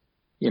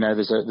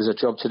 There's a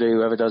job to do.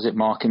 Whoever does it,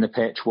 marking the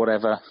pitch,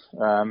 whatever.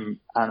 And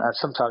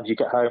sometimes you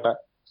get home at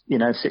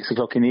 6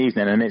 o'clock in the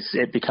evening, and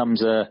it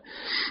becomes a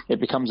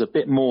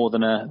bit more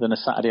than a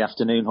Saturday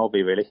afternoon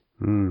hobby, really.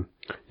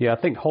 Yeah, I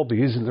think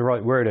hobby isn't the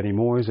right word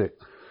anymore, is it?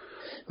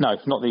 No,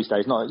 not these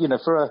days. Not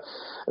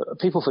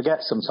people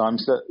forget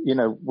sometimes that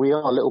we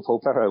are Little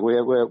Polperro.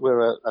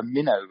 We're a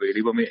minnow,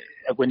 really.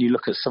 When you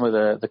look at some of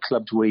the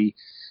clubs we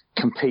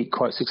compete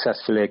quite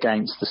successfully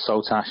against the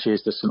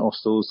Saltashes, the St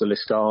Austals, the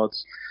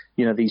Liscards,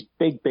 these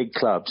big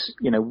clubs.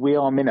 We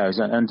are minnows,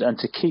 and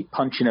to keep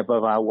punching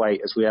above our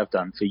weight as we have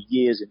done for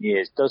years and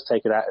years does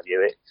take it out of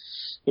you.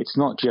 It's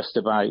not just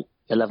about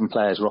 11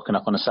 players rocking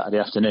up on a Saturday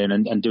afternoon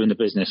and doing the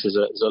business. There's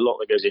a lot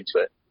that goes into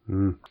it.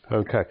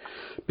 Okay.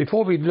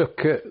 Before we look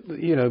at,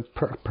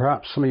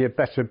 perhaps some of your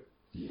better,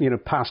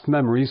 past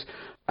memories,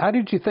 how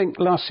did you think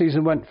last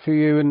season went for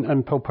you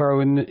and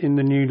Polperro in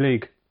the new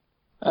league?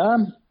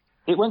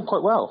 It went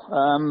quite well.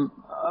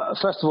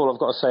 First of all, I've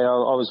got to say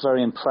I was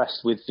very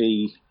impressed with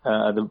the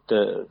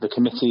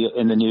committee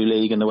in the new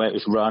league and the way it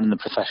was run and the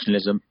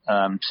professionalism.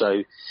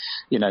 So,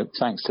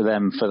 thanks to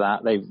them for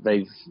that.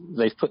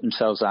 They've put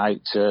themselves out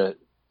to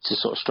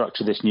sort of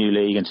structure this new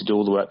league and to do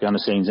all the work behind the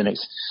scenes, and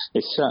it's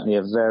certainly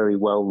a very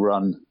well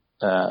run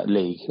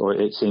league, or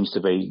it seems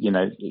to be,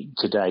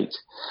 to date.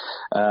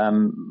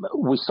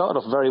 We started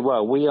off very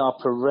well. We are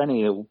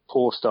perennial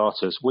poor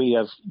starters. We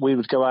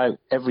would go out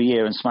every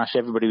year and smash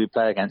everybody we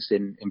play against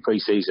in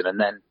pre-season, and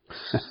then,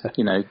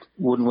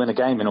 wouldn't win a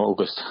game in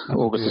August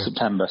or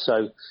September.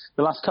 So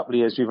the last couple of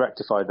years we've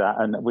rectified that,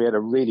 and we had a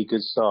really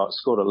good start,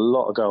 scored a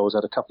lot of goals,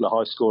 had a couple of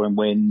high-scoring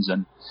wins,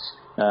 and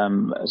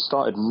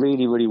started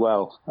really, really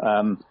well.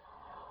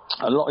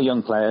 A lot of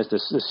young players.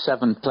 There's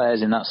 7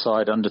 players in that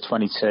side under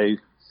 22.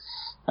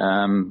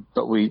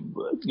 But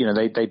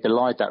they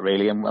belied that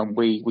really, and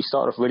we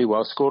started off really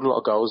well, scored a lot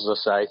of goals, as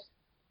I say.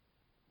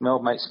 My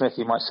old mate Smith,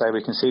 you might say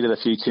we conceded a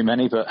few too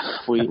many, but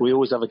we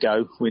always have a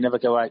go. We never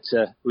go out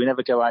to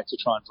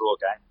try and draw a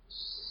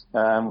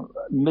game.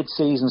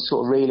 Mid-season,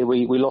 sort of really,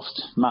 we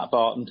lost Matt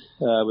Barton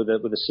with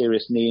a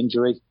serious knee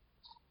injury,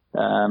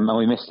 and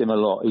we missed him a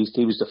lot.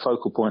 He was the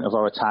focal point of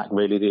our attack,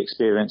 really, the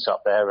experience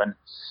up there, and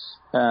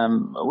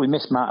we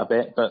missed Matt a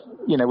bit, but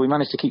we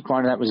managed to keep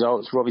grinding out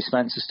results. Robbie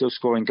Spencer still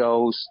scoring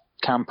goals.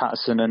 Cam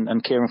Patterson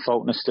and Kieran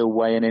Faulkner still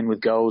weighing in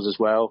with goals as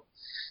well.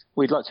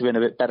 We'd like to have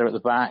been a bit better at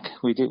the back.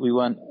 We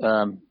weren't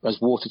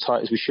as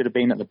watertight as we should have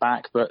been at the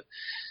back, but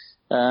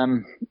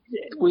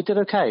we did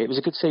okay. It was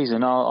a good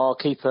season. Our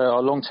keeper,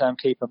 our long-term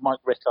keeper, Mike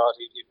Rickard,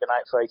 who'd been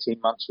out for 18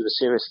 months with a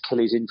serious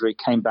Achilles injury,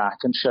 came back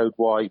and showed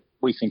why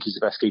we think he's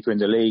the best keeper in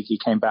the league. He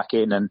came back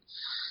in and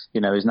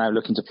is now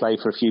looking to play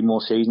for a few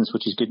more seasons,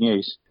 which is good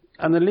news.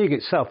 And the league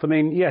itself, I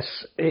mean,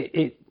 yes,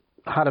 it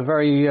had a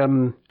very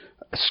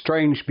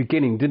strange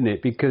beginning, didn't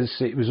it? Because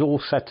it was all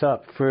set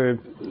up for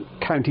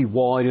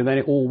county-wide, and then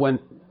it all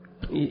went,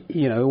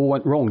 all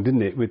went wrong,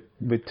 didn't it?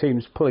 With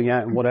teams pulling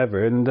out and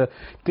whatever. And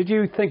did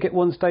you think at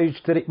one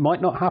stage that it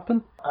might not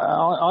happen?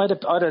 I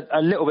had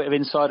a little bit of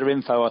insider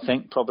info, I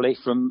think, probably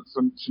from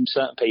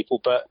certain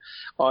people, but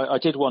I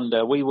did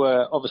wonder. We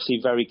were obviously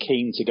very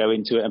keen to go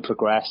into it and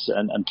progress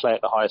and play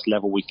at the highest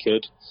level we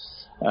could.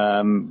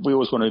 We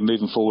always wanted to be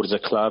moving forward as a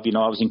club.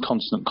 I was in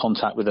constant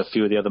contact with a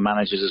few of the other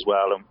managers as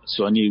well, and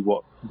so I knew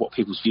what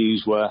people's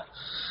views were.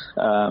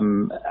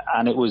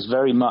 And it was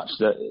very much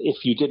that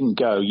if you didn't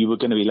go, you were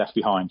going to be left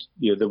behind.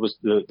 There was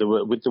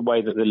with the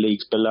way that the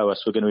leagues below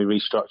us were going to be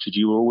restructured,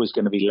 you were always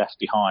going to be left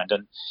behind.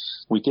 And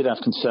we did have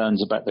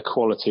concerns about the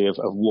quality of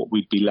what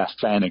we'd be left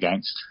playing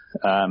against.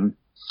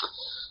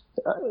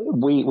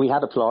 We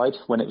had applied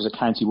when it was a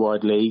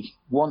county-wide league.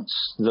 Once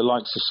the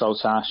likes of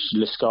Saltash,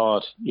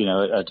 Liscard,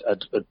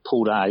 had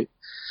pulled out,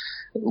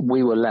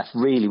 we were left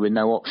really with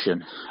no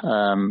option.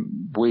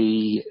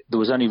 There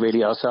was only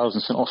really ourselves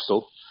and St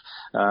Austell,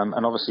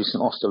 and obviously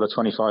St Austell are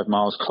 25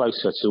 miles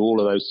closer to all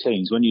of those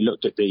teams. When you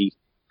looked at the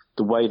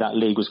way that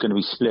league was going to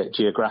be split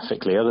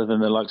geographically, other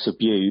than the likes of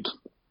Bude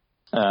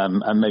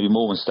and maybe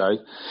Morwenstow,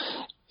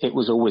 it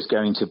was always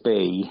going to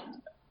be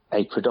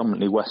a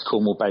predominantly West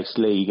Cornwall-based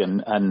league,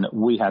 and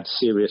we had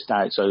serious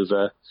doubts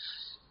over,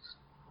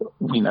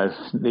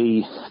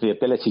 the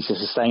ability to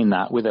sustain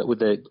that with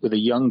a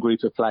young group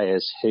of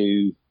players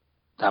who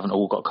haven't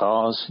all got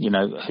cars,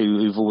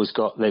 who've always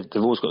got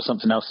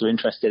something else they're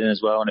interested in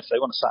as well. And if they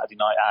want a Saturday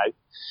night out,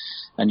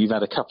 and you've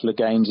had a couple of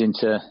games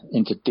into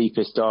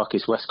deepest,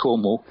 darkest West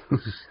Cornwall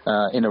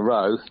in a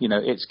row,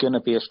 it's going to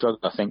be a struggle,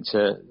 I think,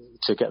 to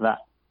get that.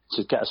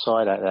 To get a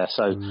side out there.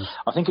 So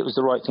I think it was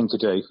the right thing to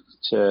do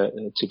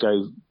to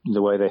go the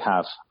way they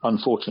have.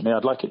 Unfortunately,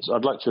 I'd like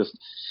to have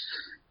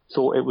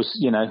thought it was,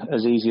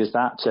 as easy as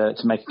that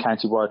to make a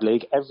county-wide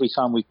league. Every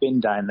time we've been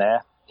down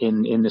there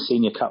in the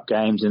Senior Cup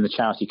games, in the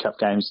Charity Cup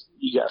games,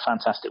 you get a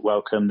fantastic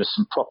welcome. There's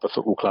some proper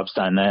football clubs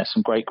down there,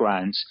 some great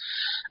grounds,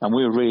 and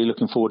we were really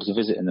looking forward to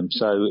visiting them.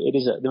 So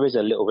there is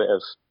a little bit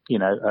of,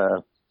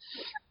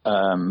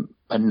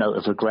 a note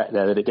of regret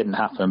there that it didn't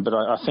happen, but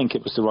I think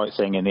it was the right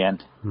thing in the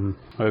end.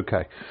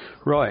 Okay,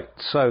 right.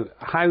 So,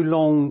 how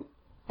long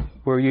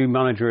were you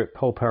manager at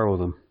Polperro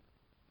then?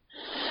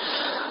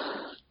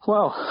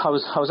 Well, I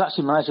was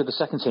actually manager of the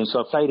second team,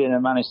 so I played in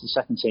and managed the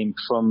second team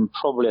from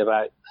probably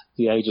about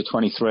the age of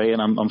 23, and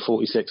I'm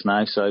 46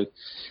 now. So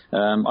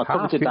I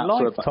probably did that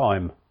for about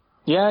lifetime.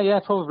 Yeah,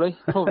 probably.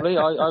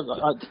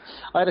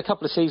 I had a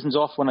couple of seasons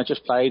off when I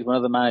just played. When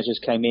other managers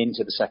came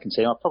into the second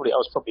team, I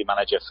was probably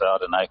manager for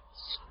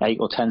 8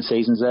 or 10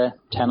 seasons there,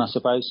 10 I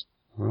suppose.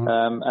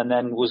 Right. And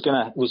then was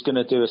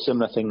gonna do a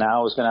similar thing now.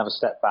 I was gonna have a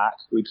step back.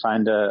 We'd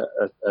found a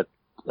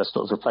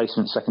sort of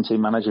replacement second team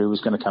manager who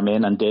was going to come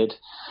in and did.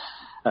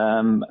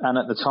 And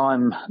at the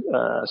time,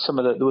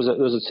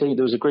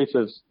 there was a group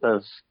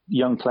of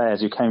young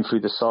players who came through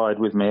the side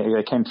with me.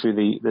 They came through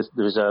the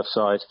reserve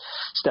side,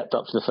 stepped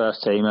up to the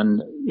first team,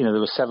 and there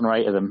were 7 or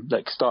 8 of them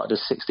that started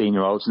as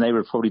 16-year-olds, and they would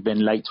have probably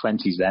been late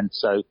 20s then,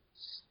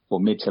 or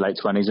mid to late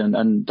 20s,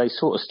 and they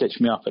sort of stitched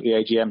me up at the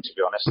AGM. To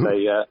be honest,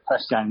 they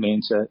press ganged me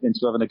into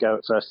having a go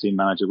at first team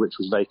manager, which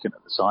was vacant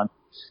at the time.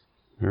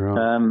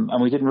 Right.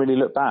 And we didn't really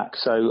look back.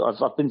 So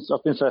I've been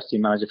first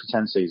team manager for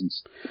 10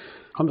 seasons.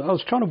 I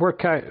was trying to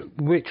work out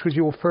which was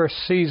your first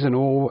season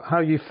or how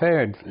you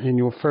fared in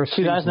your first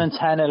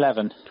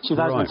 2010-11.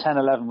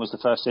 2010-11 was the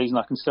first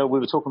season. We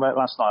were talking about it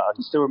last night. I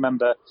can still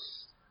remember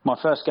my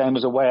first game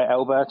was away at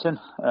Elburton,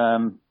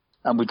 and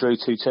we drew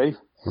 2-2.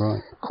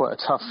 Right. Quite a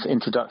tough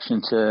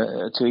introduction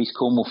to East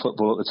Cornwall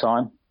football at the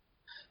time.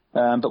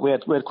 But we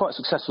had quite a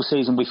successful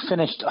season. I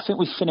think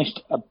we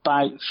finished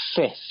about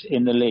 5th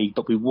in the league,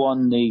 but we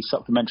won the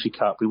Supplementary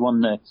Cup. We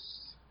won the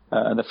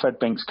Fred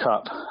Binks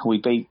Cup. We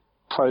beat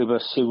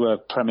Probus, who were a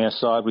Premier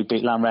side. We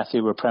beat Lanreth,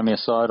 who were a Premier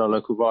side, our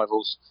local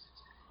rivals.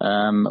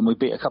 And we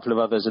beat a couple of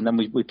others. And then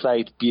we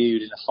played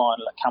Bude in the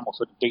final at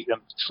Camelford and beat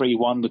them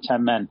 3-1 with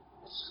 10 men.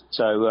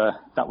 So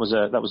that was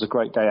a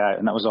great day out,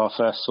 and that was our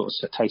first sort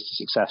of taste of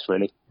success,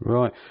 really.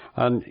 Right,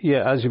 and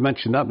as you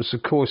mentioned, that was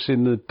of course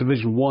in the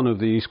Division 1 of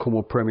the East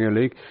Cornwall Premier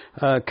League.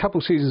 A couple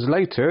of seasons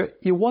later,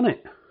 you won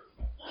it.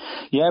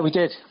 Yeah, we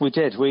did. We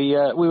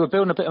were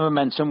building a bit of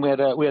momentum. We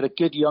had a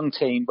good young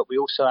team, but we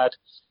also had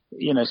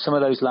some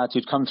of those lads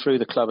who'd come through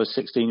the club as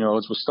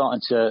 16-year-olds were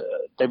starting to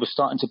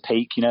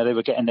peak.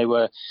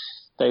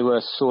 They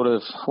were sort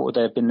of, what would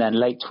they have been then,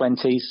 late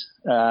 20s,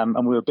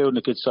 and we were building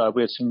a good side.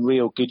 We had some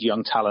real good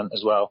young talent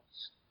as well.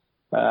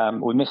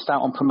 We missed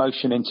out on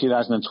promotion in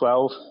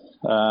 2012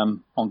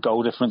 on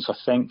goal difference, I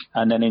think,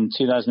 and then in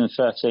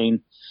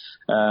 2013,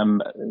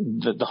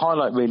 the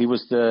highlight really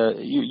was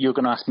you're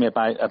going to ask me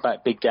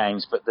about big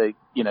games, but the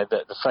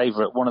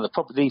favourite,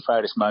 probably the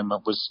proudest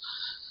moment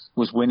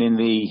was winning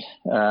the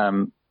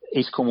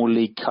East Cornwall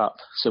League Cup.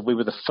 So we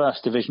were the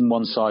first Division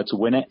 1 side to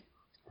win it.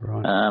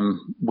 Right.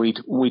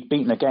 We'd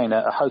beaten again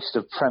a host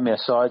of Premier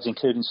sides,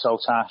 including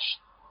Saltash,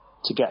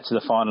 to get to the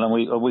final, and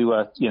we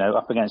were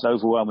up against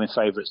overwhelming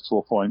favourites to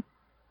a point,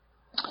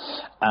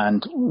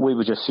 and we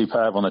were just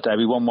superb on the day.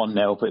 We won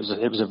 1-0, but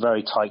it was a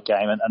very tight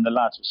game, and the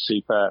lads were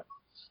superb.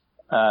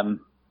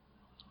 And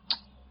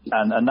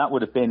that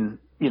would have been,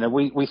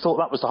 we thought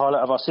that was the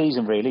highlight of our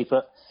season, really,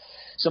 but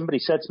somebody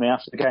said to me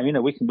after the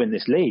game, we can win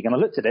this league. And I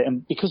looked at it,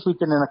 and because we'd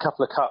been in a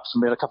couple of cups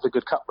and we had a couple of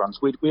good cup runs,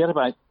 we had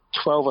about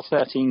 12 or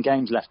 13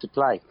 games left to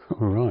play.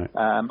 All right.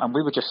 And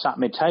we were just sat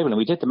mid-table, and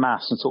we did the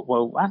maths and thought,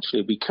 well,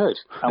 actually, we could.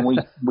 And we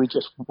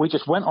just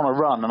went on a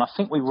run, and I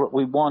think we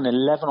won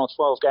 11 or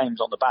 12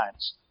 games on the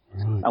bounce.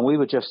 Right. And we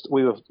were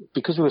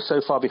because we were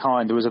so far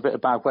behind, there was a bit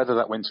of bad weather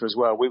that winter as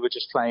well. We were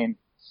just playing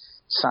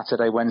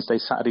Saturday, Wednesday,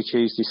 Saturday,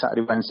 Tuesday,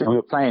 Saturday, Wednesday. And we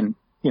were playing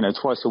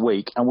twice a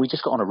week, and we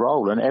just got on a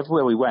roll, and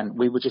everywhere we went,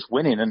 we were just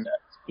winning, and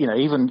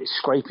even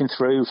scraping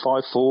through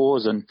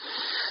 5-4s and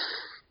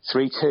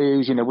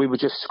 3-2s. We were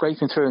just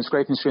scraping through,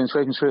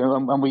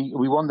 and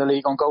we won the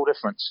league on goal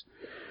difference.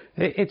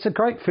 It's a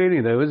great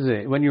feeling, though, isn't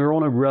it, when you're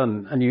on a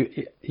run and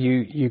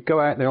you go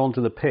out there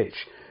onto the pitch,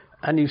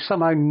 and you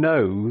somehow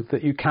know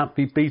that you can't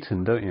be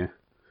beaten, don't you?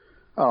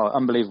 Oh,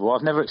 unbelievable!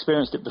 I've never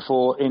experienced it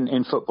before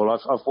in football.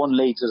 I've won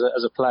leagues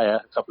as a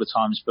player a couple of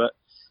times, but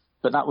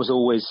that was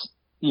always.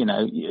 It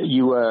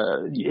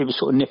was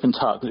sort of nip and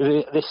tuck.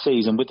 This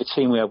season, with the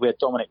team we had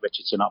Dominic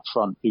Richardson up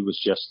front, who was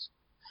just,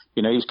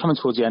 he was coming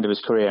towards the end of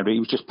his career, but he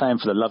was just playing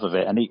for the love of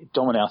it. And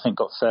Dominic, I think,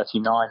 got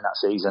 39 that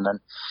season. And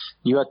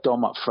you had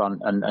Dom up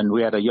front, and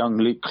we had a young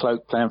Luke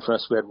Cloak playing for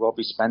us. We had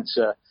Robbie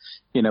Spencer.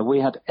 We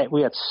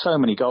had so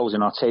many goals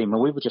in our team,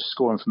 and we were just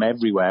scoring from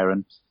everywhere.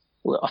 And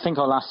I think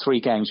our last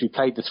 3 games, we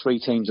played the 3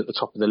 teams at the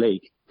top of the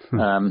league.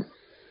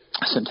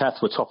 St.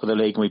 Eth were top of the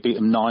league, and we beat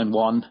them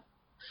 9-1.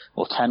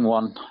 Or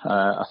 10-1,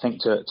 I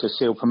think, to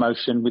seal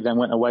promotion. We then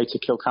went away to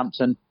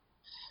Kilcampton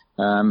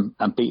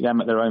and beat them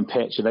at their own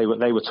pitch. They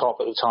were top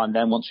at the time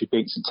then, once we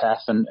beat St.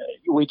 Eth. And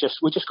we just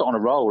got on a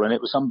roll, and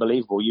it was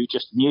unbelievable. You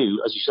just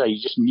knew, as you say,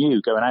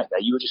 going out there,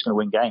 you were just going to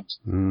win games.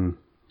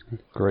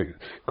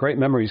 Great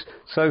memories.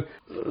 So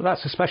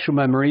that's a special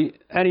memory.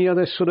 Any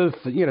other sort of,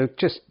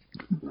 just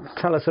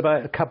tell us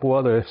about a couple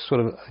other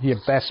sort of your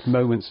best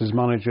moments as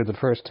manager of the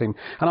first team.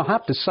 And I'll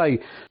have to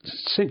say,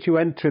 since you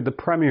entered the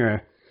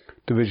Premier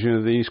Division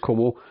of the East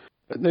Cornwall,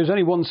 there's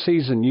only one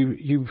season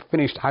you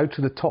finished out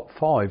of the top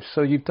 5,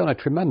 so you've done a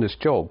tremendous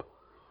job.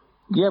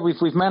 Yeah,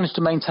 we've managed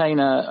to maintain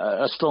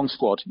a strong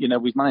squad. We've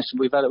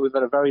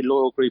had a very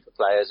loyal group of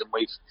players, and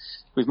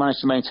we've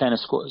managed to maintain a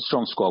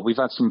strong squad. We've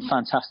had some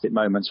fantastic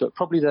moments, but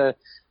probably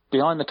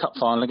behind the cup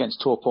final against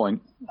Tor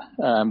Point,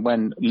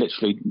 when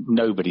literally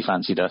nobody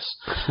fancied us.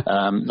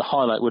 The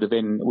highlight would have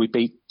been we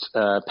beat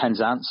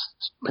Penzance,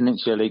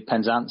 Peninsula League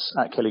Penzance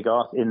at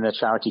Killygarth in the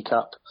Charity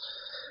Cup.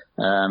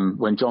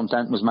 When John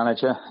Dent was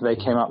manager, they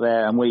came up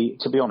there and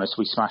to be honest,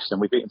 we smashed them.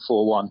 We beat them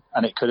 4-1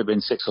 and it could have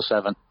been 6 or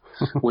 7.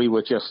 It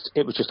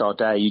was just our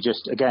day.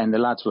 Again, the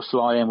lads were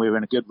flying. We were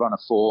in a good run of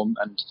form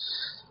and,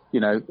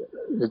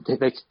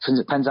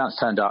 Penzance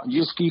turned up.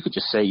 You could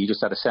just see, you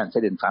just had a sense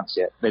they didn't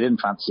fancy it.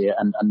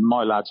 And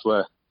my lads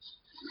were,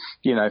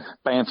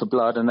 baying for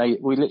blood, and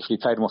we literally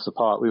played them off the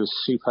park. We were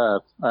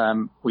superb.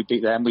 We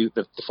beat them.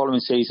 The following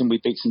season, we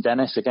beat St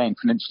Dennis, again,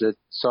 Peninsula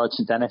side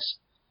St Dennis.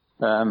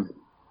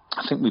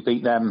 I think we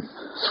beat them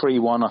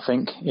 3-1, I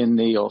think,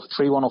 or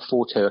 3-1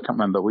 or 4-2, I can't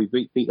remember. We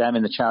beat them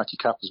in the Charity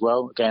Cup as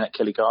well, again at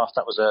Killygarth.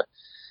 That was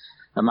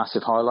a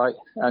massive highlight.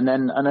 And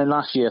then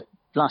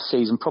last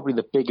season, probably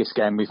the biggest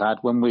game we've had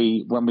when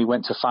we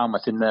went to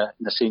Falmouth in the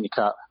Senior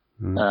Cup.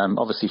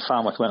 Obviously,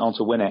 Falmouth went on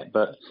to win it,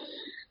 but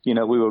we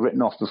were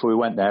written off before we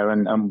went there,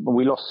 and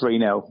we lost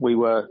 3-0.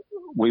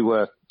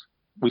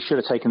 We should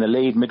have taken the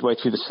lead midway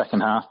through the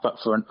second half,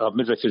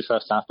 midway through the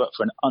first half, but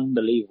for an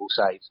unbelievable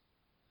save.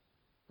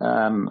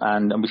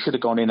 And we should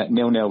have gone in at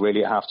 0-0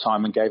 really at half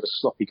time and gave a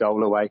sloppy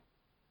goal away.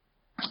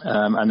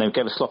 And they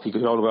gave a sloppy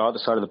goal away either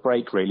side of the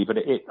break really. But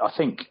I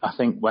think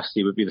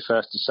Wesley would be the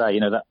first to say,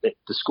 that the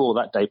score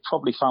that day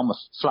probably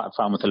flattered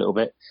Falmouth a little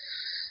bit.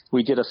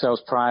 We did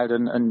ourselves proud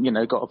and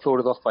got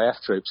applauded off by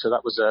F Troop. So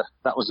that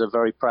was a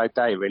very proud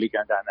day really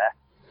going down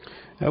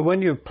there.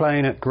 When you're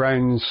playing at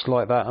grounds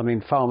like that, I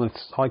mean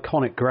Falmouth's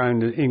iconic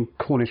ground in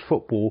Cornish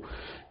football,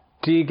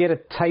 do you get a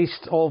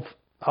taste of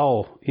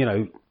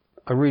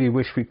I really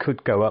wish we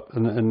could go up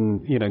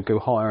and go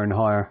higher and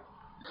higher?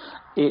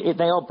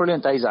 They are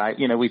brilliant days out.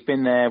 We've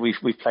been there.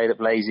 We've played at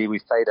Blazy.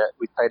 We've played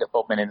at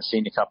Bodmin in the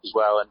Senior Cup as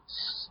well.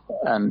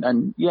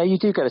 And yeah, you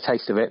do get a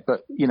taste of it.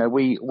 But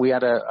we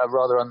had a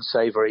rather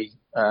unsavoury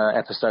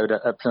episode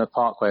at Plymouth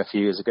Parkway a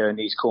few years ago in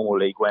the East Cornwall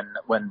League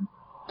when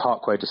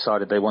Parkway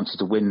decided they wanted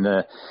to win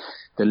the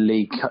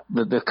league,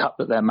 the cup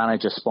that their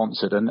manager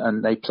sponsored,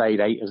 and they played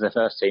 8 of their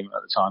first team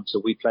at the time.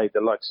 So we played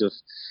the likes of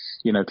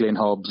Glyn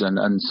Hobbs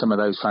and some of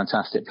those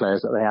fantastic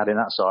players that they had in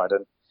that side.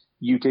 And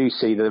you do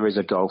see there is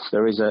a gulf.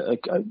 There is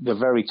the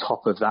very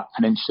top of that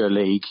Peninsula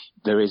League.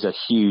 There is a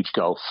huge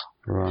gulf.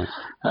 Right.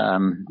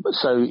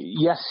 So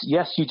yes,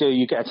 you do.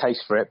 You get a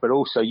taste for it, but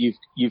also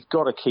you've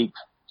got to keep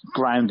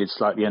grounded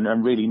slightly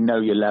and really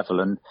know your level.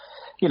 And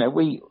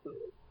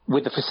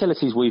with the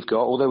facilities we've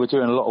got, although we're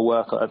doing a lot of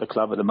work at the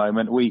club at the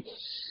moment,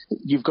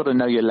 you've got to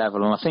know your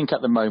level. And I think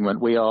at the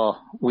moment we are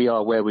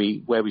where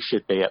we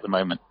should be at the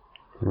moment.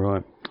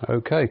 Right.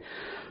 Okay.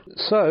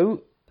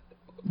 So,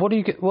 what do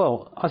you get?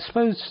 Well, I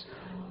suppose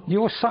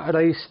your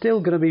Saturday is still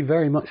going to be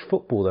very much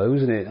football, though,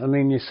 isn't it? I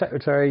mean, your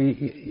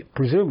secretary,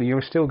 presumably,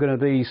 you're still going to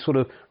be sort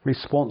of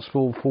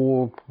responsible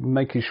for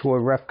making sure a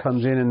ref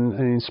comes in and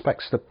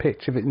inspects the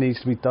pitch if it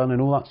needs to be done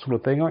and all that sort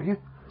of thing, aren't you?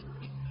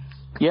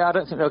 Yeah, I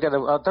don't think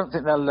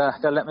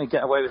they'll let me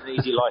get away with an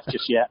easy life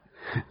just yet.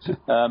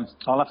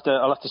 I'll have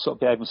to sort of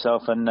behave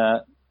myself and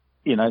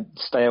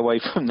stay away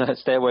from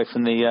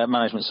the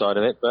management side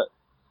of it, but.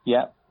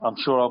 Yeah, I'm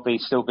sure I'll be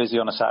still busy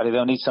on a Saturday.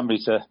 They'll need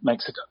somebody to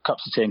make some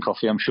cups of tea and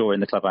coffee, I'm sure,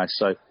 in the clubhouse.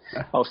 So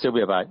I'll still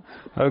be about.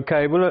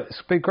 Okay, well, look,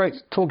 it's been great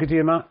talking to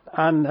you, Matt.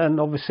 And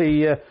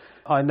obviously,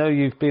 I know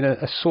you've been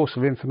a source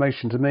of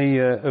information to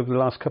me over the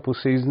last couple of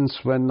seasons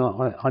when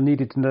I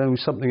needed to know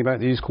something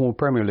about the East Cornwall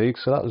Premier League.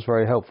 So that was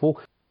very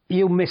helpful.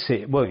 You'll miss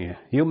it, won't you?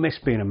 You'll miss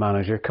being a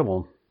manager. Come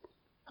on.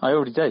 I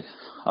already do.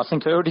 I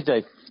think I already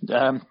do.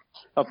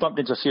 I've bumped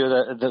into a few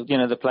of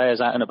the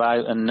players out and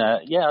about, and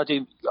yeah, I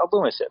do. I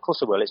will miss it. Of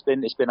course, I will. It's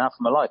been half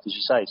of my life, as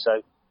you say.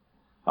 So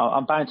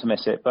I'm bound to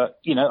miss it. But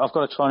I've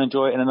got to try and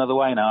enjoy it in another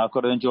way now. I've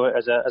got to enjoy it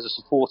as a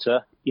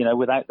supporter.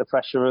 Without the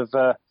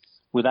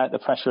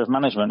pressure of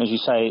management, as you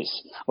say,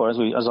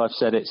 as I've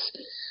said,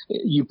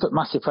 you put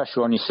massive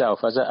pressure on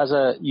yourself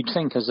you'd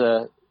think as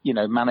a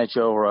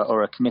manager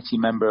or a committee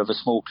member of a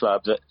small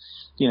club that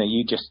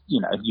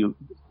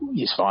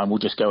it's fine. We'll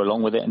just go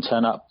along with it and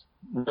turn up.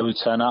 We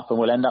turn up and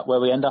we'll end up where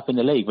we end up in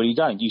the league. But you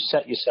don't. You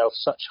set yourself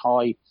such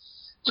high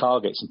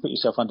targets and put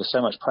yourself under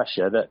so much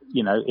pressure that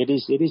it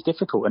is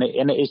difficult and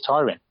it is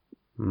tiring.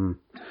 And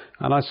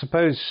I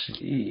suppose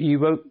you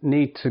won't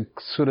need to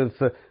sort of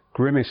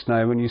grimace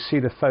now when you see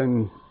the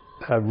phone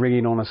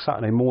ringing on a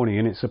Saturday morning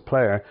and it's a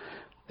player.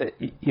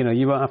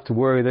 You won't have to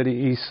worry that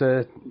he's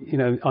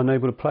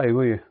unable to play,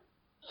 will you?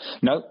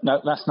 No,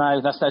 that's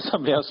now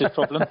somebody else's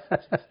problem.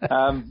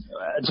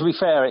 To be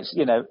fair, it's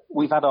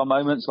we've had our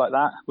moments like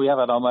that. We have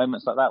had our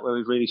moments like that where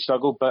we've really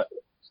struggled, but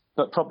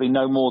probably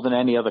no more than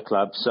any other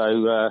club.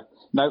 So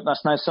no,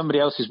 that's now somebody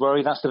else's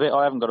worry. That's the bit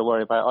I haven't got to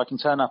worry about. I can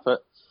turn up at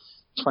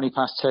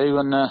 2:20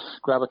 and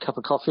grab a cup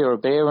of coffee or a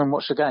beer and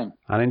watch the game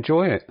and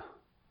enjoy it.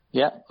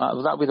 Yeah,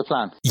 that'll be the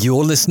plan.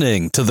 You're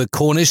listening to the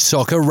Cornish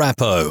Soccer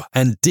Rappo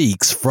and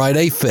Deeks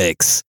Friday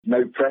Fix.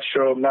 No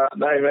pressure on that,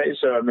 no, mate.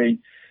 So I mean.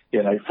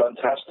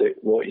 Fantastic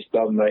what he's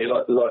done, mate.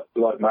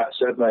 Like Matt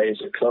said, mate,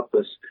 it's a club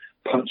that's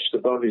punched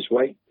above his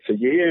weight for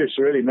years,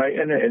 really, mate,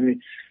 isn't it?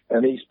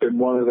 And he's been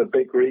one of the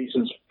big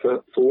reasons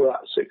for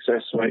that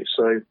success, mate.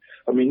 So,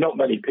 I mean, not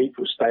many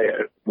people stay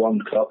at one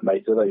club,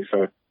 mate, do they,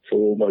 for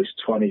almost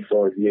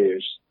 25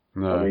 years?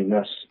 No. I mean,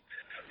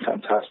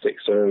 fantastic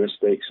service,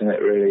 Deeks, isn't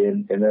it, really?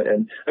 And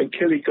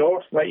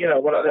Killigorth, mate, you know,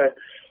 one of their,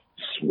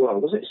 well,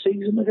 was it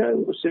season ago?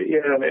 Was it?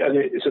 Yeah, and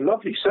it's a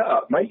lovely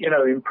setup, mate, you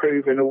know,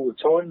 improving all the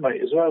time,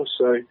 mate, as well.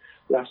 So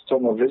last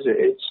time I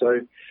visited, so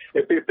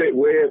it'd be a bit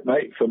weird,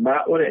 mate, for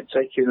Matt, wouldn't it,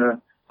 taking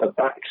a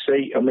back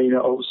seat? I mean,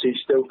 obviously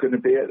he's still going to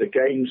be at the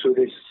games with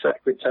his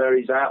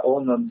secretary's hat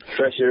on and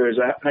treasurer's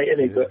hat, mate,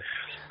 isn't he?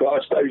 But I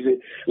suppose,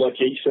 like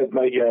he said,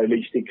 mate, yeah, at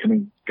least he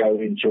can go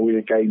enjoy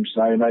the games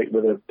now, mate,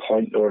 with a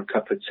pint or a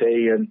cup of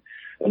tea, and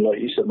like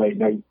you said, mate,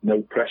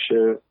 no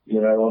pressure,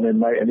 you know, on him,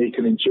 mate, and he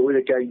can enjoy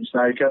the games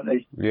now, can't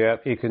he? Yeah,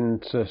 he can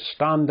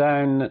stand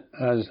down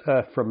as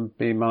from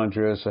being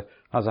manager as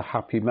a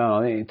happy man.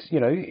 I think it's, you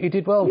know, he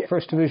did well. Yeah.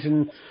 First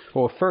Division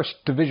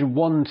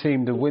 1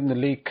 team to win the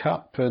League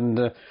Cup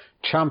and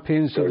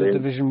champions of the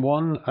Division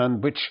 1,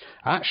 and which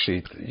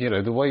actually, you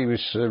know, the way he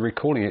was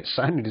recalling it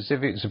sounded as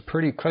if it was a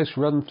pretty close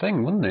run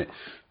thing, wasn't it?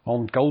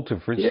 On goal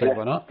difference, they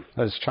went up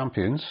as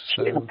champions.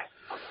 So.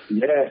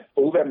 Yeah,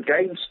 all them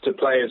games to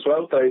play as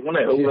well, Dave,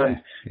 wasn't it? All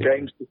them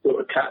games to sort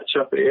of catch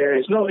up. Yeah,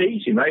 it's not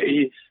easy,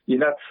 mate. You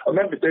know, I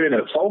remember doing it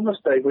at Falmouth,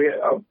 Dave,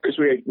 because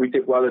we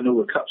did well in all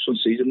the cups one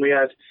season. We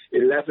had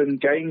 11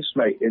 games,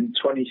 mate, in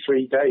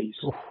 23 days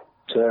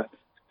to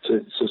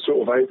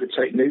sort of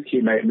overtake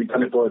Newquay, mate, and we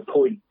done it by a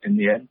point in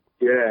the end.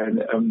 Yeah,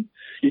 and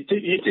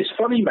it's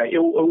funny, mate,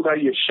 although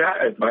you're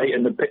shattered, mate,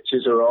 and the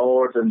pitches are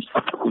hard and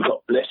you've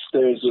got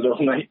blisters and all,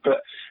 mate,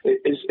 but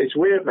it's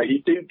weird, mate.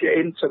 You do get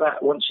into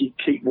that once you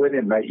keep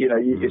winning, mate. You know,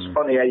 it's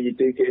funny how you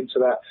do get into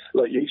that,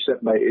 like you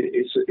said, mate.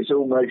 It's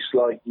almost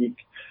like you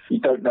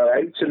don't know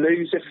how to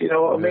lose, if you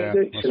know what I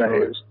mean. You know,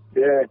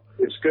 right.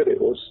 It's good, it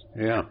was.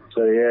 Yeah.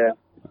 So, yeah,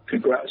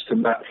 congrats to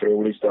Matt for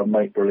all he's done,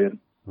 mate. Brilliant,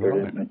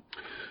 right. Mate.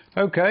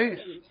 Okay.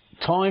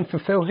 Time for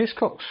Phil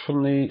Hiscox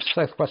from the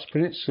South West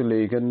Peninsula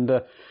League, and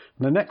the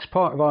next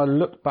part of our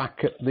look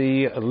back at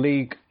the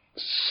league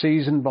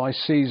season by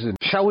season.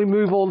 Shall we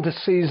move on to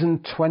season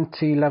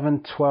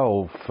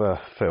 2011-12,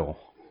 Phil?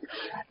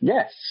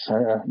 Yes,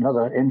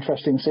 another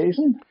interesting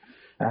season.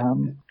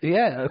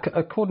 Yeah,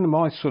 according to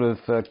my sort of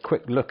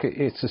quick look,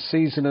 it's a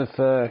season of,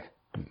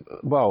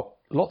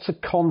 lots of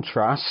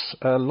contrasts,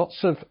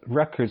 lots of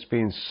records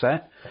being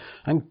set,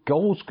 and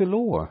goals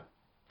galore.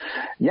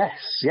 Yes.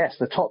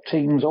 The top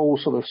teams all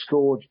sort of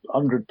scored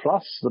 100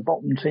 plus. The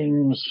bottom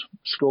teams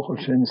scored,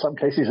 in some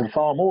cases,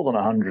 far more than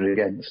 100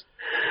 against.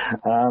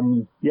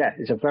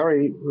 It's a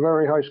very,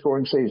 very high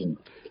scoring season.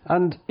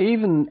 And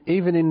even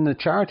in the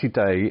charity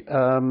day,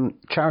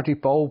 Charity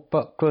Bowl,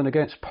 Buckland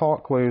against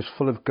Parkway was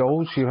full of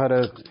goals. You had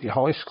a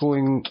high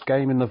scoring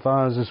game in the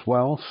Vase as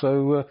well.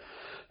 So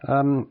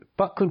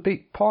Buckland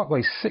beat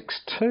Parkway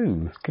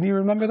 6-2. Can you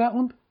remember that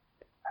one?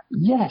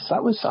 Yes,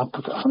 that was a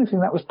funny thing.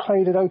 That was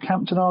played at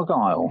Oakhampton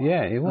Argyle.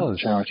 Yeah, it was.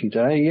 Charity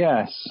Day,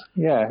 yes.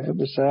 Yeah, it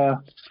was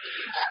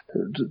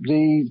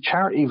the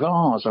Charity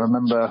Vase, I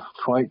remember,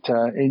 quite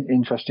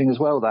interesting as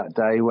well that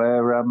day,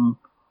 where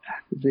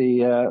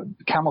the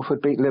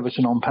Camelford beat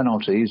Liverton on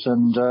penalties,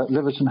 and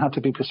Liverton had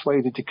to be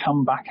persuaded to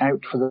come back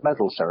out for the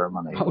medal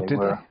ceremony. They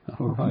were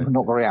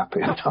not very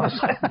happy.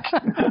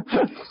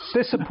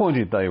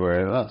 Disappointed they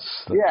were.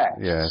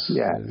 Yes,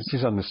 which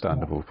is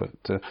understandable. But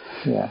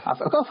I've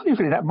got a funny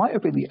feeling that might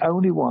have been the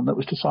only one that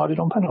was decided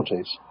on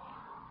penalties.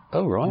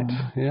 Oh right,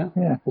 yeah.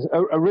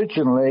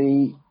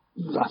 Originally,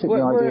 I think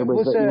the idea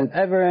was that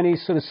there ever any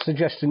sort of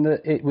suggestion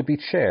that it would be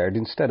chaired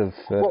instead of?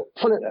 Well,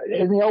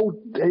 in the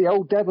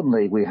old Devon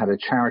League, we had a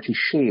charity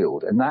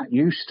shield, and that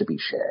used to be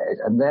shared.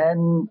 And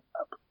then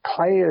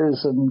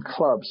players and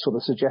clubs sort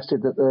of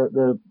suggested that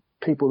the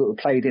people that were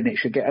played in it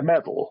should get a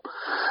medal.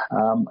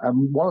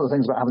 And one of the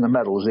things about having the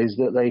medals is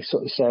that they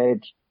sort of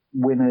said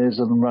winners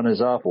and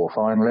runners up or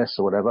finalists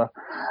or whatever.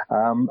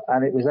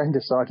 And it was then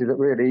decided that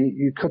really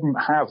you couldn't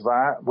have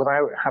that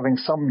without having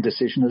some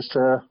decision as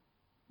to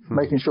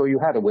making sure you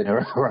had a winner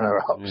and a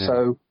runner-up. Yeah.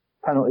 So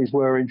penalties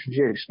were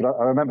introduced. But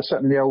I remember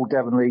certainly the old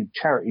Devon League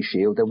Charity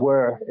Shield, there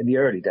were, in the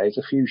early days,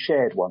 a few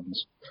shared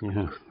ones.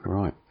 Yeah,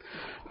 right.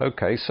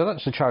 Okay, so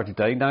that's the Charity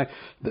Day. Now,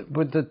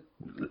 with the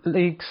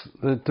leagues,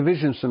 the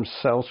divisions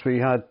themselves, we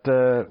had,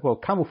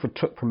 Camelford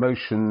took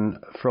promotion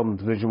from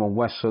Division 1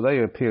 West, so they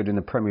appeared in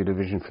the Premier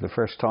Division for the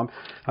first time.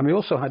 And we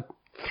also had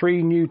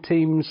 3 new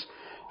teams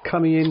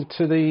coming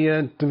into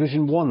the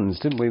Division 1s,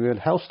 didn't we? We had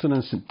Helston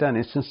and St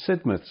Dennis and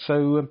Sidmouth,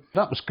 so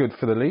that was good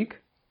for the league.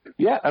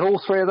 Yeah, and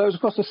all 3 of those, of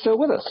course, are still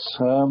with us.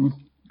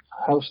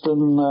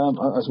 Helston,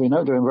 as we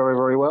know, doing very,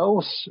 very well.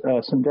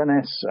 St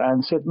Dennis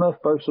and Sidmouth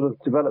both sort of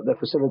developed their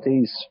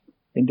facilities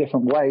in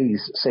different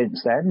ways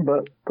since then,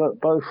 but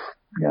both,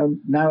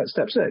 now at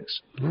step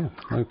 6. Yeah,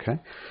 okay.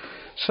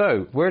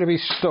 So, where do we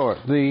start?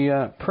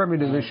 The Premier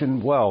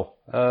Division,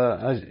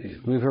 as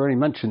we've already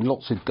mentioned,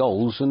 lots of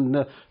goals,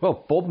 and,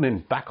 Bodmin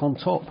back on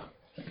top.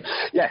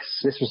 Yes,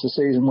 this was the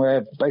season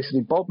where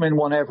basically Bodmin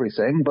won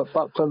everything, but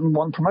Buckland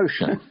won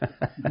promotion,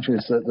 which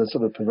is the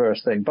sort of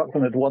perverse thing.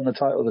 Buckland had won the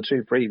title the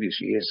 2 previous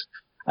years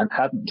and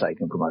hadn't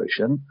taken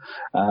promotion.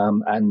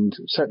 And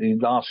certainly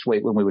last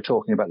week when we were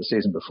talking about the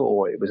season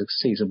before, it was a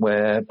season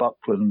where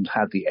Buckland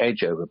had the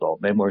edge over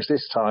Bodmin, whereas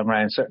this time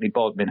round, certainly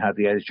Bodmin had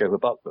the edge over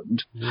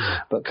Buckland.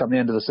 But come the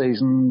end of the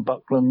season,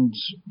 Buckland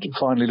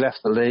finally left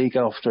the league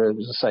after,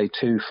 as I say,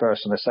 2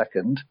 first and a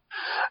second.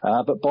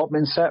 But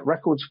Bodmin set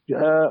records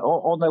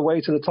on their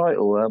way to the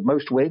title.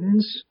 Most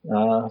wins,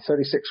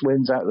 36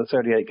 wins out of the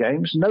 38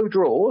 games. No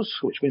draws,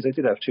 which means they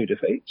did have 2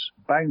 defeats.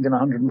 Banged in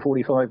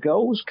 145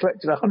 goals,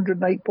 collected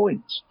 108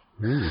 points.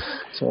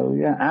 So,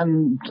 yeah,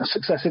 and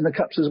success in the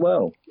Cups as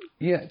well.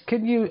 Yeah,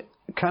 can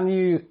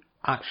you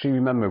actually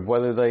remember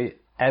whether they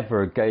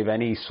ever gave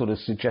any sort of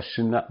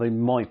suggestion that they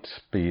might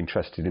be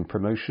interested in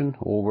promotion,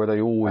 or were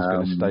they always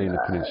going to stay in the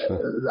Peninsula?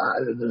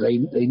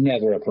 They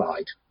never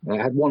applied. They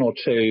had 1 or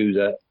 2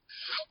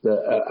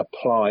 that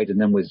applied and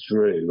then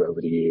withdrew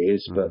over the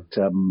years, but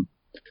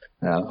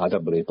I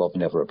don't believe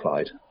Bodmin ever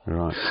applied.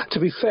 Right. To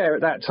be fair,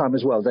 at that time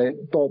as well,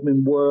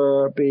 Bodmin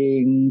were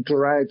being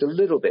dragged a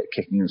little bit,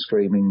 kicking and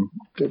screaming,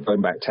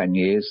 going back 10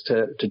 years,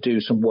 to do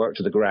some work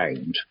to the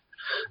ground.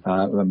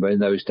 Remember, in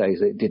those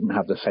days, it didn't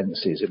have the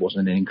fences. It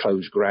wasn't an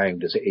enclosed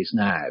ground as it is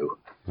now.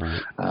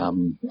 Right.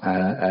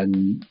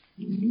 And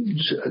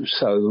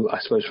so I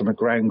suppose from a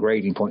ground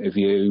grading point of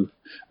view,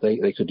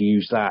 they could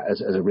use that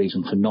as a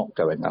reason for not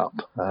going up.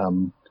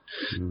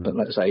 But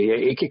let's say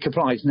it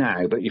applies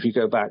now, but if you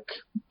go back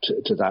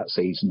to that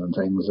season and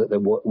things, that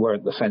there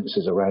weren't the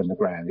fences around the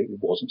ground. It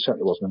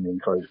certainly wasn't an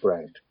enclosed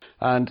ground.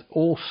 And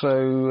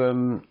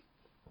also,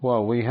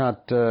 we had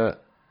the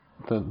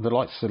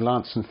likes of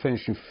Lanson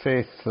finishing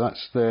 5th.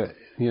 That's that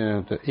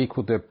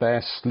equalled their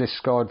best.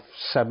 Liskeard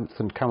 7th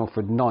and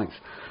Camelford 9th.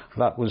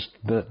 That was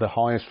the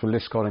highest for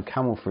Liskeard and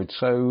Camelford.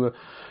 So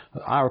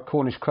our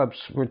Cornish clubs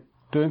were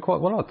doing quite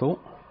well, I thought.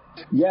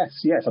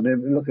 Yes. I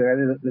mean, look at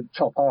it, the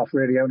top half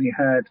really only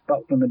had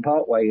Buckland and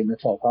Parkway in the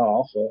top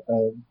half.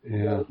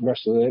 The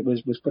rest of it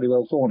was pretty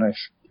well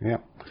Cornish. Yeah.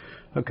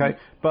 Okay.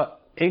 But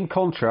in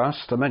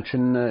contrast, I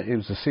mentioned it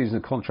was a season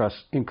of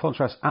contrast. In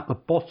contrast, at the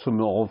bottom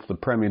of the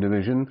Premier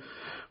Division,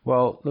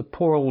 well, the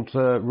poor old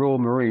Royal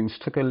Marines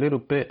took a little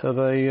bit of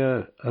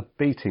a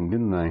beating,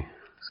 didn't they?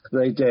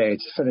 They did.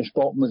 Finished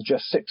bottom with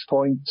just 6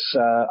 points.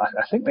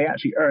 I think they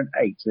actually earned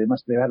 8.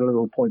 They had a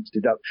little points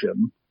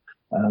deduction.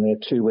 They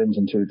had 2 wins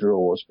and 2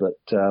 draws, but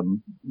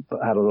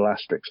had a little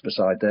asterisk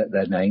beside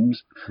their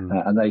names,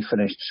 and they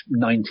finished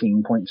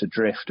 19 points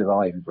adrift of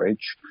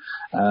Ironbridge.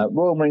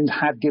 Royal Marines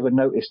had given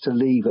notice to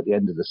leave at the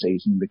end of the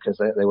season because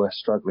they were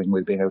struggling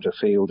with being able to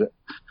field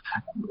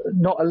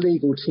not a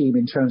legal team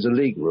in terms of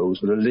league rules,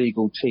 but a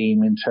legal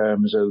team in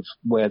terms of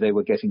where they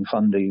were getting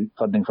funding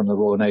from the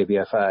Royal Navy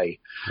FA.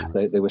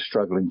 They were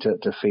struggling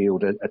to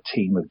field a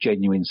team of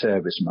genuine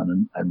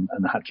servicemen and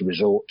had to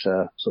resort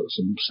to sort of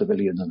some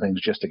civilians and things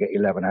just to get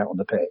 11 out on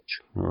the pitch.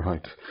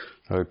 Right.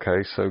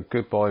 Okay, so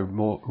goodbye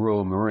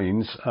Royal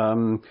Marines.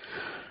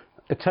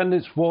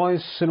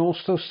 Attendance-wise, St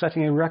Austell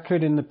setting a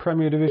record in the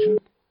Premier Division?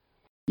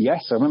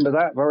 Yes, I remember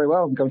that very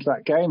well. I'm going to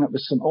that game. It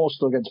was St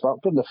Austell against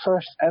Buckland, the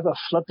first ever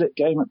floodlit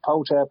game at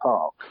Poulter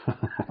Park.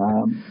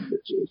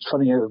 It's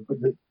funny,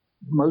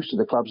 most of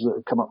the clubs that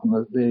have come up from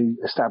the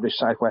established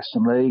South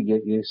Western League,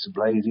 St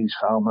Blazes,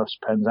 Falmouth,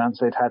 Penzance,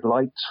 they'd had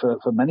lights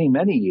for many,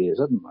 many years,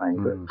 hadn't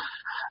they? But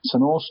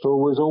St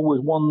Austell was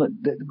always one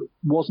that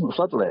wasn't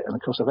floodlit. And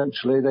of course,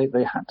 eventually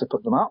they had to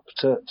put them up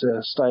to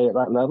stay at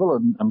that level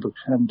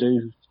and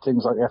do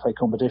things like FA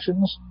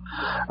competitions.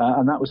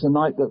 And that was the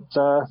night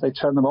that they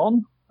turned them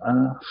on.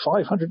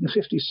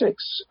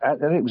 556,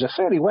 and it was a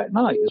fairly wet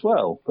night as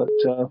well, but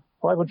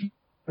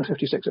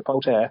 556 at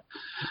Poulter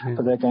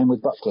for their game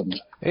with Buckland.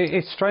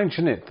 It's strange,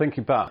 isn't it,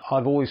 thinking back?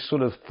 I've always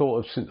sort of thought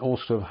of St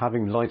Austell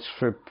having lights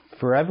for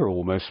forever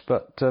almost,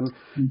 but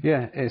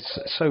it's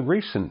so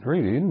recent,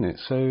 really, isn't it?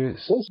 So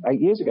it's 8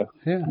 years ago.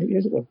 Yeah. 8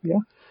 years ago,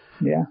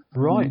 yeah.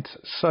 Right,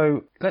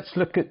 so let's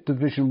look at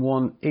Division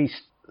 1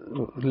 East.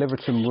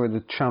 Liverton were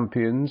the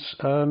champions.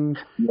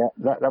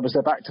 That was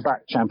their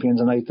back-to-back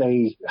champions, and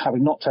they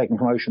having not taken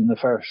promotion the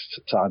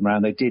first time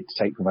round, they did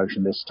take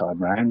promotion this time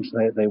round.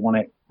 They won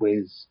it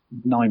with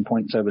 9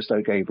 points over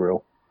Stoke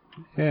Gabriel.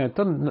 Yeah, it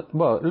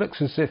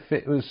looks as if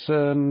it was.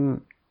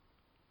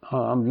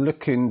 I'm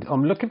looking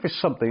for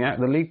something out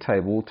of the league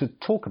table to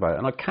talk about,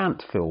 and I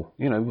can't, Phil.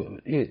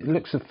 It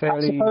looks a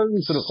fairly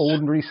sort of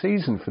ordinary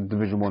season for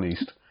Division 1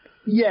 East.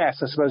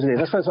 Yes, I suppose it is.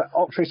 I suppose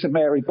Oxford St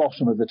Mary,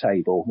 bottom of the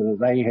table.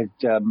 They had,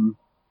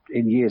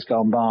 in years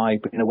gone by,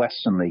 been a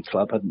Western League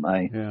club, hadn't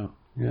they? Yeah,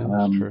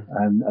 that's true.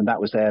 And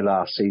that was their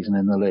last season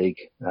in the league.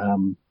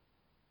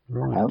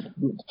 Right.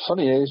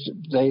 Funny is,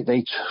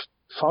 they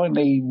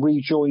finally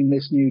rejoined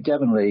this new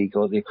Devon League,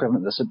 or the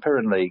equivalent of the St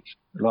Piran League,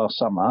 last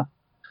summer.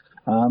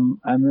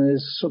 And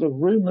there's sort of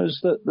rumours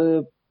that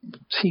the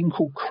team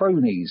called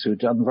Cronies, who've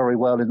done very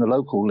well in the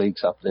local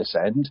leagues up this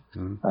end.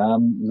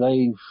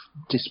 They've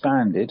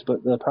disbanded, but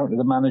apparently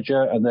the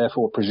manager and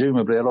therefore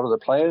presumably a lot of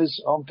the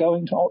players are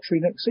going to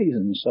Ottery next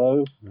season.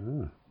 So,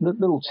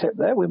 little tip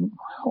there: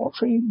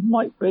 Ottery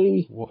might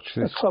be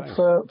a club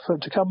for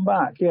to come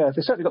back. Yeah,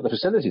 they've certainly got the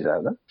facilities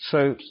out there.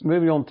 So,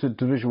 moving on to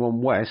Division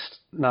 1 West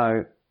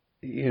now,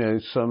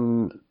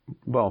 some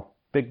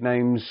big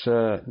names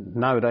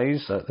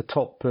nowadays at the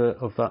top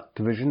of that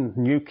division.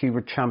 Newquay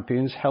were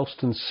champions,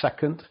 Helston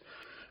second.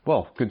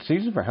 Well, good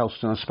season for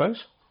Helston, I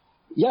suppose.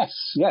 Yes,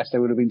 they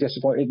would have been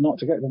disappointed not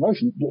to get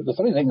promotion. The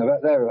funny thing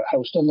about there at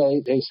Helston,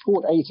 they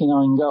scored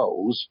 89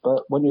 goals,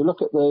 but when you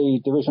look at the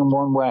Division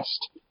 1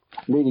 West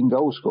leading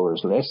goal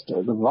scorers list,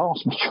 the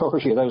vast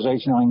majority of those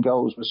 89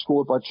 goals were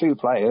scored by two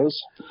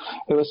players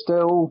who are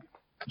still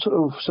sort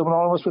of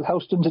synonymous with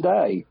Helston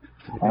today.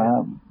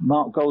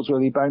 Mark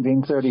Goldsworthy banged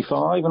in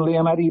 35 and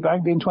Liam Eddy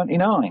banged in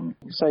 29.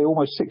 Say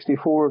almost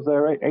 64 of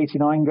their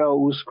 89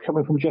 goals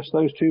coming from just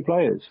those two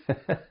players.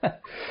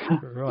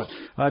 Right.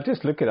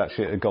 Just looking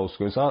actually at the goal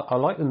scorers, I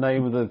like the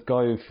name of the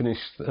guy who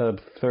finished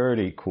third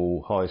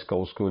equal highest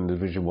goal scorer in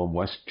Division 1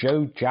 West,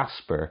 Joe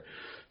Jasper.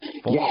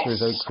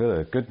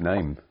 Good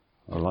name.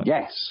 I like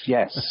yes.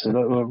 It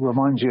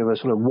reminds you of a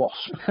sort of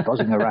wasp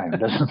buzzing around,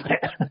 doesn't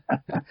it?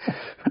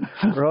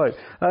 Right.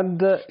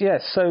 And,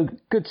 so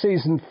good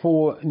season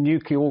for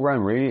Newquay all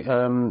round, really.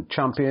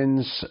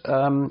 Champions.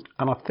 And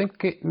I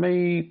think it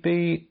may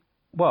be,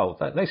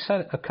 they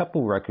set a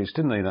couple records,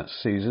 didn't they, that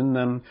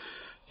season?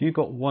 You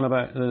got one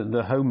about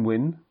the home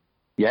win.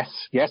 Yes,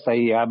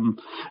 they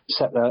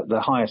set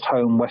the highest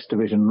home West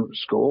Division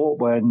score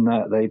when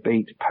they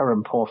beat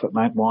Perranporth at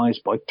Mount Wise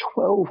by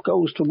 12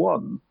 goals to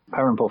 1.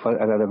 Perranporth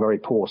had a very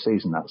poor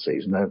season that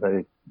season.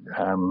 They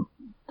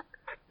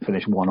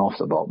finished one off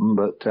the bottom,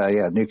 but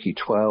Newquay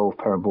 12,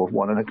 Perranporth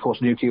 1. And of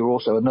course, Newquay were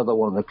also another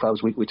one of the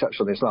clubs, we touched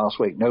on this last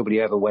week,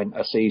 nobody ever went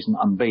a season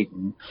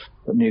unbeaten,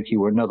 but Newquay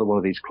were another one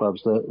of these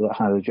clubs that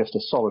had just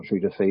a solitary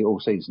defeat all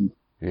season.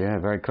 Yeah,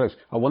 very close.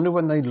 I wonder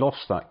when they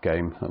lost that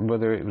game, and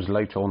whether it was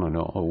late on or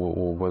not,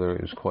 or whether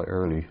it was quite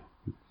early.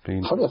 Funny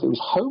enough, it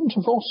was home to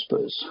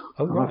Vosper.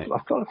 Oh, right.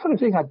 I've got a funny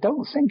thing, I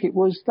don't think it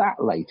was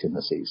that late in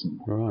the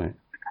season. Right.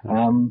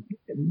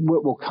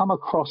 We'll come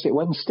across it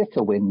when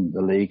Sticker win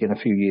the league in a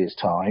few years'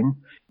 time.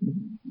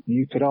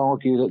 You could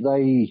argue that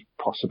they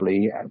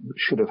possibly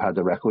should have had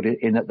the record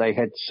in that they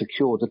had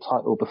secured the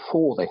title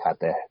before they had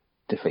their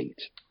defeat.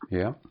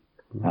 Yeah.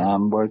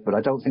 But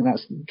I don't think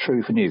that's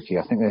true for Newquay.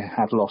 I think they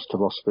had lost to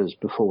Vosper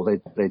before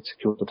they'd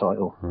secured the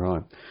title.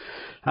 Right.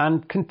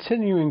 And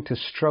continuing to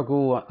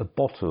struggle at the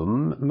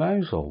bottom,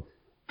 Mousehole.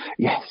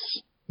 Yes.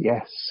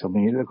 I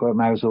mean, you look at what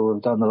Mousehole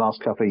have done the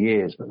last couple of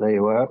years, but they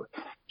were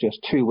just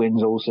 2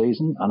 wins all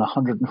season and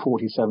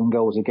 147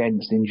 goals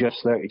against in just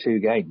 32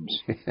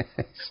 games.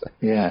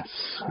 Yes.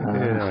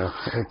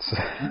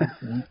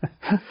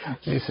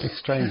 It's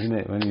strange, isn't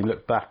it, when you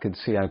look back and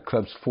see how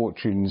clubs'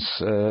 fortunes,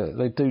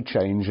 they do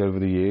change over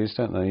the years,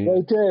 don't they?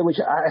 They do, which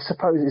I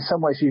suppose in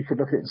some ways you could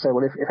look at it and say,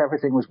 well, if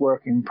everything was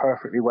working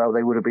perfectly well,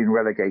 they would have been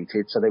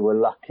relegated, so they were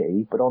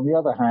lucky. But on the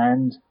other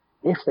hand,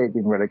 if they'd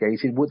been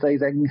relegated, would they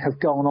then have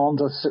gone on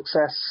to the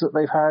success that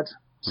they've had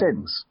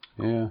since?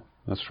 Yeah,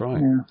 that's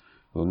right. Yeah.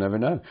 We'll never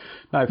know.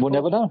 Now, we'll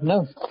never know,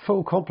 no.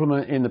 Full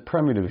complement in the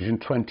Premier Division,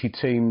 20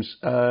 teams.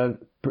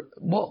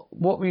 What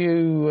were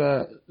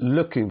you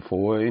looking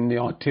for in the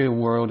ideal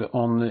world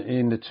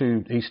in the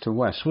two East and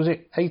West? Was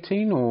it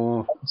 18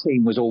 or?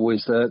 18 was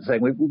always the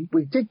thing.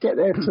 We did get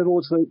there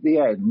towards the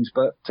end,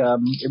 but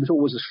it was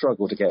always a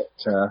struggle to get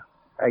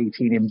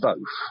 18 in both.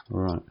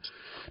 Right.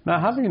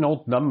 Now, having an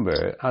odd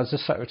number, as a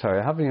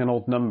secretary,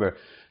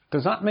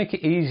 does that make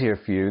it easier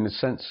for you in the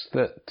sense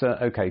that,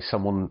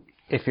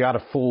 if you had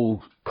a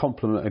full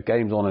complement of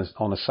games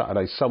on a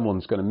Saturday,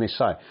 someone's going to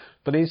miss out.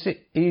 But is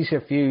it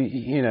easier for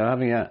you,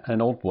 having an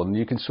odd one?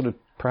 You can sort of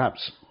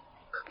perhaps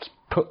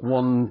put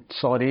one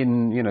side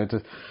in,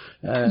 to...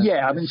 I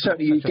mean,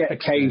 certainly you get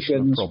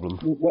occasions.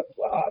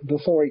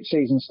 Before each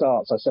season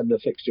starts, I send a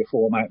fixture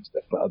form out to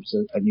the clubs,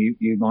 and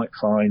you might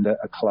find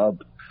a club,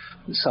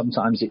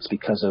 sometimes it's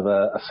because of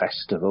a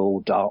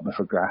festival, Dartmouth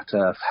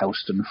Regatta,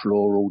 Helston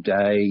Floral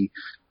Day,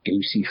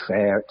 Goosey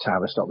Fair at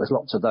Tavistock. There's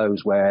lots of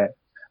those where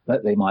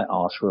they might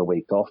ask for a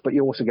week off, but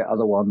you also get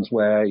other ones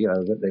where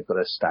they've got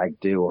a stag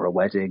do or a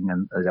wedding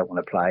and they don't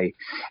want to play.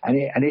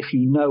 And if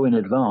you know in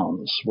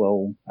advance,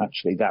 well,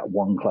 actually that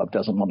one club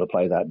doesn't want to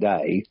play that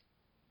day,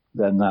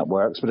 then that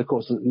works. But of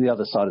course, the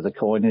other side of the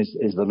coin is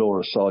the law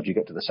of sod. You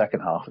get to the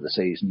second half of the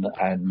season,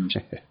 and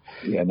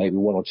maybe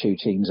one or two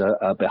teams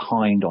are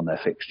behind on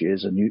their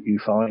fixtures, and you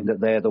find that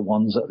they're the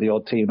ones that are the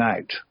odd team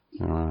out.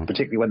 Right.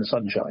 Particularly when the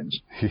sun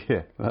shines.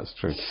 Yeah, that's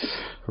true.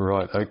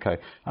 Right, okay.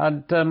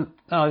 And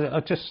I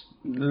just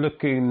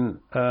looking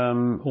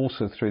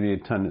also through the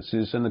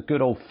attendances, and the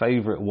good old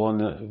favourite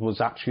one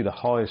was actually the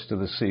highest of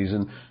the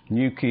season,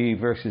 Newquay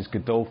versus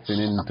Godolphin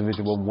in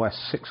Division 1 West,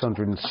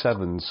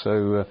 607.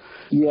 So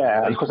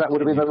because that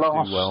would have been the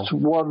last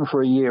one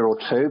for a year or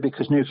two,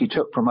 because Newquay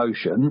took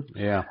promotion.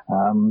 Yeah.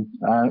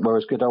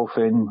 Whereas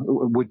Godolphin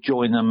would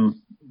join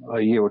them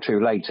a year or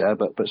two later,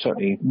 but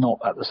certainly not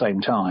at the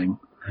same time.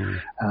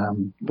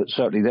 But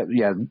certainly,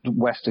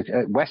 West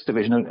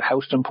Division,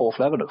 Helston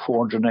Porthleven at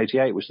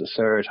 488 was the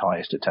third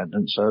highest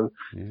attendance. So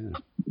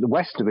the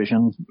West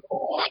Division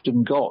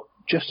often got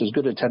just as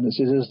good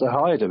attendances as the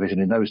higher division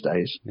in those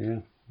days. Yeah.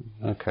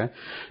 Okay.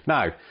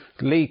 Now,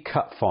 League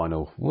Cup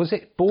final. Was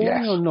it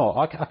boring or not?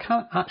 I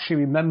can't actually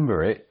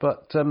remember it,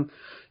 but,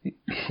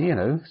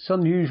 it's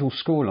unusual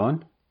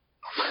scoreline.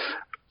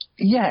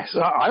 Yes,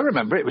 I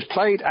remember it was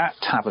played at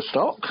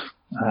Tavistock.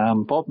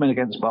 Bodmin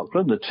against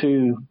Buckland, the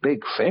two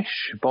big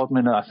fish.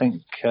 Bodmin, I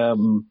think,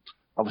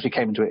 obviously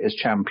came into it as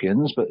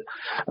champions, but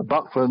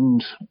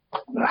Buckland,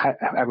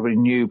 everybody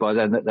knew by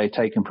then that they'd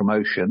taken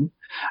promotion.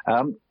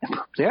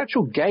 The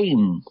actual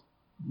game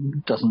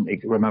doesn't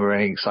remember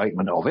any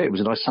excitement of it. It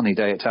was a nice sunny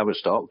day at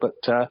Tavistock, but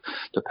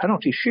the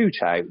penalty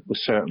shootout was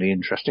certainly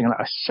interesting. And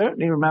I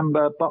certainly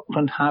remember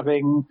Buckland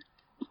having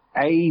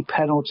a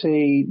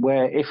penalty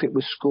where if it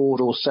was scored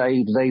or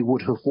saved, they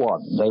would have won.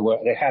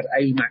 They had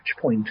a match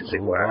point, as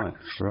it were,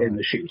 in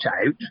the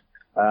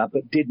shootout,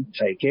 but didn't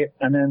take it.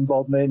 And then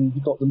Bodmin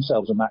got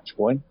themselves a match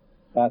point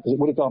because it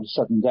would have gone to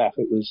sudden death.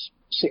 It was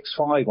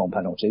 6-5 on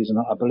penalties, and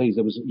I believe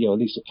there was at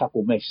least a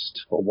couple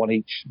missed, or one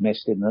each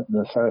missed in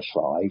the first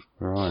 5.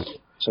 Right.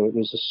 So it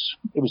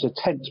was a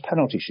tense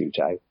penalty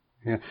shootout.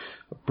 Yeah.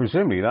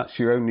 Presumably that's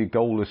your only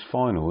goalless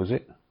final, is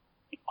it?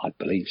 I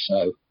believe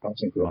so. I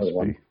think the other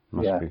one.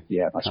 Must be.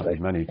 Yeah, must Can't be.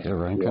 Be many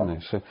around, can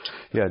there? So,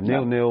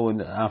 0-0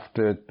 and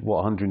after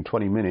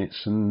 120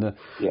 minutes, and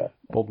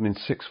Bodmin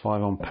 6-5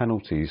 on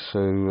penalties.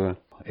 So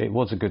it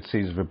was a good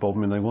season for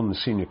Bodmin. They won the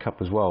Senior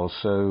Cup as well.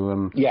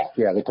 So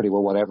they pretty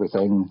well won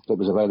everything that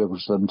was available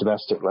to them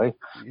domestically.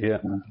 Yeah,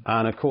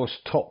 and of course,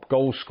 top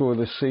goal scorer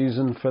this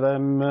season for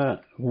them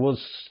was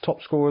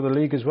top scorer of the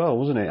league as well,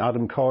 wasn't it?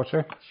 Adam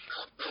Carter.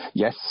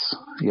 Yes,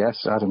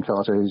 Adam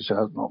Carter is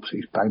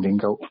obviously banged in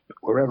goal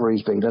wherever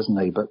he's been, hasn't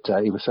he? But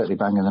he was certainly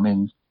banging them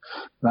in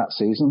that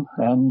season.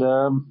 And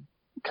a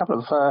couple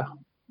of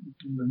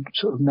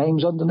sort of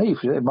names underneath,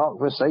 Mark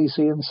Versace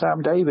and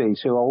Sam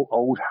Davies, who are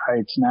old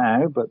heads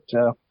now, but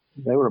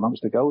they were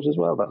amongst the goals as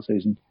well that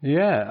season.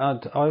 Yeah,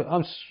 and I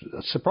was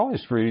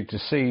surprised really to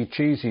see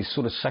Cheesy's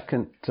sort of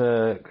second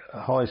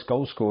highest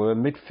goal scorer,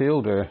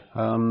 midfielder,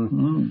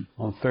 on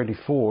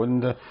 34.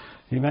 And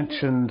you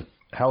mentioned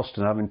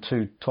Helston having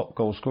 2 top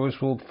goal scorers.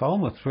 Well,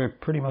 Falmouth were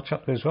pretty much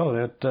up there as well.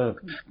 They had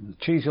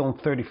Cheesy on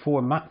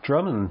 34, Matt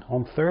Drummond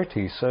on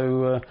 30.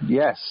 So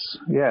yes,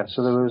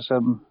 so there was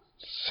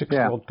 60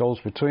 odd goals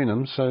between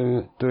them,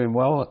 so doing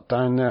well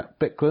down there at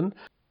Bickland.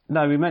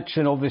 Now, we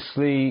mentioned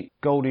obviously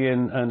Goldie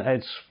and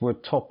Eds were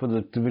top of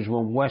the Division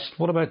 1 West.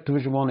 What about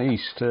Division 1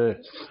 East?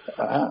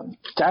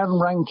 Dan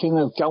Rankin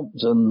of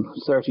Galpton,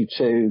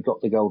 32, got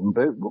the Golden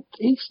Boot.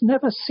 East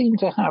never seemed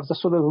to have the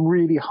sort of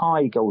really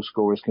high goal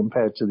scorers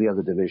compared to the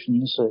other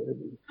divisions.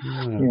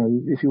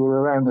 If you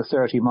were around the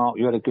 30 mark,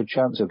 you had a good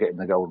chance of getting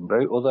the Golden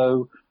Boot,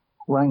 although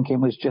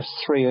Rankin was just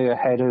 3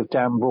 ahead of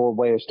Dan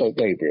Broadway of Stoke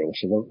Gabriel,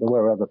 so there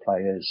were other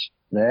players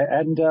there.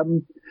 And a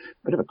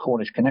bit of a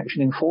Cornish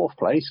connection in 4th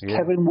place. Yeah.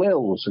 Kevin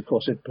Wills, of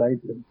course, had played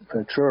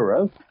for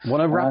Truro.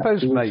 One of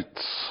Rappo's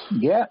mates.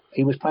 Yeah,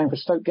 he was playing for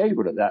Stoke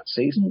Gabriel at that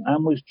season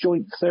and was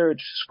joint 3rd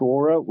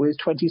scorer with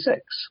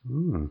 26.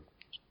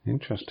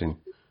 Interesting.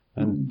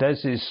 And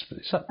is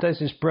that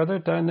Des's brother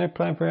down there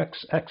playing for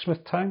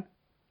Exmouth Town?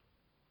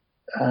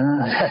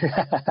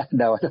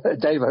 No,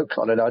 Dave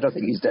O'Connor. No, I don't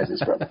think he's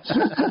Des's brother.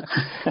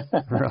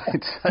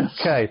 Right.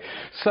 Okay.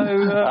 So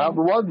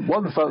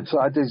one folks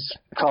I just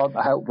can't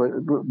help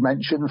but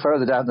mention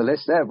further down the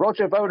list there,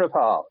 Roger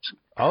Bonaparte.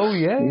 Oh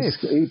yes,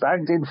 he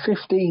banged in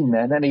 15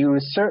 then, and he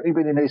was certainly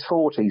been in his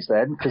 40s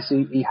then, because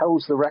he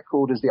holds the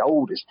record as the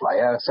oldest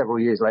player. Several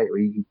years later,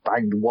 he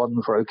banged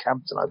 1 for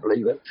Oakhampton, I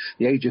believe, at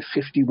the age of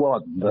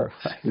 51. But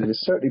he was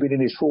certainly been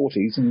in his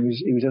 40s, and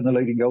he was in the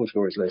leading goal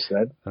scorers list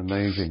then.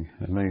 Amazing.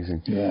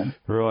 Yeah.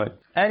 Right.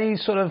 Any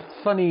sort of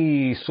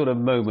funny sort of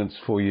moments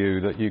for you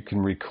that you can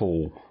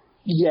recall?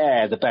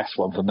 Yeah, the best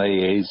one for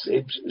me is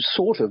it's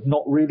sort of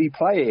not really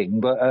playing,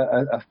 but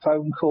a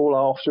phone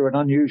call after an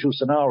unusual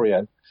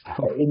scenario.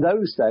 In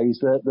those days,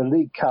 the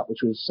League Cup,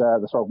 which was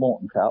the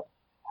Throgmorton Cup,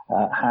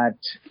 had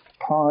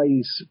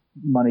prize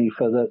money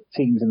for the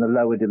teams in the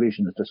lower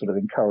divisions to sort of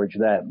encourage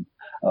them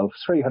of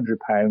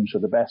 £300 for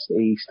the best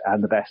East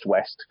and the best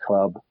West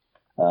club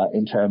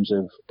in terms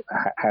of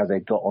how they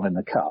got on in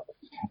the Cup.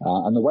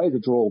 And the way the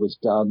draw was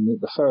done,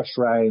 the first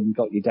round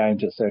got you down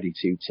to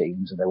 32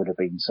 teams, and there would have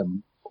been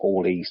some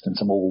All East and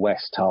some All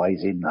West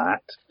ties in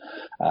that.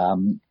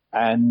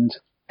 And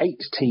 8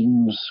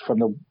 teams from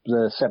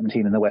the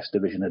 17 in the West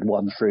Division had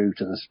won through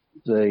to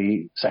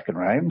the second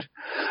round.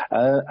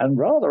 And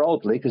rather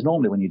oddly, because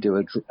normally when you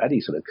do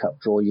any sort of cup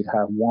draw, you'd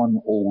have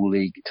 1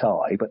 all-league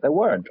tie, but there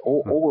weren't.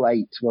 All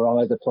 8 were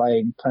either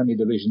playing Premier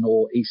Division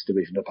or East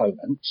Division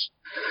opponents.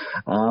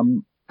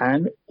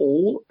 And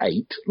all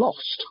 8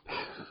 lost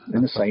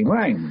in the same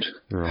round.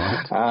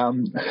 Right.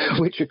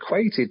 Which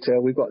equated to,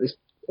 we've got this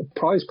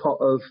prize pot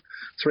of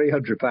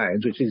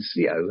 £300, which is,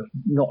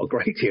 not a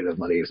great deal of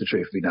money, if the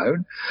truth be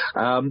known.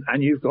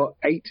 And you've got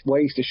 8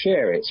 ways to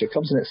share it. So it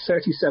comes in at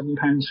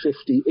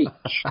 £37.50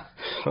 each.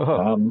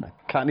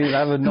 Can't even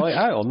have a night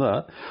out on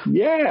that.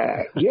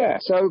 Yeah.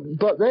 So,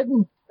 but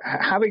then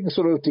having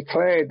sort of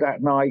declared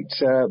that night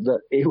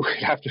that it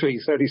would have to be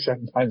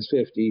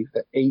 £37.50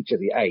 for each of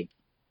the 8,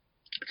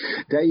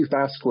 Dave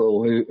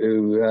Basquill,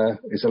 who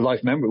is a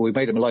life member, we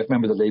made him a life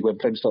member of the league when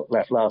Plymstock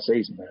left last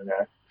season, and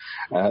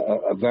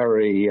a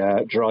very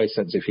dry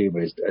sense of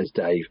humour as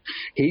Dave.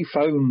 He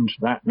phoned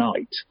that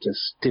night to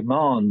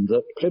demand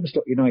that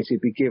Plymstock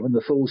United be given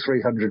the full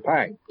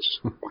 £300.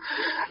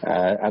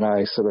 And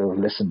I sort of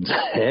listened to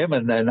him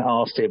and then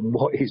asked him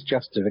what his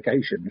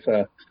justification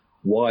for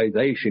why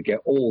they should get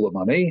all the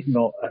money,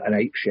 not an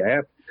 8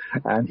 share.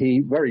 And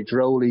he very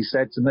drolly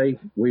said to me,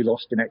 "We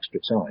lost in extra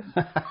time."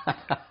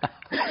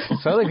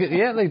 So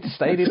they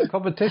stayed in the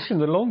competition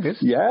the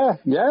longest. Yeah.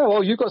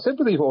 Well, you've got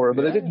sympathy for him,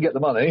 but they didn't get the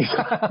money.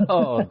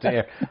 Oh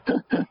dear,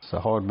 it's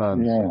a hard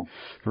man. Yeah.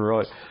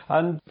 Right.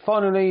 And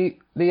finally,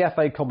 the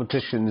FA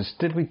competitions.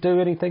 Did we do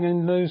anything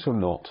in those or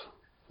not?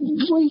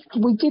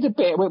 We did a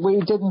bit. We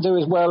didn't do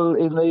as well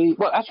in the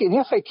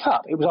FA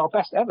Cup. It was our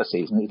best ever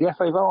season. The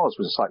FA Vase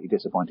was slightly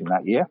disappointing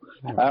that year.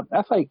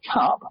 FA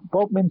Cup,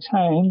 Bodmin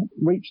Town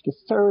reached the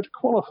 3rd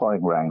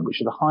qualifying round, which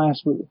is the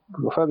highest,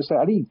 furthest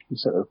that any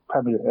sort of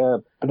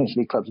Peninsula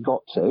League clubs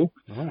got to.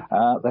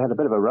 They had a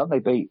bit of a run. They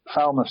beat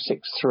Falmouth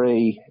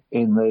 6-3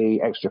 in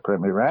the extra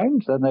preliminary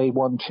round. Then they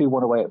won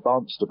 2-1 away at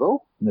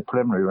Barnstable in the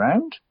preliminary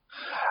round.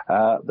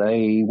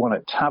 They won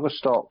at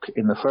Tavistock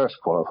in the first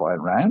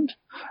qualifying round,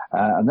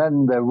 and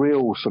then the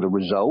real sort of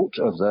result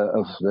of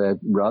the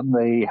run,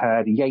 they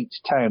had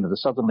Yates Town of the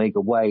Southern League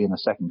away in the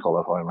second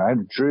qualifying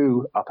round,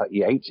 drew up at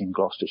Yates in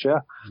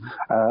Gloucestershire,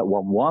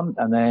 1-1,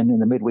 and then in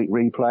the midweek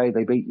replay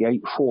they beat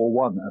Yates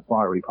 4-1 at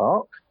Fiery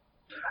Park.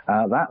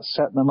 That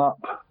set them up,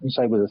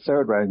 say, with a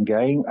 3rd round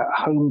game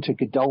at home to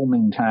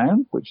Godalming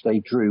Town, which they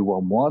drew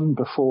 1-1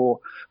 before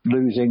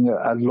losing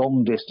a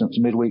long distance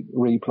midweek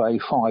replay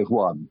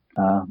 5-1.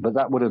 But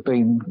that would have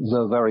been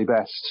the very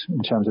best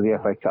in terms of the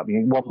FA Cup.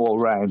 One more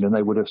round and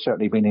they would have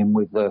certainly been in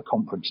with the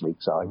Conference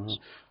League sides.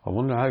 I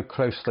wonder how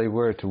close they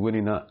were to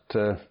winning that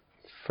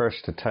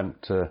first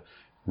attempt in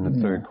the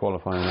 3rd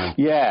qualifying round.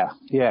 Yeah,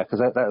 because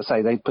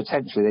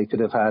they could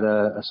have had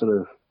a sort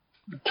of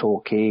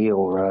Torquay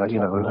or a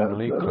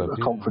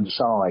conference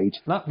side.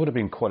 That would have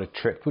been quite a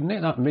trip, wouldn't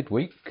it? That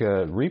midweek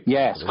replay.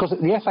 Yes, because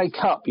the FA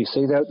Cup, you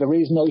see, there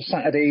is no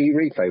Saturday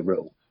replay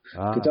rule.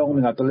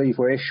 Godalming, I believe,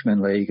 were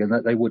Ishmael League, and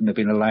that they wouldn't have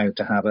been allowed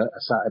to have a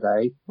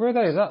Saturday. Where are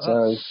they?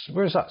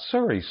 Where's that?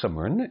 Surrey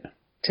somewhere, isn't it?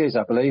 It is,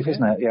 I believe,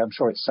 isn't it? Yeah, I'm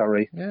sure it's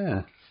Surrey.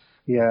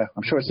 Yeah,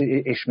 I'm sure it's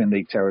Ishmael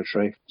League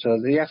territory. So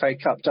the FA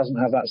Cup doesn't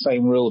have that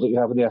same rule that you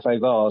have in the FA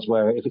Vase,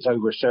 where if it's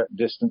over a certain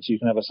distance, you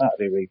can have a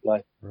Saturday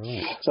replay.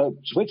 Right. So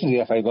switching to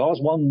the FA Vase,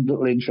 one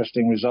little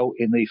interesting result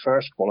in the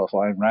first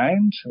qualifying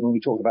round, when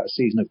we talk about a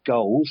season of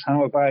goals,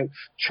 how about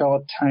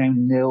Chard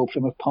Town 0,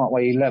 Plymouth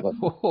Parkway 11?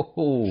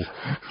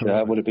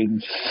 That would have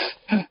been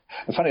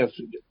funny.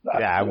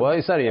 Well,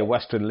 it's only a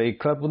Western League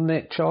club, wasn't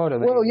it, Chard?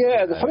 Well,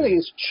 yeah, the funny thing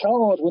is,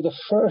 Chard were the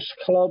first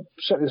club,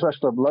 certainly the first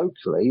club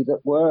locally,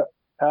 that were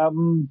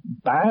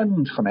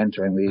banned from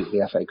entering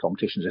the FA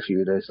competitions a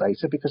few days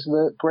later because of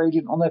the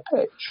gradient on their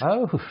pitch.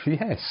 Oh,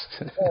 yes.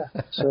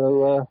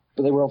 So,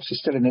 but they were obviously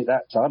still in it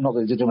that time. Not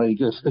that they did them any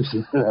good.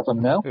 They have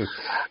them now.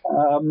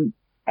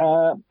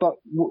 But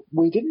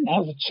we didn't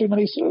have too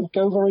many sort of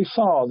go very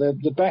far.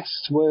 The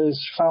best was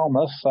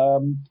Falmouth.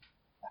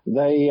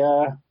 They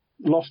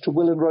lost to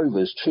Willand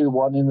Rovers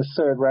 2-1 in the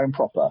 3rd round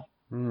proper.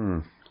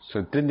 So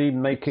it didn't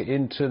even make it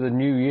into the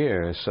new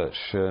year as such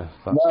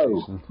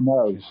season?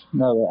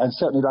 No. And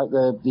certainly like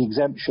the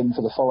exemption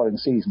for the following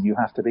season, you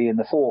have to be in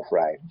the 4th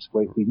round.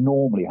 We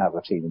normally have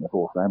a team in the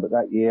 4th round, but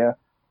that year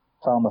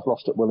Falmouth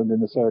lost at Willand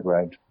in the 3rd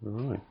round.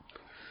 Right.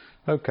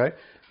 Okay.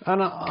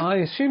 And I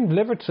assumed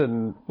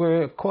Liverton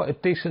were quite a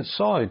decent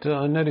side.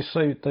 I noticed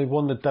they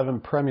won the Devon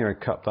Premier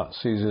Cup that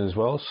season as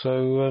well. So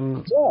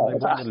they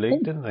won the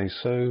league, didn't they?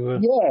 So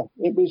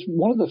it was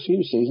one of the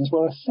few seasons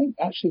where I think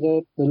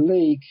actually the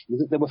league,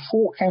 there were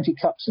 4 county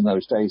cups in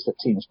those days that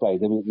teams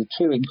played. There were the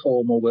 2 in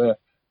Cornwall were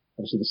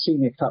obviously the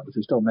Senior Cup, which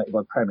was dominated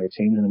by Premier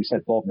teams, and we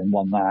said Bodmin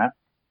won that.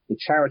 The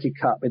Charity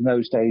Cup in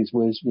those days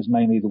was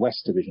mainly the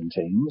West Division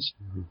teams.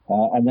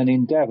 And then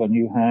in Devon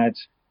you had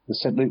the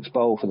St Luke's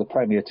Bowl for the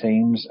Premier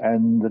teams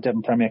and the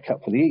Devon Premier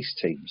Cup for the East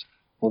teams.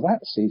 Well,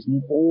 that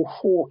season, all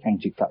 4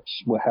 county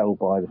cups were held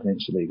by the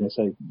Peninsula League.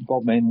 So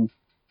Bodmin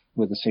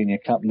with the Senior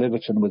Cup,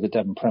 Liverton with the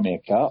Devon Premier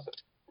Cup,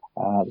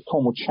 the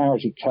Cornwall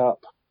Charity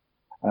Cup,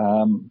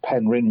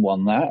 Penryn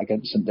won that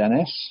against St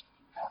Dennis.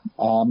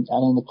 And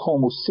in the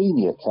Cornwall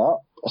Senior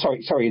Cup,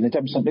 in the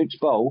Devon St Luke's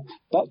Bowl,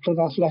 Buckland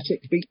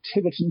Athletic beat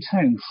Tiverton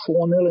Town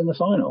 4-0 in the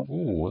final.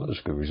 Oh, well, that was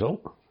a good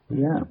result.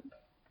 Yeah.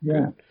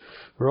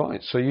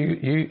 Right, so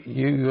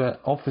you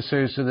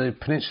officers of the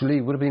Peninsula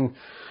League would have been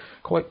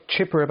quite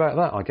chipper about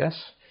that, I guess.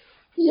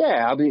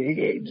 Yeah, I mean,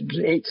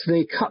 it's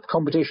the cup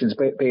competitions,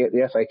 be it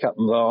the FA Cup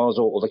and Vars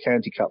or the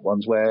County Cup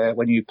ones, where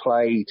when you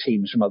play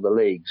teams from other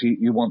leagues,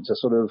 you want to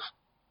sort of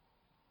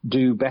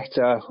do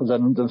better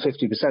than 50%,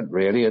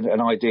 really,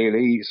 and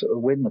ideally sort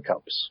of win the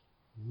cups.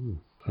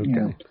 Okay.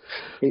 Yeah.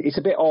 It's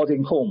a bit odd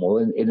in Cornwall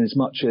in as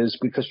much as,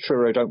 because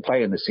Truro don't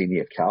play in the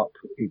Senior Cup,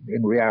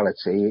 in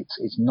reality,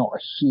 it's not a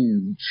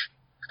huge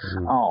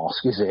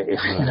ask, is it? If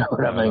you know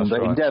what I mean.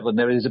 But in Devon,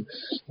 there is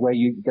where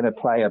you're going to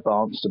play a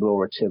Barnstable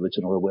or a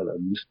Tiverton or a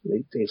Willand,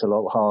 it's a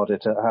lot harder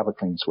to have a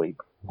clean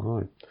sweep.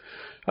 Right.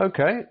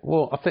 Okay.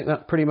 Well, I think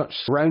that pretty much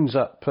rounds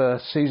up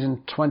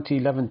season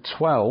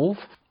 2011-12.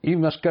 You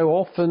must go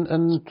off and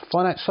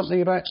find out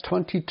something about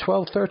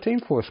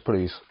 2012-13 for us,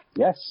 please.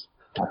 Yes.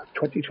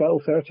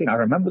 2012-13. I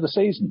remember the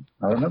season.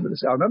 I remember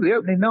the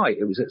opening night.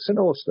 It was at St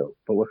Austell.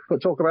 But we'll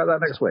talk about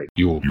that next week.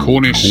 Your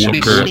Cornish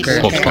Soccer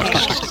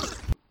Podcast.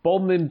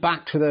 Bombing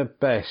back to their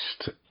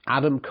best.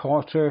 Adam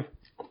Carter,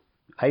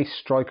 ace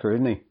striker,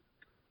 isn't he?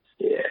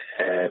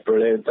 Yeah,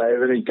 brilliant,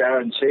 David. He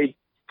guaranteed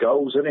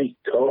goals, isn't he?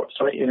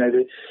 Right? You know,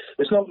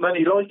 there's not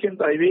many like him,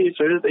 David.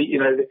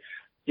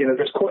 You know,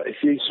 there's quite a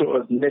few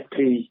sort of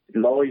nippy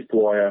live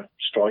wire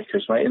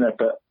strikers, mate. You know,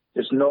 but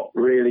there's not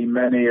really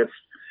many of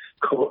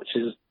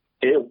Coach's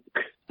ilk,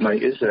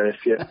 mate, is there?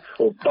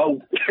 Or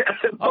bulk.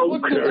 I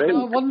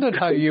wondered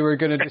how you were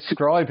going to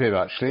describe him,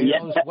 actually. Yeah.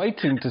 I was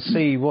waiting to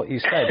see what you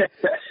said.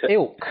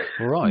 Ilk,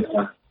 right.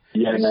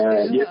 Yeah,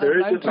 there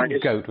is a mountain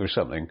goat or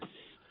something.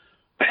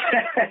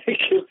 He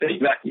could be,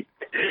 mate.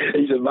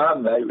 He's a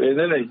man, mate,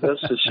 isn't he?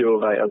 That's for sure,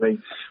 mate. I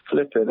mean,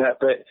 flipping that.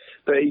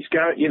 But he's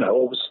got, you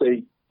know,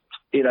 obviously,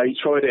 you know, he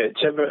tried it at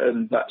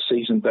Tiverton that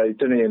season, Dave,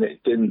 didn't he? And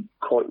it didn't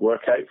quite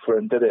work out for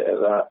him, did it, at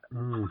that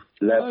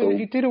level? Oh,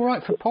 he did all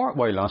right for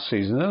Parkway last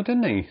season, though,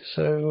 didn't he?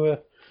 So,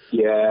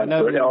 yeah.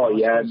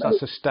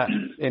 That's a stat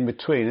in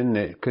between, isn't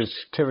it? Because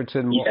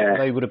Tiverton,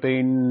 they would have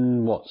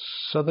been,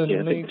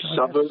 Southern League?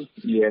 Southern?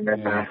 Yeah,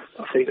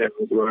 I think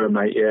they were,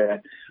 mate, yeah.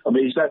 I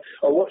mean,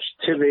 I watched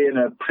Tivy in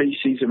a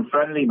pre-season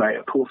friendly, mate,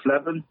 at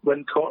Porthleven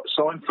when Cort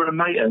signed for him,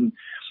 mate, and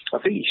I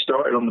think he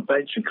started on the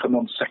bench and come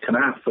on second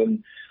half,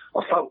 and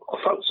I felt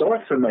sorry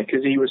for him, mate,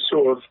 because he was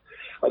sort of,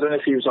 I don't know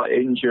if he was like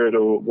injured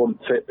or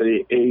wasn't fit, but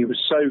he was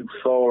so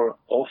far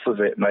off of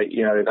it, mate,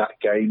 you know, that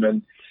game.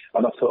 And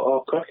I thought,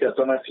 oh, crikey, I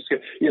don't know if he's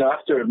going to, you know,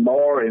 after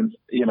admiring,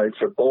 you know,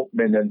 for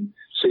Bodmin and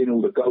seeing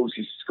all the goals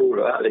he's scored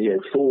at that, you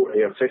know, 40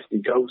 or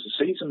 50 goals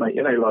a season, mate,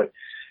 you know, like,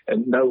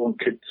 and no one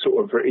could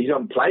sort of, he's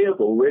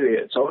unplayable really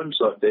at times,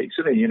 like Diggs,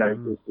 isn't he, you know,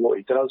 with what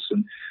he does,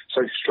 and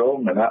so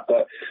strong and that.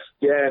 But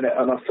yeah, and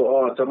I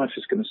thought, I don't know if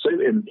it's going to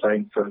suit him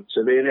playing for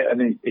Sevilla,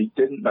 and he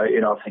didn't, mate.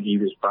 You know, I think he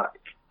was back,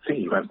 I think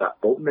he went back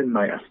Bodmin,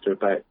 mate, after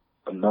about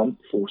a month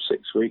or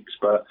 6 weeks,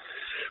 but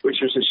which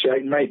was a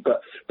shame, mate.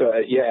 But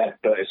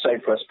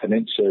same for us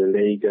Peninsula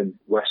League and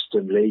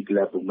Western League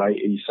level,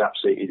 mate, he's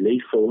absolutely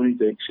lethal, isn't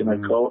he, Diggs, you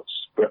know, Courts,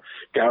 but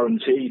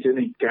guaranteed,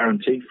 isn't he?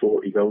 Guaranteed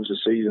 40 goals a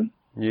season.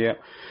 Yeah,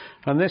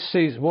 and this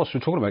season, whilst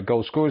we're talking about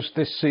goal scorers,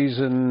 this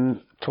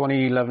season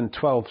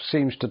 2011-12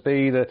 seems to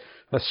be the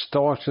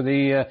start of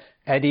the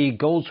Eddie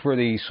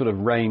Goldsworthy sort of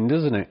reign,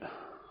 doesn't it?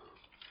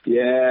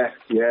 Yeah,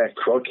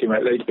 crikey,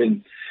 mate.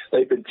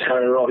 They've been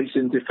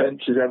terrorising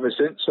defences ever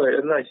since,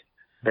 haven't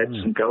they?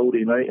 Edson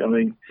Goldie, mate. I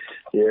mean,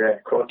 yeah,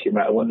 crikey,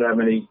 mate. I wonder how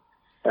many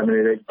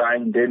they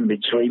banged in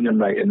between them,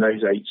 mate, in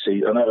those 8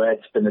 seasons. I know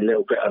Ed's been a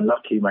little bit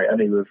unlucky, mate,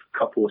 only with a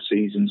couple of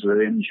seasons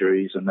with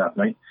injuries and that,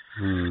 mate.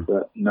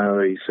 But now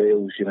he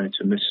feels, you know,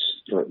 to miss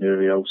like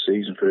nearly the whole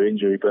season for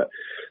injury. But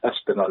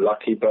that's been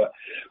unlucky. But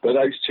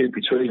those two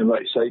between them,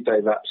 like you say,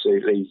 Dave,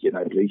 absolutely, you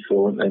know,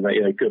 lethal, aren't they, mate?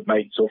 You know, good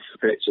mates off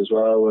the pitch as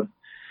well, and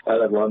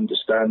they'll have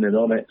understanding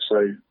on it.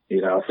 So,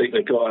 you know, I think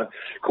they've got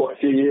quite a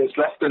few years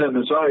left in them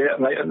as well, yeah,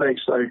 mate, haven't they?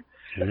 So.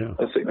 Yeah.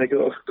 I think they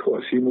got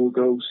quite a few more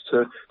goals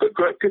but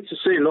good to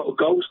see a lot of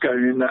goals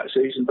going in that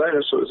season.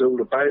 That's what it's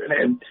all about, isn't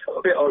it? And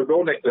a bit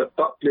ironic that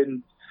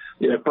Buckland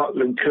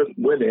couldn't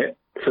win it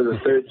for the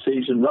third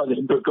season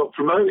running, but got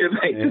promoted,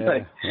 mate, didn't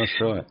they?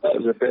 That's right.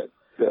 That was a bit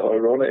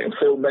ironic. And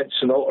Phil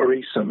mentioned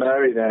Ottery St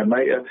Mary there,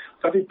 mate.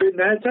 Have you been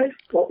there, Dave?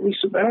 Ottery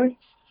St Mary?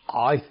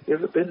 You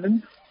ever been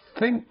there? I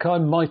think I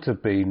might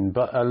have been,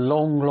 but a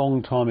long,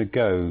 long time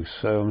ago.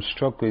 So I'm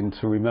struggling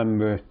to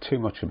remember too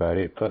much about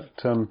it. But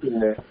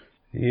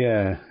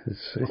yeah,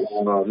 it's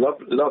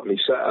lovely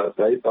setup,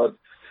 Dave. I'd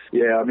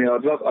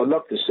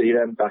love to see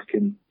them back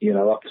in, you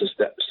know, up to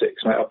step 6,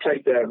 mate. I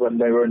played there when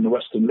they were in the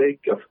Western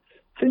League. I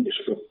think it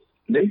was for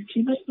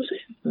Newquay, mate, was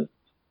it?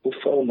 Or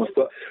Falmouth,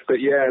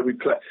 but yeah, we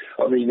play.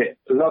 I mean,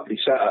 lovely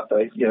setup,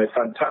 Dave. You know,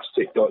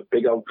 fantastic, like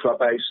big old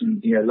clubhouse,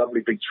 and you know,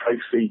 lovely big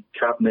trophy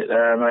cabinet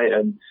there, mate,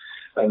 and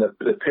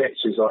the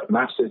pitch is like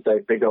massive,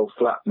 Dave, big old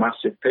flat,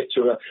 massive pitch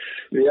of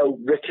the old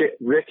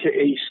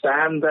rickety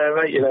stand there,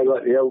 mate, you know,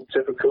 like the old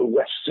typical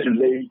Western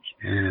League.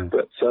 Yeah.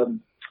 But,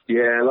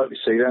 I'd like to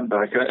see them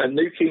back. And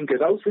Newquay and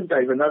Godolphin,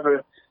 Dave,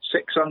 another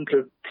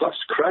 600 plus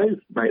crowd,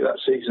 mate, that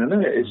season,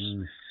 isn't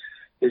it?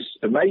 It's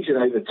amazing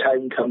how the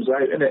town comes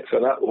out, isn't it,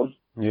 for that one?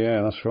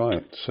 Yeah, that's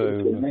right.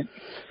 So,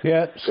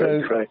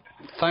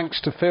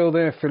 thanks to Phil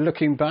there for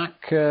looking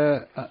back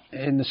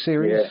in the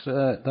series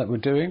that we're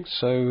doing.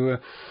 So,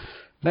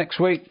 next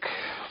week,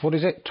 what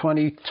is it?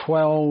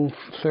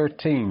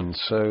 2012-13.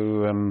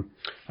 So,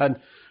 and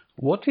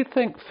what do you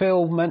think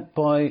Phil meant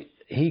by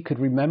he could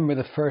remember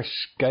the first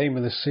game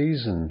of the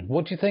season?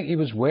 What do you think he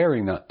was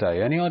wearing that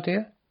day? Any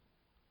idea?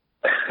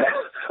 I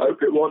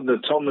hope it wasn't the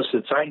Thomas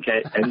the Tank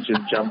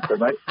Engine jumper,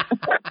 mate.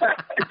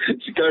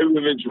 To go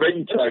with his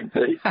ringtone,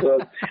 Pete.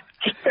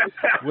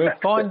 We'll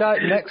find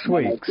out next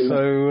week. So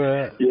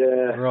right.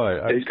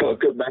 Okay. He's got a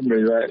good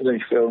memory, right? Hasn't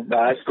he, Phil?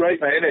 No, it's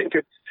great, mate. Isn't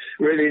it?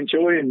 Really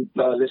enjoying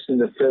listening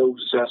to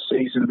Phil's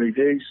season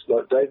reviews,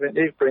 like David.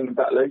 He's bringing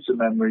back loads of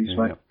memories,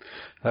 mate.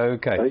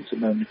 Okay. Loads of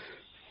memories.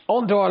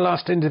 On to our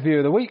last interview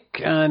of the week,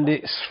 and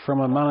it's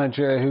from a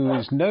manager who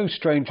is no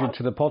stranger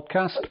to the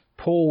podcast,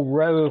 Paul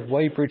Rowe of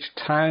Weybridge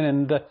Town.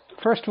 And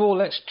first of all,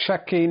 let's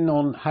check in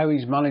on how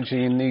he's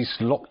managing in these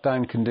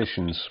lockdown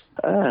conditions.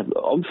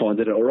 I'm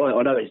finding it all right.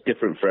 I know it's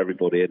different for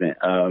everybody, isn't it?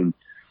 I'm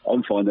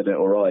finding it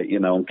all right. You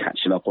know, I'm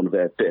catching up on a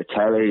bit of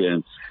telly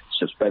and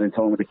just spending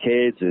time with the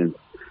kids and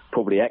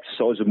probably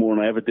exercising more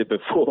than I ever did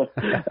before.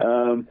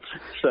 No,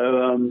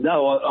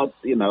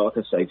 like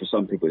I say, for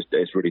some people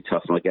it's really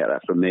tough, and I get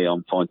that from me.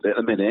 I'm finding it at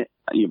the minute.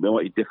 It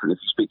might be different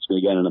if you speak to me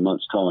again in a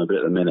month's time, but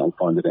at the minute I'm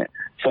finding it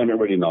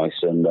really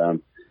nice and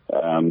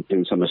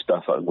doing some of the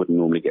stuff I wouldn't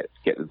normally get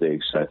to do.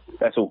 So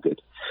that's all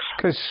good.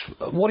 Because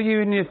what are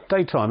you in your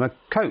daytime? A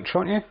coach,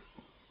 aren't you?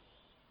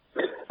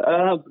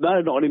 No,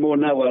 not anymore.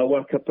 No, I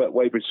work up at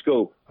Weybridge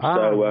School,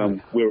 so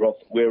we're off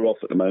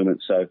at the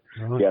moment. So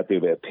I do a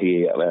bit of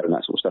PE out there and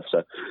that sort of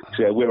stuff.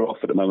 So we're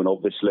off at the moment.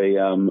 Obviously,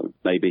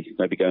 maybe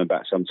going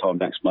back sometime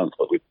next month,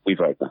 but we've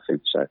heard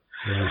nothing. So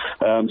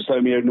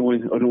so me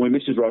annoying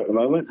Mrs. right at the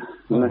moment,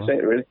 and that's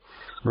it really.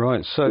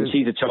 Right. So and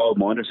she's a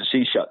childminder, so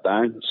she's shut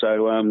down.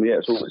 So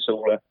it's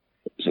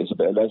a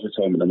bit of leisure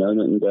time at the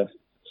moment,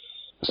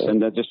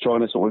 and just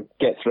trying to sort of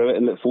get through it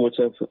and look forward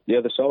to the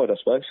other side, I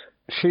suppose.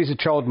 She's a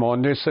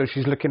childminder, so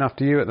she's looking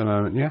after you at the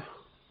moment, yeah?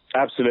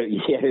 Absolutely,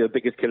 yeah, the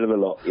biggest kid of the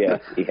lot, yeah.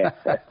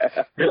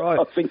 Right.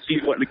 I think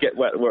she's wanting to get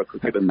to work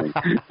quicker than me,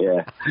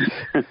 yeah.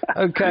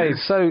 Okay,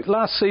 so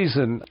last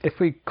season,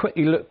 if we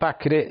quickly look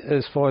back at it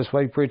as far as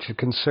Weybridge are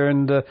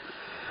concerned,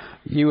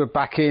 you were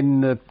back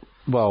in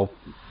with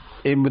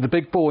the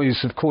big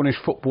boys of Cornish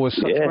football as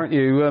such, weren't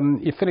you?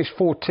 You finished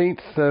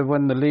 14th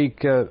when the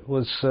league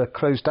was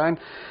closed down.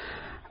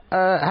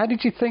 How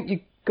did you think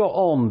you got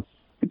on?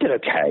 We did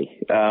okay.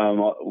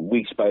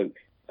 We spoke,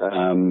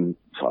 I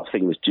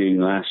think it was June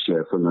last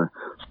year, from the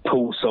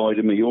poolside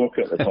in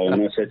Mallorca at the time.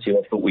 And I said to you,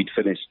 I thought we'd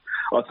finish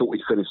in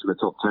the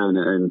top 10,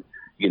 and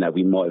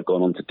we might have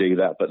gone on to do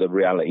that. But the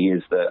reality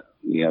is that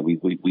we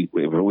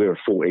were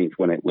 14th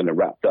when it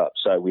wrapped up.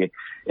 So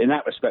in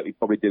that respect, we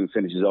probably didn't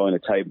finish as high on the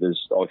table as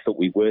I thought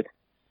we would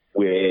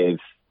with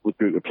the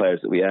group of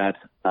players that we had.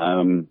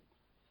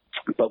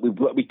 But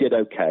we did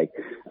okay.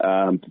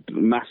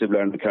 Massive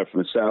learning curve for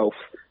myself,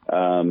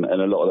 and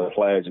a lot of the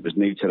players. It was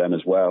new to them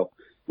as well.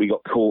 We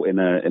got caught in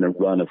a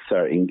run of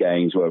 13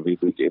 games where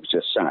it was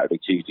just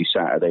Tuesday,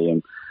 Saturday,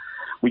 and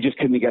we just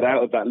couldn't get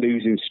out of that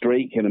losing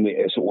streak. And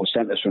it sort of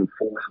sent us from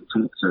fourth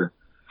to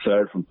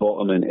third from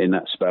bottom in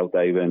that spell,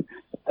 Dave. And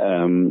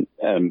a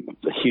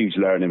huge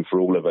learning for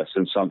all of us,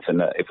 and something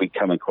that if we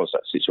come across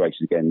that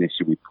situation again this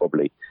year, we'd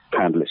probably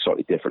handle it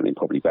slightly differently,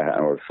 probably better,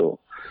 I would have thought.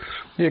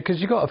 Yeah,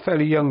 because you've got a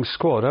fairly young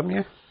squad, haven't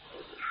you?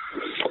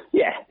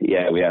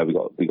 Yeah, we have. We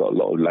got a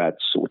lot of lads,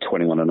 sort of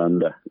 21 and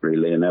under,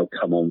 really, and they'll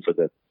come on for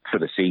the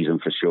season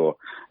for sure.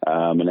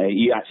 And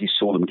you actually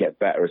saw them get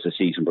better as the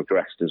season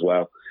progressed as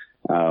well.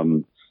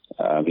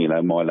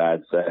 My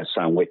lads,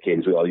 Sam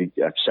Wickens, we got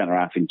a centre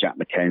half in Jack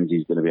McKenzie,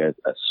 who's going to be a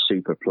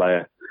super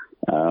player,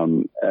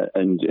 and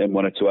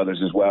one or two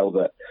others as well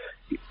that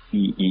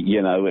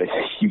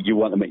you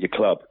want them at your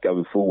club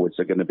going forwards.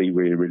 They're going to be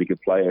really, really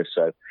good players.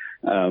 So,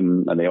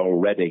 and they are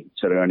already,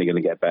 so they're only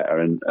going to get better.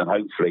 And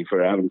hopefully,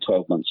 for having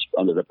 12 months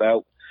under the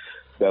belt,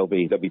 they'll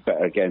be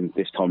better again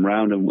this time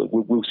round, and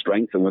we'll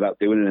strengthen without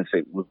doing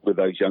anything with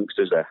those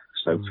youngsters there.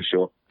 So for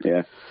sure,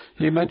 yeah.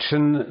 You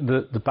mentioned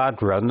the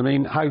bad run. I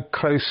mean, how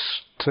close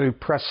to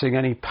pressing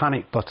any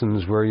panic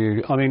buttons were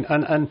you? I mean,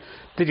 and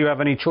did you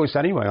have any choice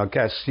anyway? I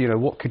guess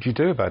what could you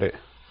do about it?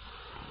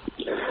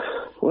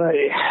 Well,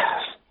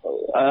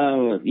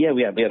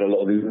 we had a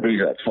lot of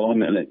injuries at the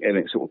time, and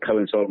it sort of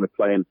coincided with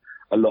playing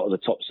a lot of the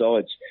top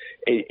sides.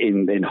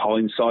 In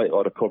hindsight,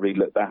 I'd have probably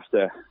looked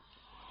after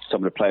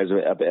some of the players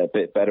a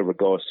bit better,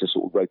 regards to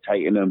sort of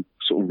rotating them,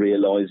 sort of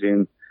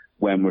realising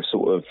when we're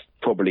sort of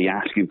probably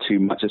asking too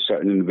much of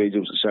certain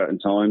individuals at certain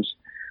times.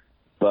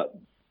 But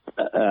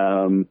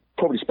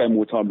probably spend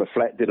more time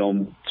reflecting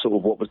on sort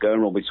of what was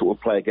going on. We sort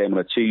of play a game on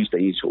a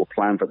Tuesday, you sort of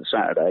plan for the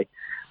Saturday.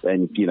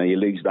 Then, you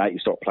lose that, you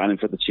start planning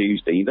for the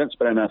Tuesday. You don't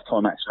spend enough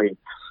time actually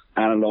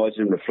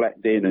analysing,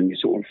 reflecting, and you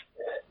sort of,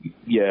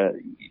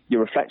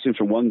 your reflections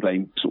from one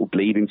game sort of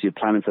bleed into your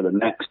planning for the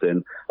next.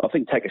 And I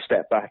think take a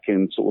step back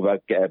and sort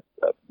of get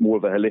more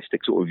of a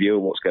holistic sort of view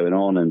of what's going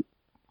on, and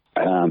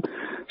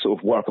sort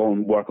of work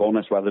on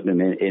us rather than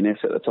in us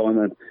at the time.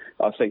 And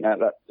I think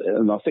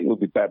and I think we'll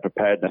be better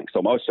prepared next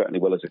time. I certainly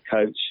will as a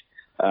coach.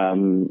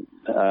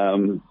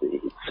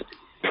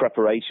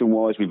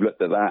 Preparation-wise, we've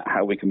looked at that,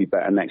 how we can be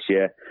better next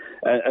year,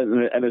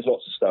 and there's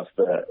lots of stuff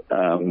that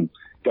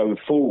going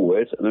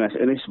forward, and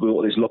this is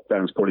what this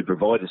lockdown's probably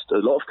provided us. A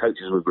lot of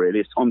coaches would really.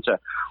 It's time to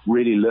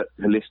really look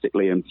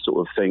holistically and sort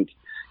of think,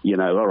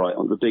 all right,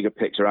 on the bigger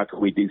picture, how can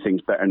we do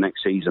things better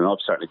next season?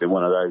 I've certainly been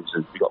one of those,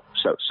 and we've got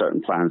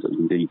certain plans that we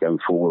can do going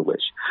forward,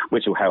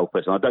 which will help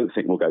us. And I don't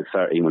think we'll go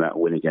 13 without a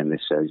win again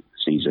this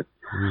season.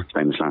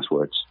 Famous last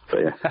words, but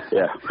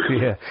yeah.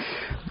 Yeah.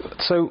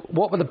 So,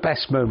 what were the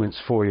best moments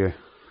for you?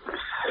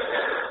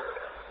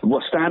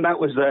 What stand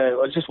out was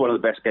just one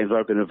of the best games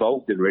I've been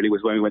involved in, really,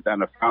 was when we went down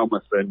to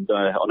Falmouth, and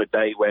on a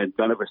day when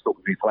none of us thought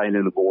we'd be playing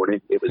in the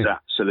morning. It was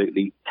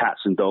absolutely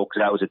cats and dogs.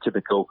 That was a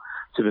typical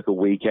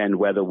weekend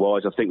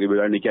weather-wise. I think we were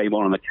the only game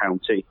on the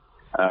county.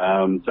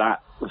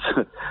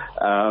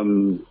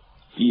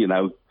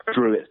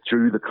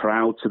 Drew the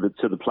crowd to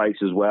the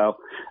place as well.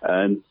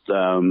 And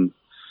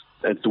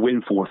to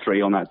win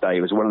 4-3 on that day,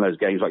 it was one of those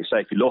games, like you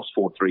say, if you lost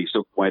 4-3, you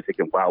still went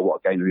thinking, wow,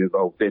 what a game we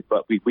involved in.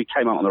 But we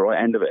came out on the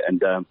right end of it.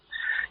 And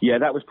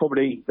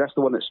that's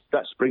the one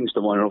that springs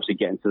to mind. And obviously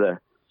getting to the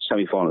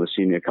semi-final of the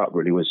Senior Cup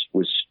really was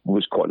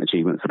quite an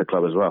achievement for the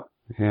club as well.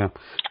 Yeah,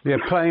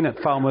 playing at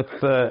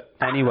Falmouth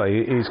anyway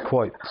is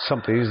quite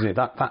something, isn't it?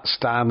 That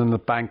stand and the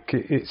bank,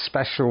 it's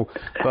special.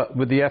 But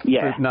with the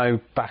effort now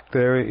back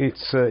there,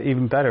 it's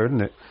even better,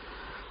 isn't it?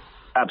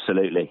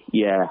 Absolutely,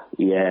 yeah.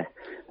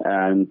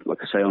 And like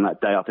I say, on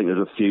that day, I think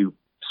there's a few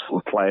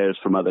sort of players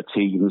from other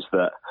teams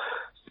that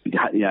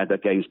had their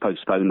games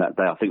postponed that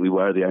day. I think we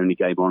were the only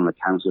game on the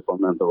counter, if I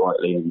remember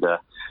rightly, and to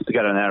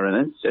get in there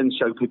and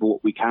show people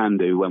what we can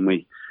do when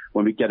we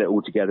get it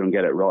all together and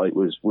get it right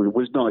was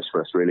nice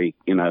for us, really,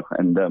 And I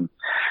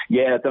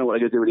don't know what they're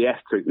going to do with the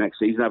F Troop next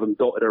season. Have them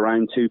dotted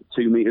around 2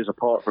 meters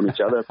apart from each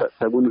other, but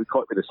they wouldn't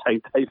quite be the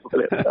same table.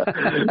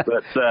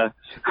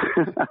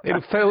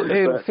 It'll fill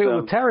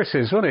the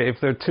terraces, won't it?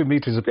 If they're 2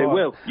 meters apart, it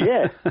will.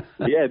 Yeah,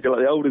 it'd be like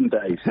the olden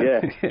days.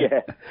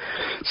 Yeah.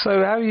 So,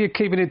 how are you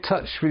keeping in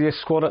touch with your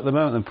squad at the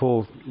moment, then,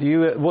 Paul? Are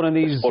you at one of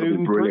these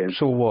Zoom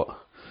groups or what?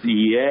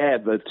 Yeah,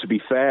 but to be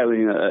fair,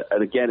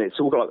 and again, it's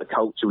all like the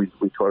culture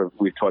we've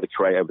tried to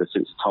create over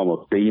since the time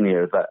I've been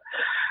here. That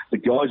the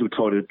guys will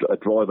try to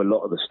drive a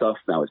lot of the stuff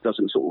now. It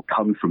doesn't sort of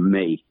come from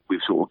me.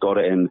 We've sort of got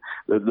it in.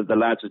 The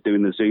lads are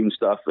doing the Zoom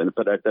stuff,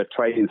 but they're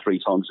training 3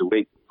 times a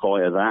week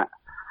via that.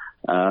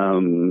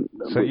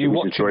 So you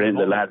watch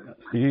the lad.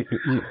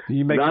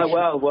 You make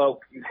well,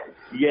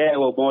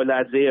 my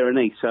lad's here,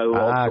 isn't he? So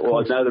I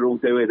know they're all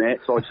doing it.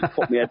 So I just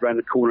pop my head around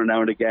the corner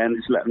now and again,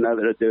 just let them know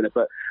that they're doing it.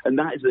 And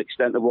that is the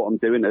extent of what I'm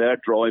doing. They're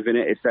driving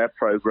it. It's their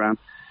program,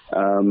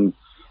 and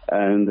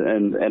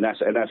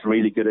that's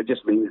really good. It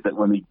just means that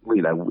when we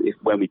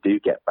do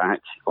get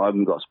back, I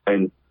haven't got to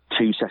spend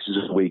 2 sessions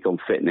a week on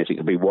fitness. It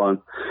could be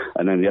 1,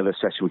 and then the other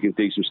session we can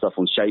do some stuff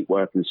on shape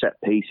work and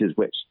set pieces,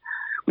 which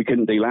we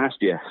couldn't do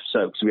last year,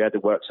 because we had to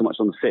work so much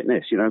on the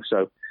fitness,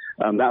 So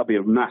that'll be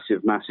a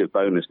massive, massive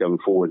bonus going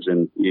forwards.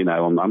 And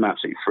I'm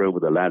absolutely thrilled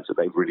with the lads that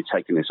they've really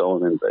taken this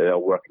on and they're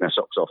working their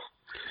socks off.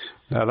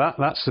 Now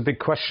that's the big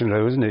question,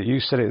 though, isn't it? You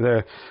said it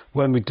there.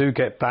 When we do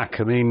get back,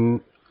 I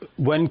mean,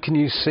 when can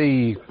you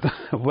see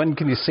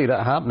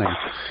that happening?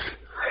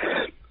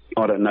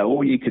 I don't know.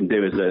 All you can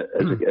do as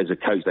a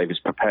coach, Dave, is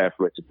prepare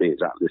for it to be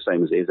exactly the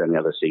same as it is any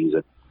other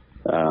season.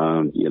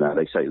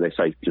 They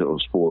say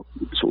sport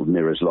sort of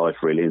mirrors life,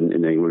 really,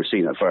 and we've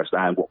seen that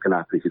firsthand. What can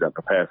happen if you don't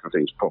prepare for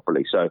things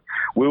properly? So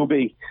we'll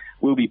be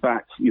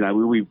back.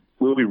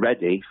 We'll be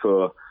ready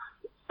for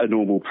a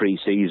normal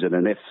pre-season,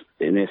 and if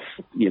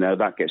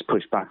that gets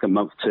pushed back a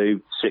month,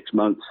 2, 6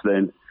 months,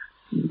 then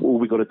all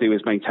we've got to do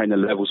is maintain the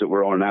levels that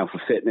we're on now for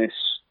fitness,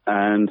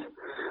 and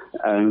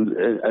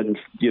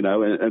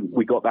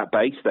we got that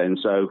base then.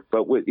 So,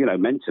 but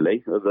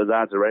mentally, the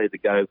lads are ready to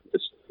go.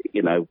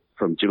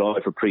 From July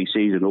for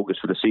pre-season,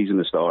 August for the season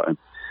to start, and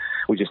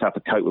we just have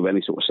to cope with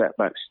any sort of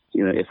setbacks,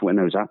 if when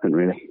those happen,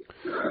 really.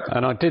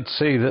 And I did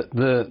see that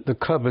the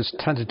club has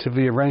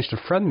tentatively arranged a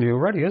friendly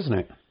already, hasn't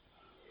it?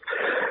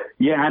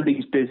 Yeah,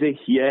 Andy's busy.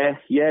 Yeah.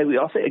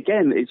 I think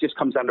again, it just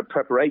comes down to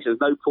preparation. There's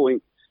no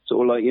point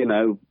sort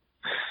of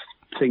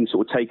things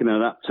sort of taking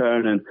an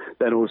upturn and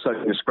then all of a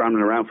sudden you're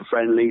scrambling around for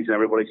friendlies and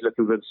everybody's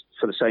looking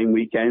for the same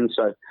weekend.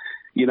 So,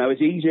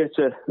 it's easier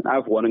to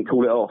have one and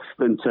call it off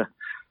than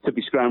to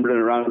be scrambling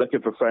around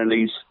looking for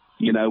friendlies,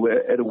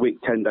 at a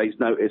week, 10 days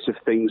notice if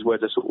things were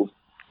to sort of,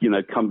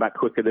 come back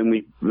quicker than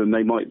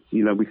they might,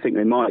 we think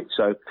they might.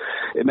 So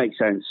it makes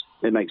sense.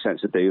 It makes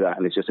sense to do that.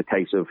 And it's just a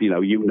case of,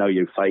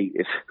 your fate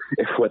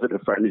if whether the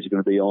friendlies are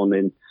going to be on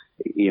in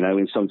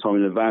some time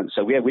in advance.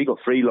 So we got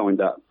 3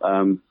 lined up.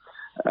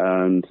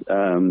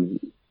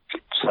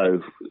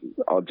 So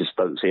I just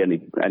don't see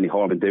any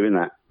harm in doing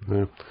that.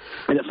 Yeah.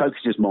 And it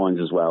focuses minds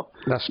as well.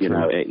 That's true.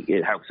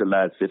 It helps the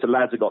lads. If the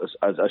lads have got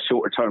a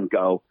shorter term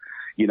goal,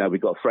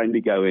 we've got a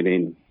friendly going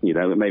in,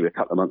 maybe a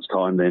couple of months'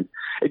 time, then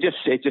it just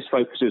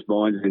focuses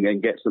minds and then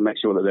gets them, make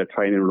sure that they're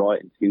training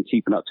right and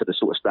keeping up to the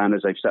sort of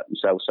standards they've set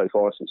themselves so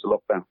far since the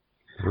lockdown.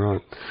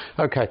 Right.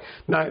 Okay.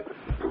 Now,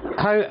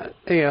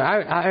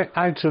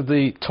 out of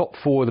the top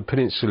four of the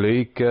Peninsula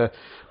League,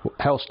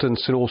 Helston,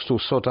 St Austell,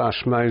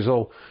 Sodash,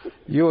 Mosul,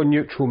 you're a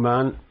neutral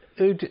man.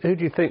 Who do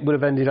you think would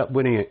have ended up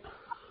winning it?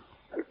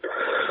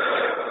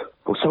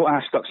 Well,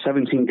 Sodash stuck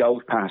 17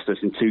 goals past us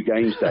in 2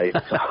 games, Dave.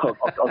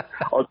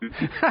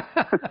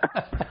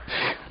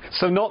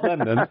 So not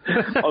them, then.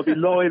 I'd be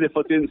lying if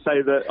I didn't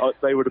say that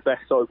they were the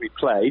best side we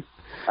played.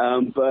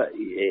 But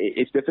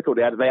it's difficult.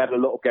 They had a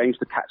lot of games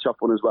to catch up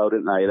on as well,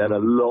 didn't they? They had a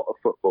lot of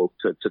football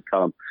to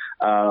come.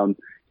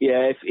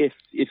 If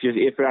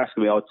you're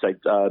asking me, I'd say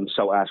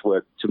Sodash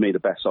were, to me, the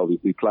best side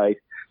we played.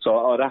 So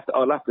I'd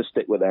have to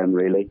stick with them,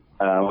 really.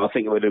 I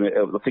think it would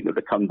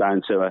come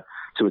down to a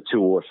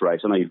 2-horse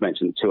race. I know you've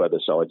mentioned 2 other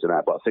sides of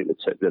that, but I think the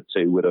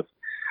two would have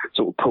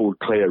sort of pulled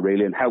clear,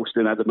 really. And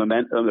Helston had the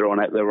momentum. They were on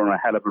a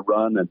hell of a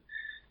run, and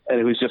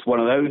it was just one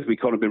of those we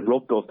kind of been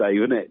robbed of,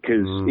 Dave, isn't it?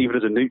 Because even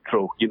as a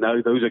neutral,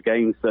 those are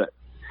games that,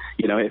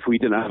 if we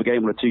didn't have a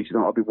game on a Tuesday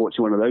night, I'd be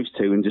watching one of those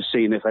two and just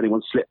seeing if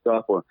anyone slipped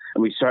up, and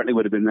we certainly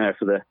would have been there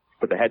for the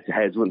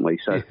head-to-heads, wouldn't we?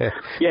 So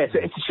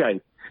it's a shame.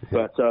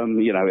 But,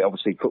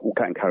 obviously football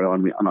can't carry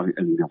on, and I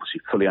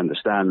obviously fully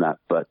understand that.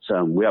 But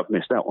we have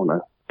missed out on a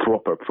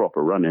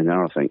proper run in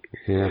there, I think.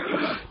 Yeah.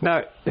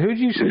 Now, who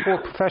do you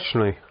support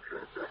professionally?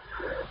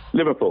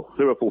 Liverpool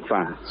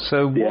fan.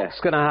 So what's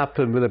going to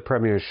happen with the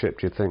Premiership,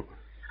 do you think?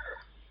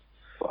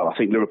 Well, I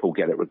think Liverpool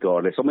get it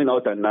regardless. I mean, I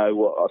don't know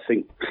what I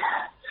think.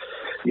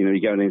 You're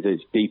going into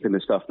deep in the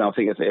stuff now. I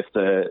think if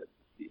they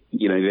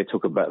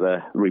talk about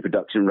the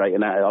reproduction rate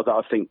and that,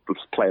 I think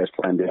players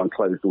playing behind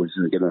closed doors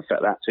isn't going to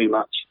affect that too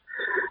much.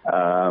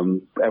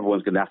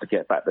 Everyone's going to have to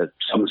get back to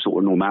some sort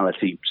of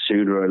normality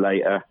sooner or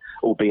later,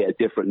 albeit a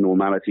different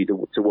normality to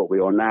what we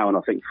are now. And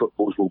I think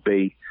footballs will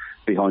be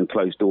behind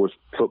closed doors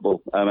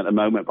football. At the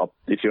moment,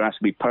 if you're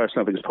asking me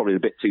personally, I think it's probably a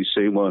bit too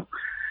soon. Well,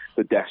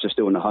 the deaths are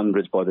still in the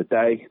hundreds by the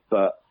day,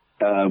 but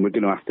we're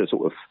going to have to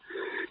sort of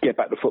get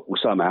back to football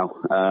somehow.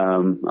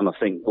 And I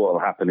think what will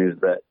happen is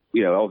that,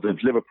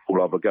 if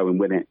Liverpool either go and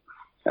win it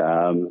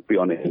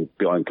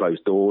behind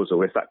closed doors,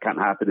 or if that can't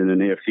happen in the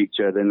near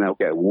future, then they'll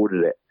get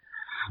awarded it.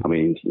 I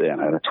mean,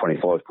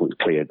 25 points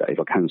clear, Dave.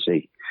 I can't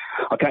see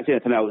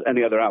anything else,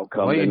 any other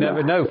outcome. Well, you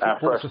never know.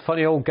 It's a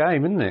funny old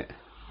game, isn't it?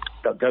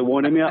 Go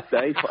winding me up,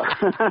 Dave.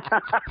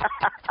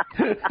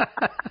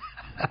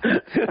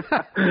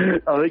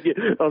 I think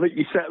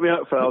you set me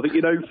up for that. I think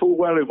you know full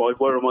well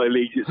where my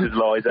allegiances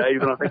lie,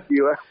 Dave, and I think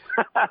you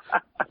I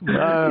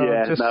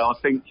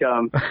think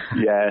I've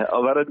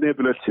had a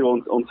nibble or two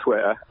on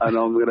Twitter, and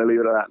I'm going to leave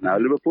it at that now.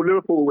 Liverpool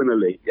will win the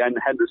league, and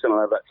Henderson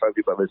will have that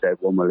trophy above his head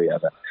one way or the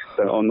other.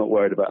 So I'm not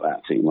worried about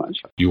that too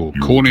much. Your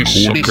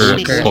Cornish Soccer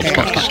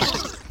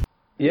Podcast.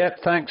 Yeah,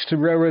 thanks to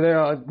Rower there.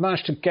 I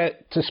managed to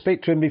get to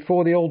speak to him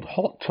before the old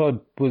hot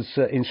tub was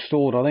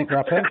installed, I think,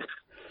 Rapper.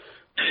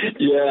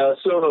 Yeah, I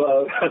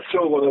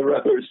saw one of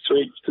Rower's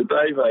tweets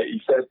today, mate.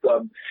 He said,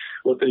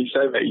 what did he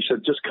say, mate? He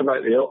said, just come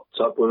out the hot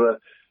tub with a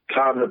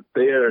can of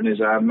beer in his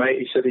hand, mate.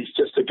 He said he's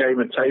just a game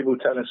of table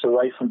tennis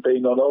away from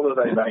being on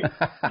holiday, mate.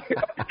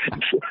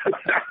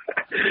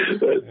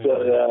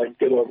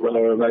 Good on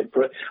Rower, mate.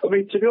 But, I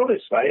mean, to be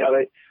honest, mate,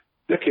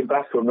 looking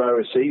back on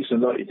Rower's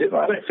season, like he did,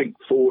 I don't think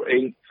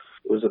 14th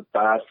was a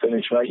bad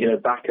finish, mate.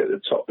 Back at the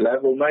top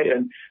level, mate,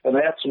 and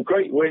they had some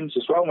great wins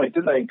as well, mate,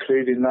 didn't they?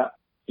 Including that,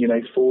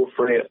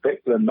 4-3 at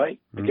Bickland, mate,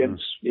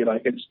 against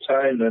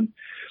Town, and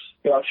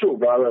I'm sure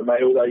Rower,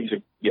 mate, although he's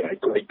a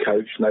great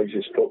coach, knows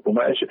his football,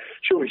 mate. I'm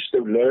sure he's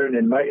still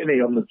learning, mate, isn't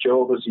he, on the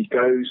job as he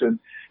goes, and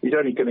he's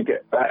only going to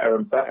get better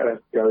and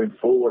better going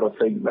forward, I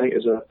think, mate,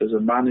 as a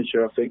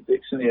manager, I think,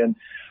 isn't he?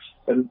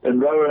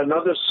 And Rower,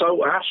 another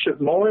Sodash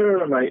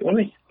admirer, mate,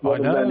 wasn't he?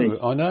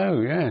 I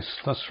know, yes,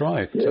 that's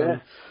right. Yeah.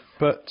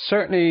 But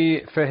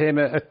certainly for him,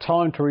 a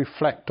time to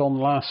reflect on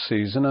last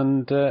season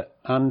and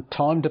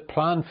time to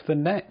plan for the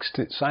next.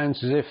 It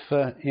sounds as if,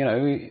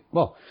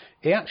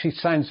 he actually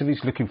sounds as if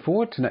he's looking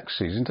forward to next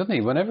season, doesn't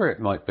he, whenever it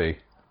might be?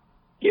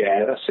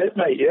 Yeah, that's it,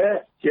 mate,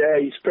 yeah,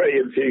 he's pretty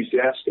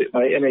enthusiastic,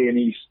 mate, isn't he? And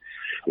he's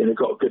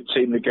got a good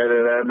team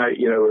together there,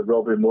 mate, with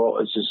Robin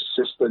Waters as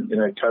assistant,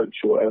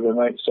 coach or whatever,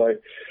 mate. So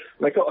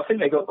I think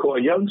they got quite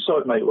a young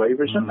side, mate,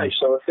 Waverers, haven't they?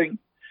 So I think,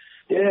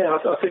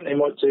 I think they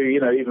might do,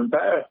 even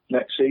better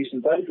next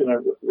season, Dave.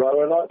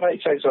 Rower,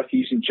 mate, sounds like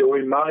he's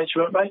enjoying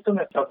management, mate,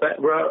 doesn't it? I bet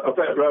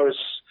Rower's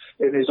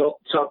in his hot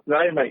tub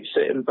now, mate,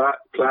 sitting back,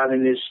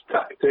 planning his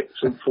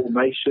tactics and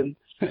formation.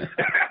 I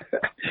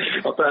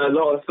bet a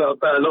lot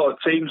of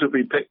teams will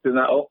be picked in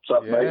that hot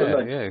tub, mate,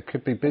 wouldn't they? Yeah, it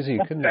could be busy,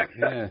 couldn't it?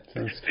 Yeah,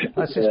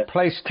 that's his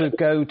place to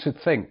go to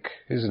think,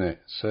 isn't it?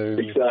 So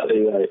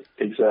exactly, mate.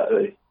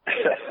 Exactly.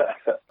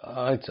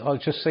 I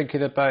was just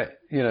thinking about,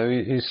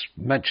 his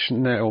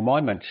mention or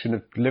my mention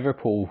of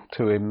Liverpool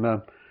to him,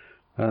 but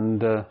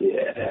he's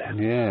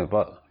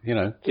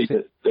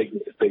a big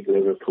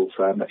Liverpool Liverpool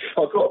fan, mate.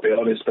 I've got to be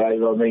honest,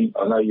 Dave. I mean,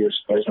 I know you're a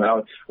Spurs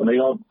man. I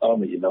mean,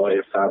 I'm a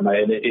United fan,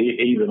 mate, and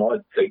even I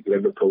think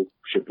Liverpool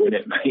should win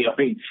it, mate. I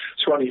mean,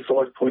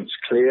 25 points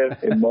clear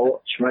in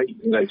March, mate.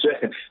 You know,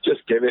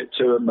 just give it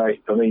to them,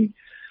 mate. I mean,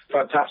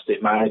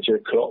 fantastic manager,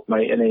 Klopp,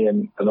 mate,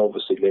 and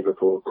obviously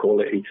Liverpool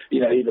quality.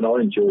 You know, even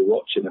I enjoy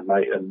watching them,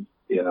 mate, and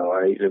you know,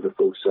 I hate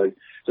Liverpool, so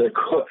they're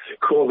a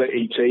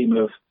quality team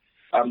of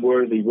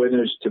unworthy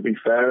winners, to be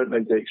fair, and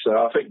they think so.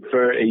 I think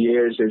 30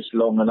 years is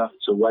long enough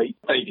to wait.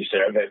 They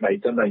deserve it,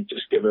 mate, don't they?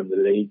 Just give them the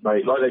league,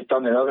 mate, like they've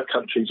done in other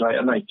countries, mate,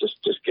 and they just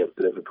give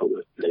Liverpool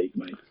the league,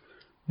 mate.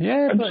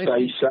 Yeah, and but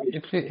stay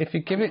safe. If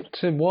you give it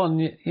to one,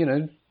 you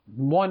know,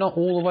 why not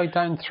all the way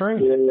down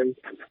through?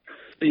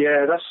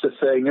 Yeah, that's the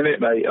thing, isn't it,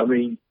 mate? I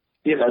mean,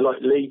 you know, like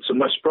Leeds and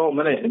West Brom,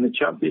 isn't it? In the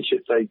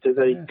Championship, do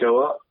they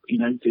go up? You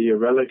know, do you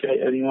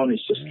relegate anyone?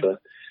 It's just a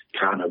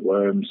can of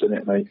worms, isn't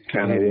it, mate?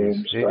 Can of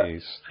worms. It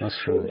is.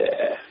 That's right.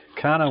 Yeah.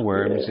 Can of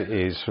worms, it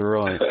is.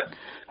 Right.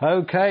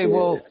 Okay,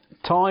 well,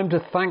 time to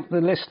thank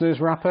the listeners,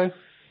 Rappo.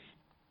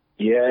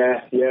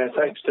 Yeah.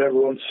 Thanks to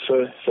everyone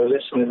for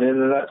listening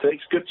in, and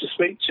it's good to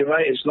speak to you,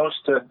 mate. It's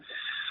nice to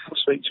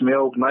speak to my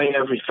old mate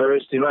every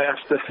Thursday, mate,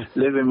 after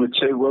living with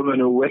two women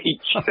a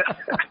week.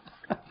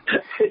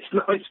 It's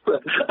nice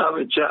to have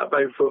a chat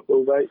about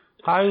football, mate.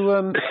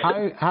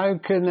 How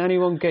can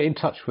anyone get in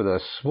touch with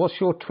us? What's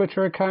your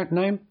Twitter account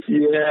name?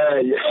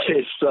 Yeah,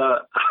 it's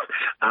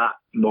at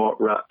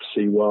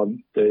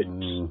MarkRapsey1.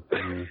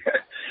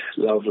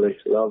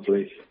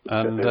 Lovely.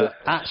 And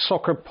at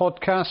Soccer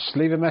Podcast,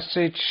 leave a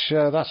message.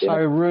 That's how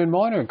Ruin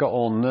Minor got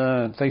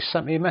on. They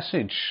sent me a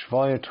message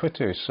via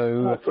Twitter.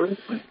 So,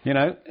 you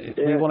know,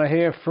 we want to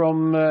hear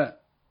from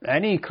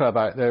any club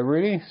out there,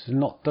 really.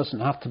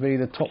 Doesn't have to be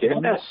the top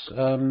ones.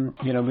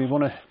 You know, we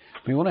want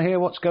to hear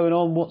what's going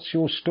on, what's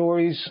your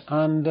stories,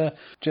 and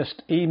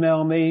just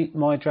email me.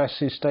 My address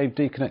is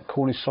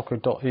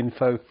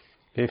davedeacon@cornishsoccer.info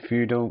if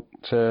you don't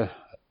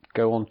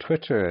go on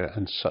Twitter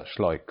and such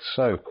like.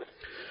 So,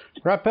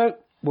 Rappo,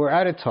 we're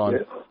out of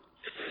time.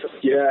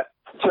 Yeah.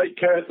 Take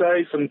care,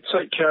 Dave, and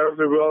take care,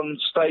 everyone.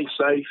 Stay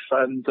safe,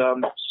 and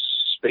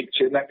speak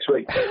to you next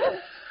week.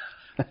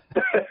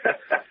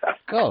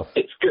 God.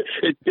 It's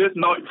good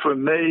night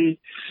from me.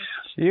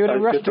 You in a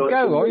rush to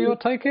go, or you'll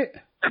take it?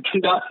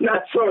 No,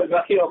 sorry,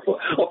 mate. I thought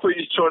you were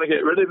trying to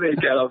get rid of me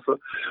again.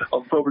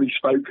 I've probably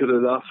spoken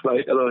enough,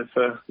 mate,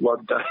 for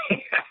one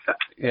day.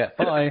 Yeah,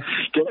 bye.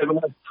 Get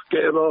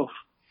him off.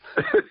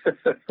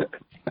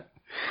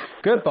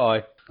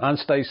 Goodbye, and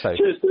stay safe.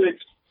 Cheers, Nick.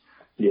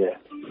 Yeah.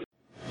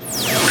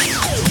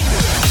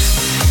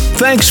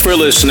 Thanks for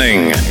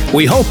listening.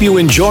 We hope you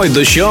enjoyed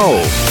the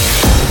show.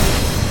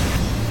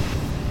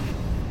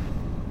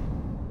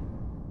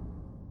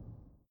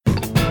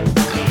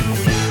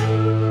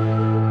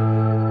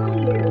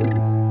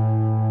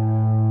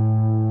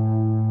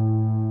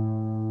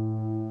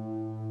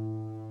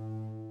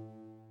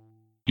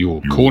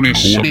 Your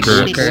Cornish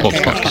Soccer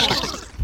Podcast.